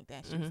feeling like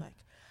that. She was like,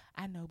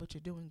 I know, but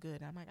you're doing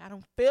good. I'm like, I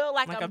don't feel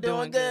like I'm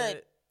doing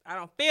good. I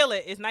don't feel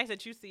it. It's nice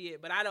that you see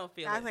it, but I don't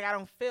feel it. I was like, I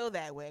don't feel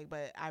that way,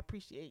 but I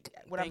appreciate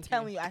what I'm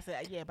telling you. I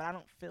said, yeah, but I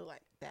don't feel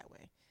like that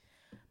way.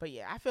 But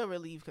yeah, I feel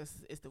relieved because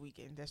it's the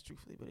weekend. That's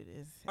truthfully what it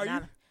is.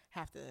 I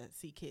have to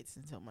see kids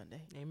until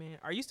Monday. Amen.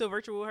 Are you still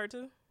virtual with her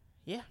too?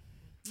 Yeah.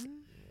 Yeah,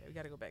 we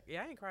got to go back.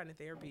 Yeah, I ain't crying in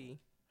therapy.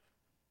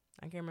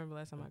 I can't remember the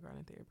last time I cried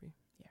in therapy.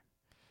 Yeah.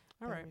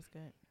 All right. That's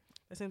good.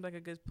 That seems like a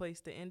good place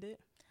to end it.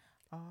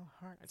 All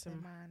hearts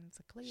and minds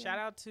are clear. Shout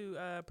out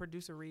to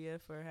producer Rhea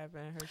for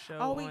having her show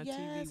on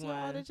TV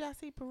One. Did y'all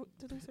see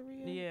producer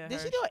Rhea? Yeah. Did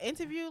she do an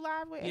interview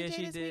live with AJ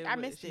she this did. week? I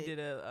missed She it. did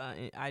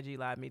a IG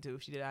live. Me too.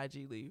 She did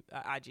IG Lee.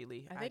 I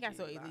think I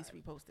saw Elise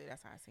reposted.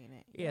 That's how I seen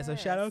it. Yeah. So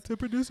shout out to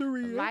producer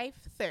Rhea. Life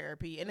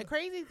therapy. And the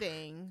crazy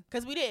thing,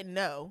 because we didn't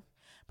know,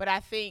 but I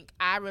think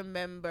I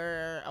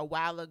remember a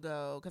while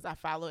ago, because I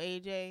follow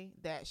AJ,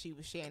 that she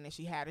was sharing that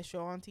she had a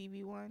show on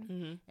TV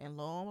One, and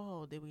lo and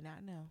behold, did we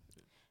not know?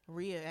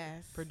 Rhea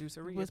asked.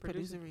 Producer Rhea.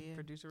 Producer Rhea.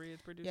 Producer Rhea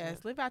is producer.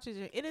 Yes, live out your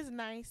dream. It is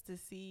nice to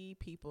see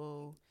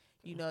people,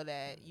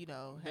 that,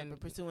 have been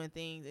pursuing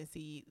things and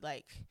see,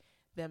 like,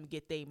 them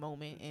get their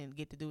moment and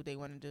get to do what they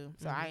want to do.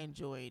 So I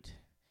enjoyed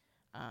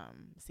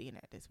seeing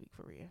that this week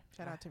for Rhea.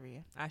 Shout out to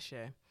Rhea. I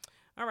share.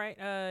 All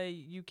right.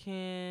 You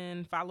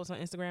can follow us on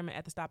Instagram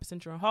at The Stop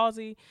Essential and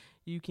Halsey.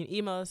 You can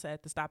email us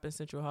at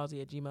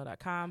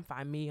thestopessentialhalsey@gmail.com.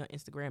 Find me on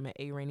Instagram at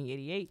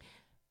arainy88.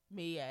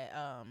 Me at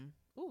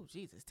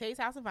Tay's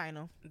House of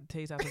Vinyl.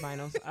 Tay's House of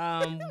Vinyls.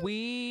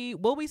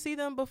 Will we see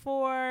them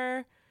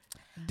before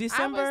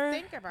December? I was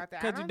thinking about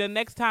that. Because the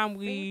next time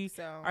we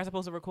are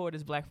supposed to record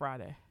is Black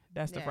Friday.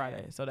 That's the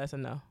Friday, so that's a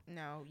no.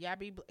 No, y'all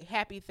be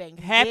happy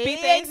Thanksgiving. Happy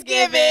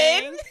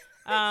Thanksgiving.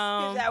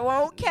 Y'all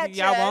won't catch us.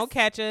 Y'all won't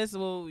catch us.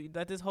 We'll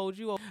let this hold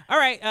you. All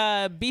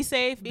right. Be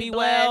safe. Be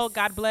well.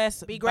 God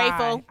bless. Be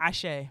grateful.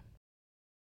 Ashe.